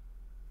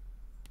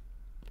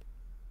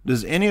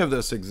 Does any of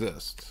this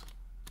exist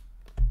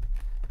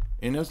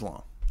in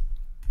Islam?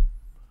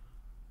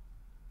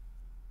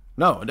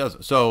 No, it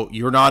doesn't. So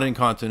you're not in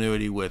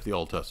continuity with the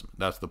Old Testament.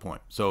 That's the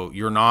point. So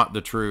you're not the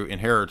true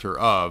inheritor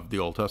of the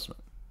Old Testament.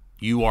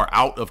 You are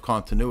out of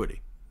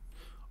continuity.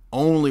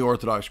 Only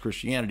Orthodox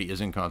Christianity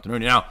is in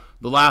continuity. Now,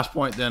 the last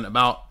point then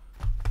about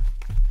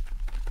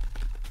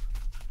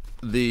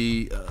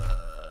the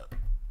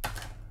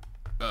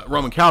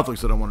Roman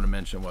Catholics that I wanted to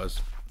mention was,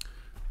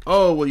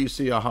 oh, well, you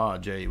see, aha,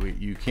 Jay,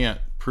 you can't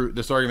prove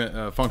this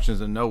argument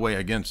functions in no way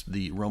against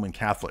the Roman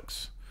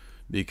Catholics,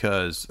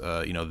 because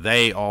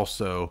they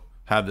also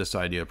have this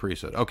idea of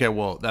priesthood. Okay,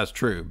 well, that's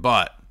true,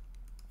 but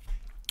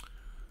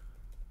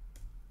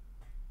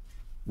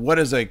what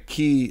is a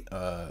key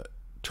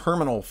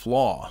terminal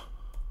flaw?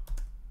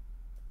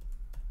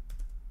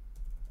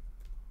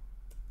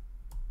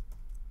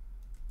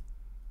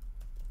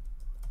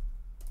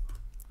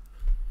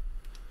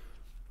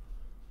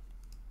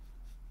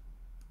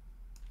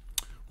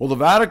 Well, the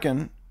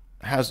Vatican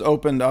has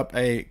opened up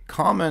a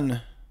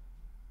common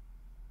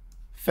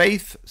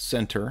faith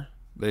center.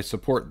 They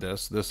support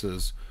this. This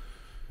is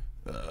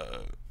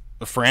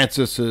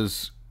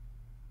Francis's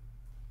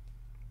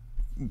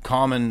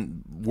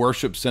common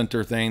worship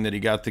center thing that he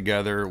got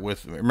together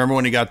with. Remember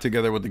when he got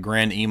together with the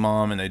Grand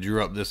Imam and they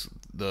drew up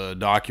the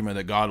document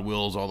that God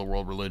wills all the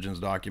world religions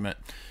document.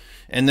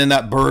 And then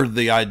that birthed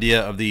the idea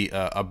of the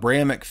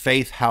Abrahamic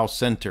Faith House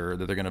Center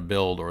that they're going to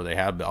build, or they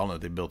have, I don't know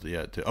if they built it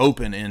yet, to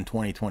open in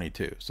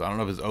 2022. So I don't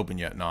know if it's open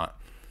yet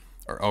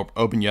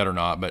or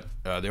not, but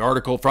the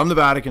article from the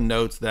Vatican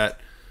notes that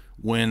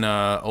when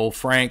old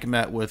Frank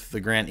met with the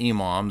Grand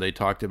Imam, they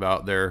talked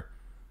about their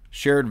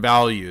shared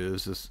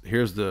values.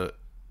 Here's the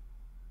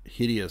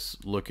hideous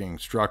looking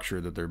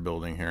structure that they're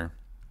building here.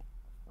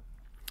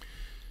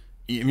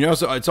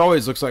 So it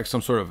always looks like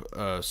some sort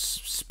of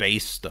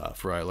space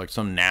stuff, right? Like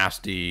some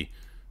nasty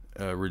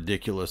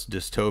ridiculous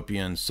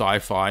dystopian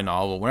sci-fi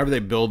novel. Whenever they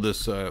build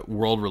this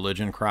world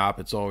religion crap,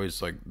 it's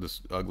always like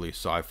this ugly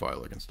sci-fi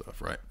looking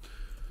stuff, right?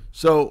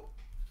 So,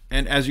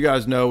 and as you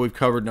guys know, we've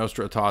covered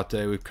Nostra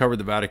Aetate, we've covered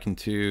the Vatican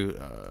II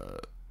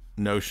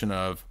notion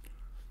of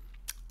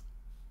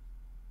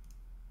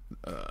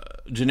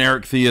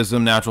generic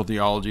theism, natural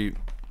theology,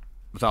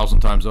 1,000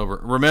 times over.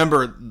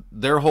 Remember,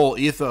 their whole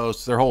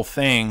ethos, their whole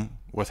thing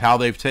with how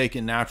they've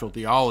taken natural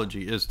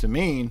theology is to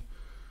mean,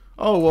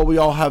 oh, well, we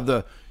all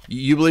have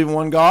you believe in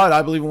one God,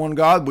 I believe in one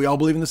God, we all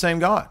believe in the same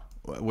God,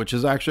 which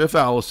is actually a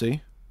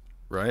fallacy,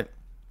 right?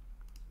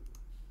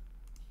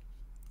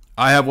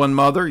 I have one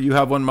mother, you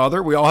have one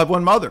mother, we all have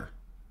one mother.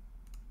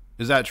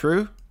 Is that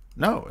true?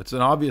 No, it's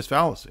an obvious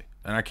fallacy.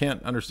 And I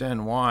can't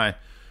understand why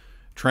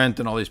Trent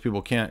and all these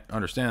people can't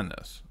understand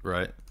this,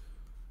 right?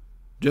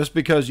 Just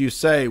because you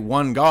say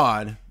one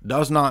God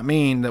does not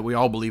mean that we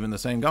all believe in the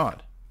same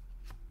God.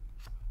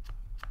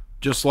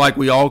 Just like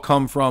we all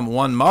come from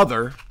one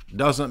mother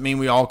doesn't mean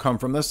we all come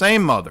from the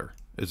same mother.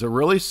 It's a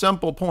really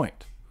simple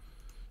point.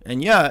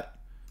 And yet,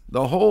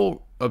 the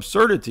whole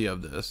absurdity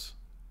of this,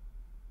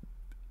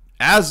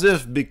 as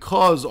if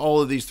because all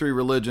of these three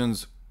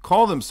religions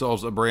call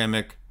themselves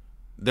Abrahamic,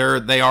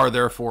 they are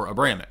therefore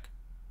Abrahamic.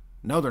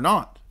 No, they're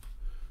not.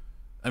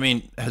 I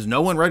mean, has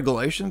no one read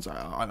Galatians?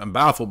 I'm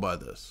baffled by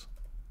this.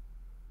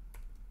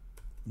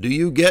 Do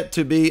you get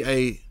to be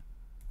a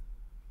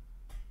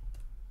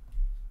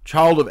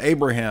child of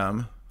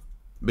Abraham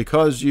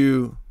because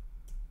you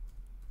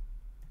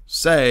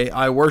say,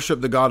 I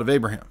worship the God of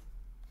Abraham?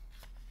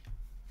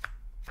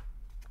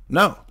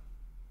 No.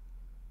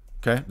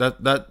 Okay,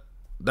 that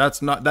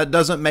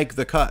doesn't make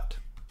the cut.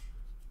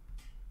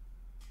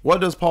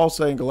 What does Paul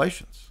say in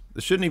Galatians?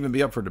 This shouldn't even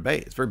be up for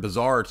debate. It's very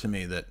bizarre to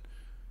me that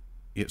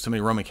so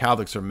many Roman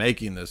Catholics are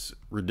making this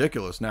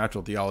ridiculous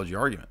natural theology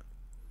argument.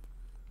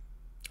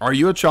 Are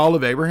you a child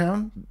of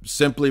Abraham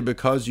simply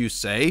because you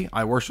say,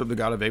 I worship the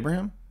God of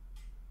Abraham?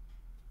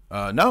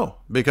 No,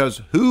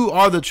 because who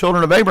are the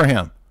children of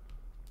Abraham?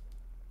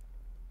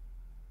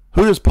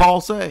 Who does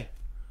Paul say?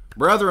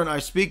 Brethren, I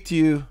speak to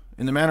you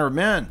in the manner of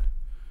men.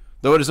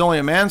 Though it is only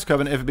a man's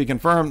covenant, if it be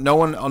confirmed, no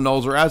one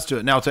annuls or adds to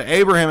it. Now to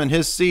Abraham and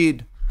his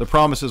seed, the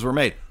promises were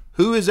made.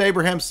 Who is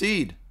Abraham's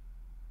seed?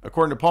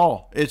 According to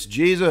Paul, it's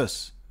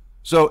Jesus.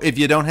 So if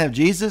you don't have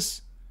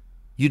Jesus,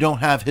 you don't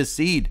have his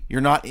seed.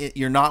 You're not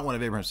one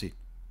of Abraham's seed.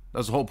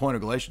 That's the whole point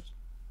of Galatians.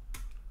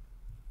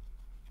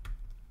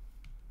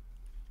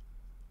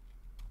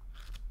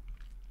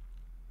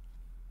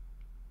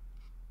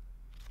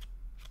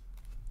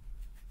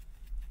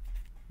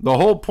 The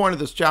whole point of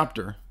this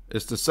chapter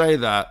is to say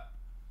that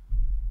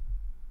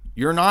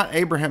you're not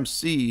Abraham's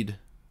seed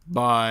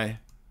by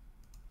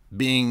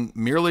being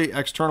merely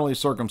externally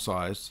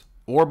circumcised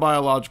or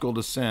biological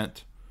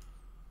descent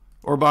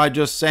or by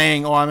just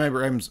saying, oh, I'm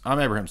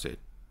Abraham's seed,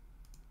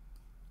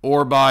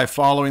 or by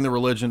following the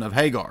religion of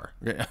Hagar.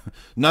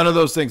 None of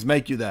those things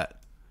make you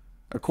that.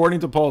 According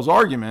to Paul's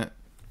argument,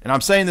 and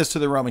I'm saying this to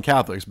the Roman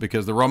Catholics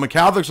because the Roman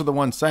Catholics are the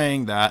ones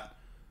saying that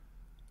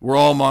we're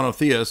all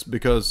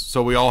monotheists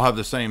so we all have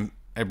the same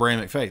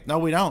Abrahamic faith. No,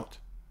 we don't.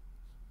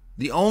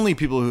 The only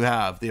people who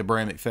have the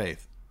Abrahamic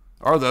faith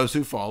are those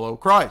who follow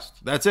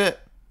Christ. That's it.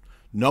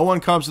 No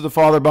one comes to the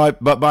Father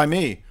but by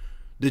me.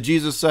 Did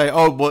Jesus say,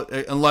 oh, but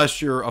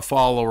unless you're a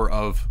follower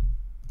of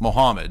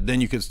Muhammad,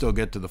 then you can still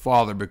get to the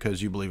Father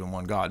because you believe in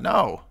one God?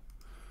 No.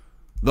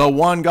 The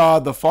one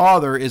God, the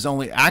Father, is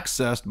only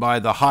accessed by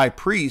the high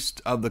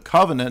priest of the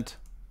covenant,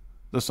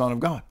 the Son of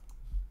God.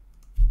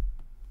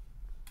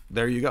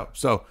 There you go.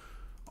 So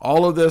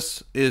all of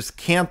this is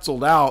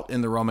canceled out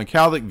in the Roman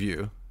Catholic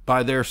view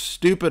by their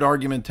stupid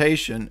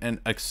argumentation and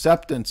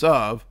acceptance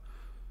of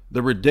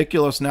the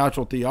ridiculous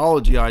natural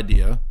theology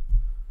idea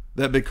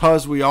that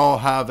because we all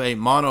have a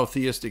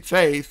monotheistic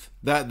faith,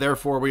 that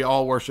therefore we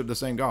all worship the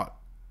same God.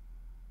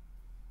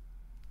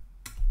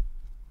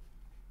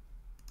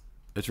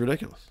 It's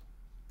ridiculous.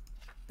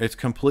 It's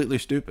completely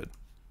stupid.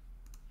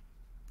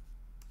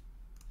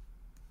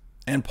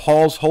 And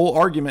Paul's whole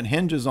argument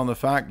hinges on the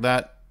fact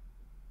that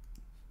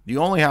you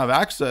only have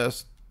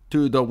access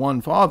to the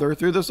one Father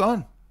through the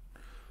Son.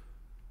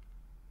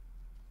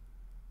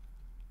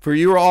 For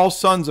you are all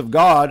sons of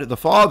God, the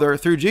Father,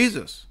 through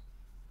Jesus.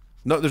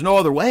 No, there's no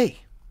other way.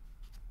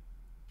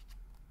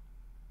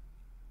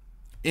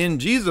 In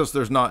Jesus,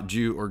 there's not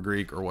Jew or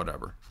Greek or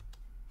whatever.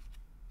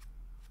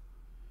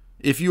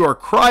 If you are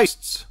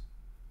Christ's,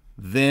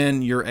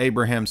 then you're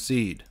Abraham's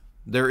seed.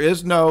 There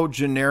is no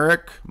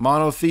generic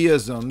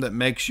monotheism that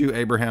makes you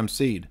Abraham's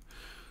seed.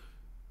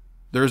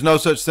 There is no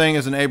such thing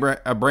as an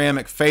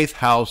Abrahamic faith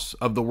house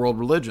of the world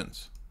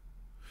religions.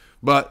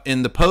 But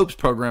in the Pope's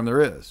program,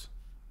 there is.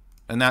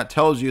 And that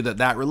tells you that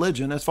that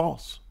religion is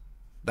false.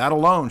 That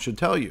alone should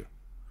tell you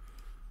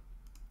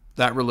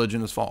that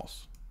religion is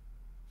false.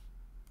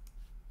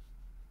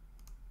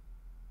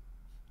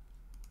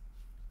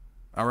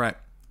 All right,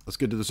 let's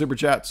get to the super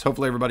chats.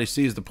 Hopefully everybody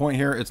sees the point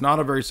here. It's not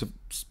a very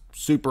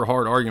super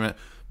hard argument.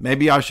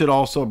 Maybe I should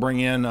also bring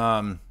in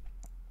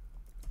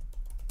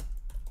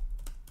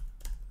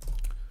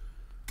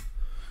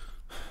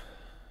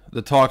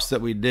the talks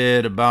that we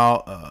did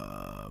about,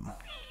 I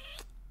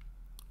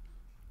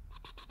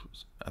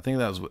think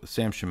that was with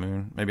Sam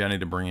Shamoon. Maybe I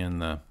need to bring in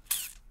the,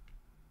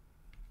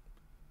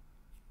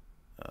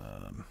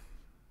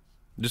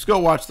 just go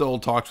watch the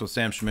old talks with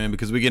Sam Shamoon,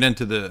 because we get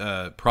into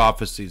the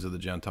prophecies of the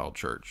Gentile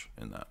church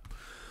in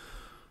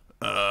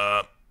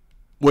that,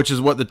 which is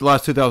what the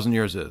last 2,000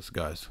 years is,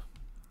 guys.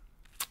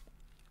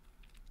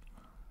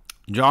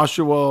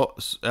 Joshua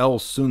L.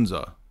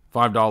 Sunza,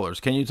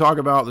 $5. Can you talk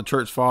about the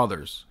church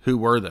fathers? Who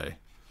were they?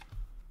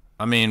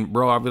 I mean,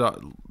 bro, I've got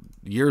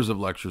years of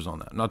lectures on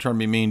that. I'm not trying to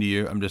be mean to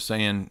you. I'm just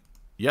saying,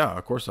 yeah,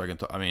 of course I can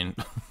talk. I mean,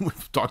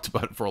 we've talked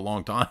about it for a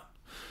long time.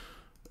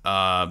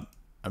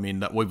 I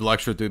mean, we've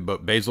lectured through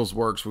Basil's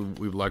works.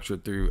 We've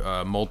lectured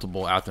through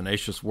multiple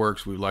Athanasius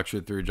works. We've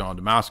lectured through John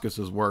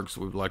Damascus's works.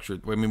 We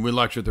lectured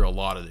through a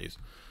lot of these.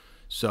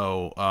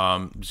 So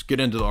just get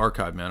into the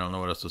archive, man. I don't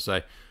know what else to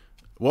say.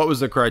 What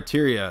was the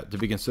criteria to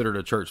be considered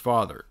a church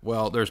father?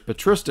 Well, there's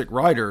patristic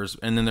writers,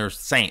 and then there's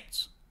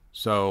saints.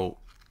 So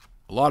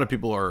a lot of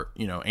people are,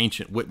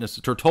 ancient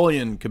witnesses.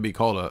 Tertullian could be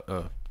called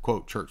a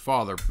quote, church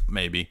father,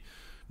 maybe,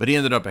 but he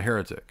ended up a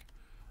heretic.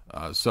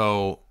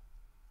 So,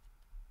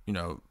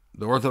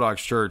 the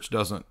Orthodox Church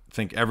doesn't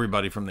think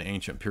everybody from the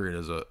ancient period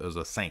is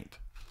a saint.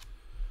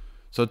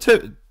 So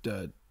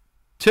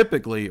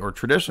typically, or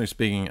traditionally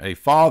speaking, a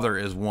father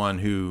is one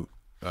who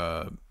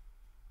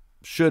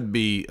should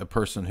be a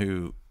person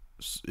who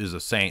is a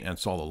saint and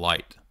saw the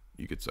light,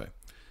 you could say.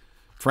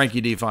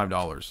 Frankie D,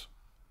 $5.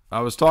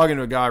 I was talking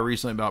to a guy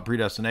recently about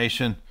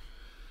predestination,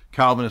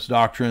 Calvinist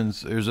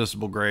doctrines,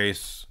 irresistible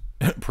grace,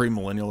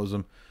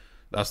 premillennialism.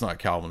 That's not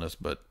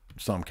Calvinist, but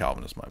some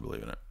Calvinists might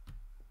believe in it.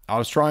 I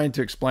was trying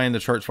to explain the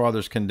church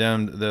fathers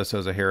condemned this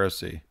as a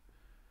heresy.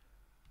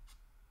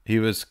 He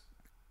was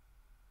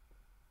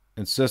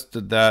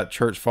insisted that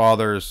church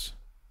fathers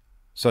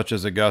such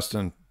as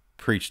Augustine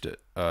preached it.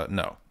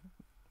 No,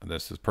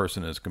 this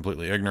person is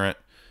completely ignorant.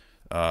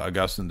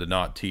 Augustine did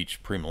not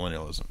teach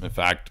premillennialism. In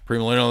fact,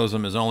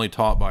 premillennialism is only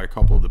taught by a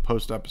couple of the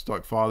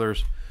post-apostolic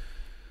fathers,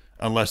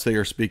 unless they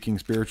are speaking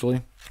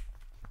spiritually.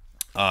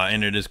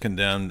 And it is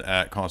condemned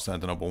at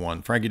Constantinople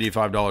I. Frankie D,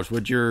 $5.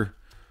 Would your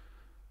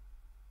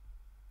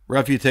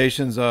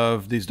refutations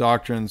of these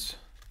doctrines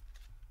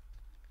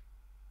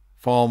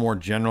fall more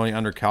generally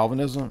under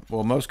Calvinism?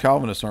 Well, most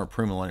Calvinists aren't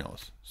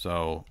premillennialists.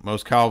 So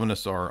most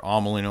Calvinists are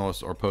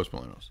amillennialists or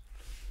postmillennialists.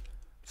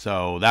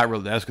 So that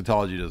really, the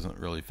eschatology doesn't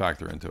really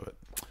factor into it.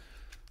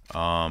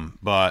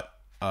 But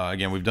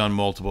again, we've done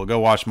multiple. Go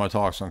watch my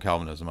talks on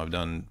Calvinism. I've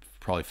done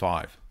probably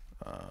 5.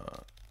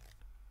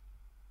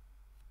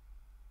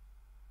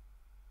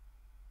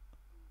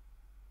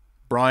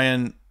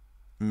 Brian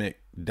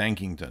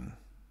McDankington.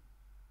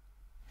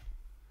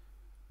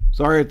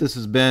 Sorry if this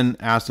has been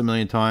asked a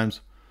million times.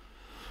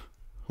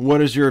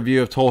 What is your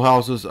review of toll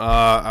houses?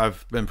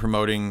 I've been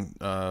promoting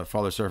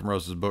Father Seraphim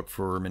Rose's book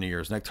for many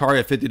years.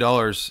 Nectaria,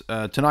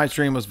 $50. Tonight's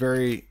stream was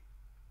very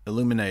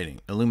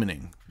illuminating.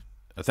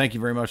 Thank you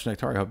very much,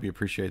 Nectaria. I hope you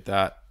appreciate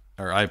that.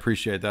 Or I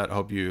appreciate that. I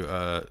hope you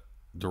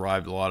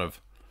derived a lot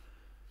of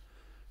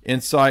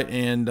insight.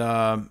 And,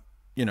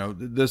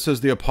 this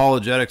is the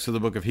apologetics of the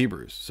book of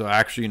Hebrews. So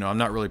actually, I'm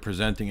not really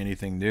presenting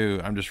anything new.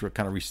 I'm just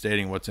kind of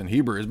restating what's in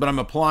Hebrews. But I'm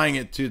applying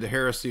it to the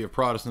heresy of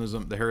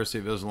Protestantism, the heresy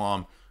of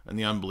Islam, and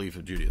the unbelief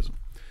of Judaism.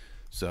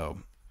 So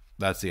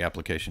that's the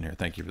application here.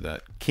 Thank you for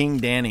that. King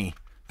Danny,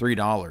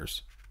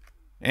 $3.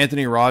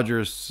 Anthony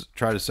Rogers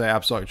tried to say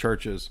apostolic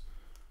churches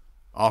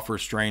offer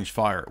strange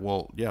fire.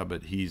 Well, yeah,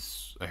 but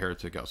he's a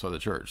heretic outside the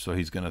church, so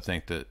he's going to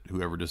think that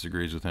whoever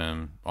disagrees with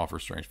him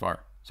offers strange fire.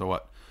 So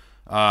what?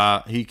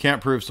 He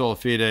can't prove sola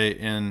fide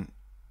in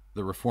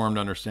the Reformed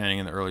understanding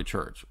in the early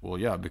church. Well,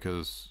 yeah,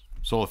 because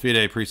sola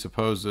fide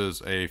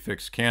presupposes a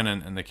fixed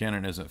canon, and the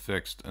canon isn't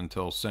fixed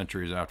until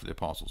centuries after the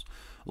apostles.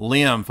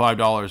 Liam,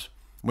 $5.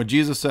 When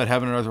Jesus said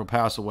heaven and earth will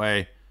pass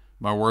away,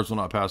 my words will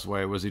not pass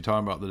away, was he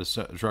talking about the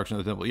destruction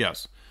of the temple?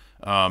 Yes.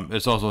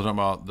 It's also talking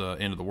about the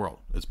end of the world.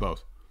 It's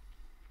both.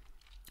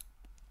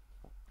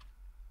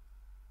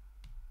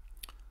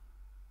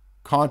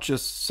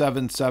 Conscious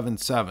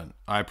 777.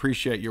 I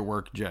appreciate your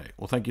work, Jay.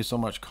 Well, thank you so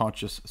much,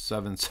 Conscious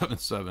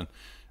 777.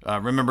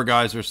 Remember,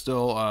 guys, there's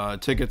still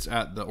tickets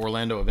at the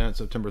Orlando event,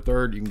 September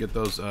 3rd. You can get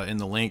those in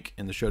the link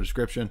in the show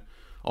description.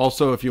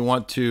 Also, if you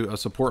want to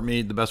support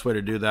me, the best way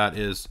to do that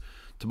is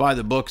to buy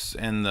the books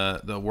and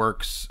the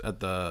works at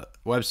the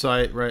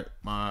website, right?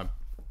 My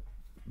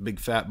big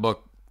fat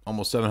book,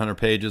 almost 700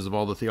 pages of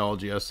all the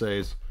theology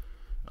essays.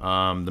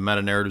 The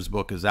meta-narratives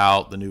book is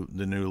out, the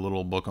new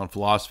little book on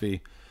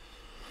philosophy.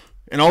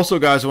 And also,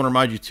 guys, I want to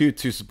remind you, too,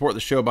 to support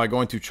the show by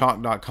going to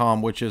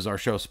chalk.com, which is our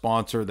show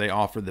sponsor. They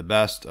offer the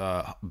best,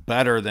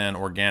 better than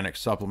organic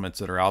supplements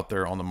that are out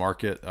there on the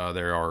market.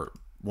 They are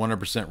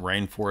 100%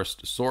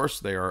 rainforest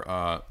source. They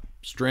are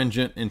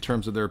stringent in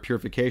terms of their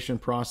purification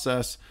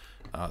process.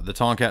 The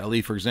Tonkat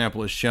Ali, for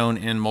example, is shown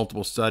in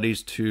multiple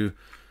studies to,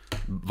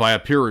 via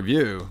peer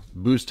review,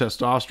 boost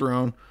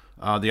testosterone.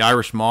 The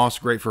Irish moss,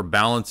 great for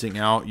balancing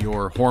out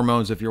your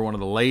hormones if you're one of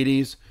the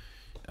ladies.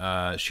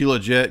 She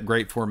Legit,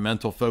 great for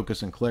mental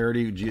focus and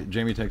clarity.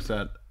 Jamie takes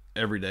that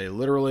every day,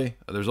 literally.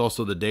 There's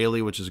also the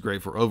Daily, which is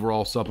great for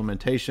overall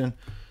supplementation.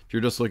 If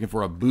you're just looking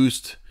for a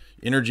boost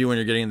energy when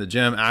you're getting in the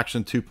gym,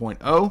 Action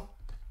 2.0.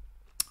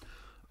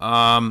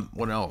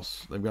 What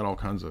else? They've got all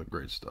kinds of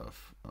great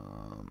stuff.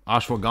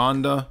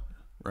 Ashwagandha,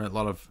 right? A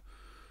lot of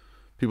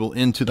people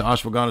into the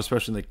ashwagandha,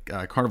 especially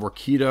the carnivore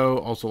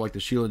keto, also like the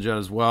Sheila Jet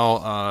as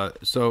well.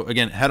 So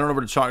again, head on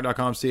over to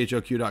chalk.com,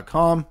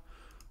 choq.com.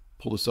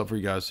 Pull this up for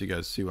you guys so you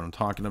guys see what I'm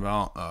talking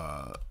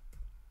about.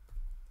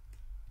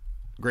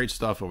 Great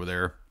stuff over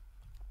there.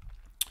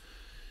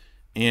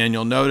 And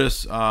you'll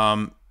notice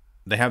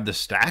they have the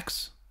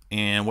stacks.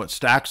 And what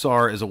stacks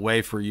are is a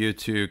way for you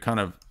to kind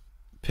of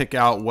pick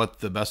out what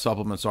the best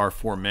supplements are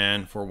for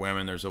men, for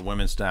women. There's a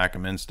women's stack, a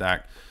men's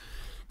stack.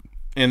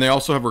 And they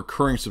also have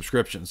recurring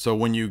subscriptions. So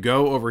when you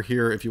go over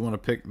here, if you want to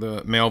pick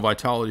the male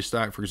vitality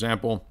stack, for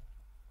example,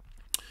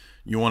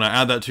 you want to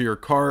add that to your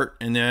cart,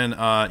 and then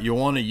you'll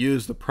want to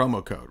use the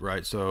promo code,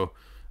 right? So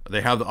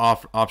they have the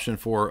option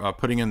for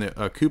putting in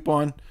the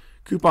coupon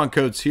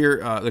codes here.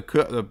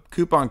 The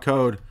coupon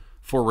code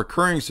for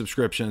recurring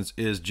subscriptions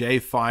is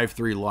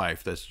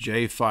J53Life. That's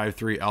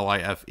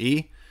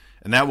J53LIFE.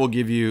 And that will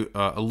give you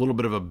a little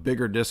bit of a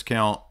bigger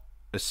discount,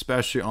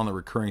 especially on the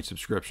recurring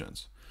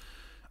subscriptions.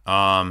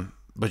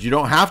 But you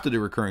don't have to do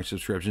recurring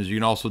subscriptions. You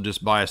can also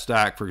just buy a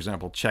stack. For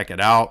example, check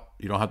it out.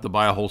 You don't have to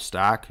buy a whole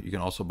stack. You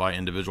can also buy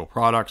individual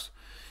products.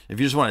 If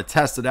you just want to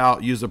test it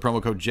out, use the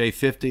promo code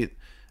J50.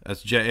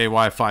 That's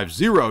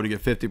JAY50 to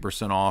get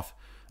 50% off.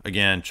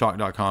 Again,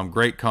 chalk.com,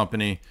 great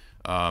company.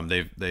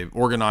 They've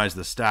organized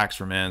the stacks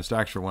for men,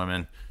 stacks for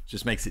women. It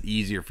just makes it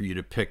easier for you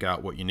to pick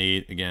out what you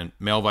need. Again,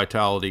 male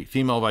vitality,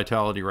 female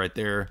vitality right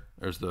there.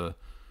 There's the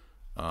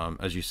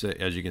as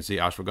you can see,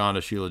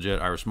 ashwagandha, She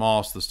Legit, Iris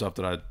Moss, the stuff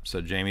that I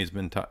said Jamie's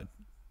been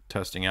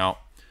testing out.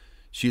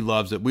 She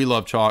loves it. We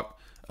love chalk.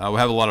 We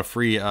have a lot of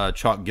free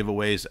chalk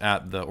giveaways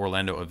at the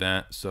Orlando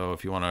event. So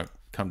if you want to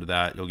come to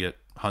that, you'll get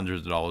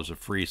hundreds of dollars of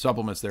free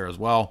supplements there as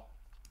well.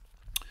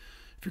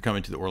 If you're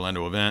coming to the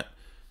Orlando event,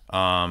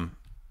 yeah,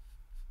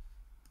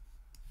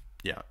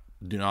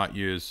 do not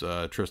use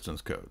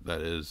Tristan's code.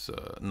 That is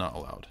not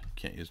allowed. You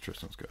can't use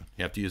Tristan's code.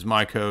 You have to use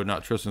my code,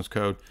 not Tristan's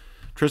code.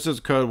 Tristan's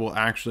code will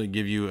actually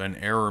give you an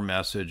error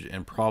message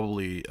and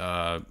probably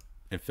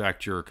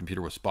infect your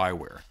computer with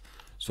spyware.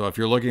 So if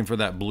you're looking for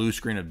that blue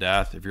screen of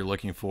death, if you're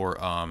looking for,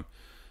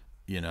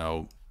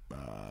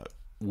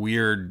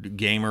 weird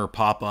gamer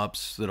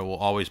pop-ups that will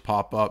always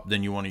pop up,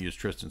 then you want to use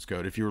Tristan's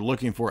code. If you're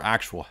looking for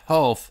actual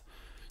health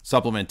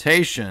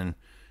supplementation,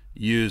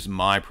 use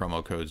my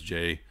promo codes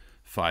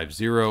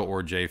J50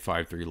 or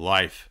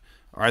J53Life.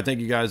 All right, thank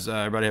you guys.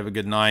 Everybody have a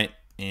good night.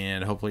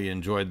 And hopefully you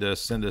enjoyed this.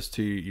 Send this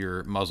to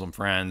your Muslim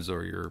friends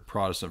or your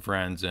Protestant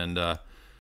friends, and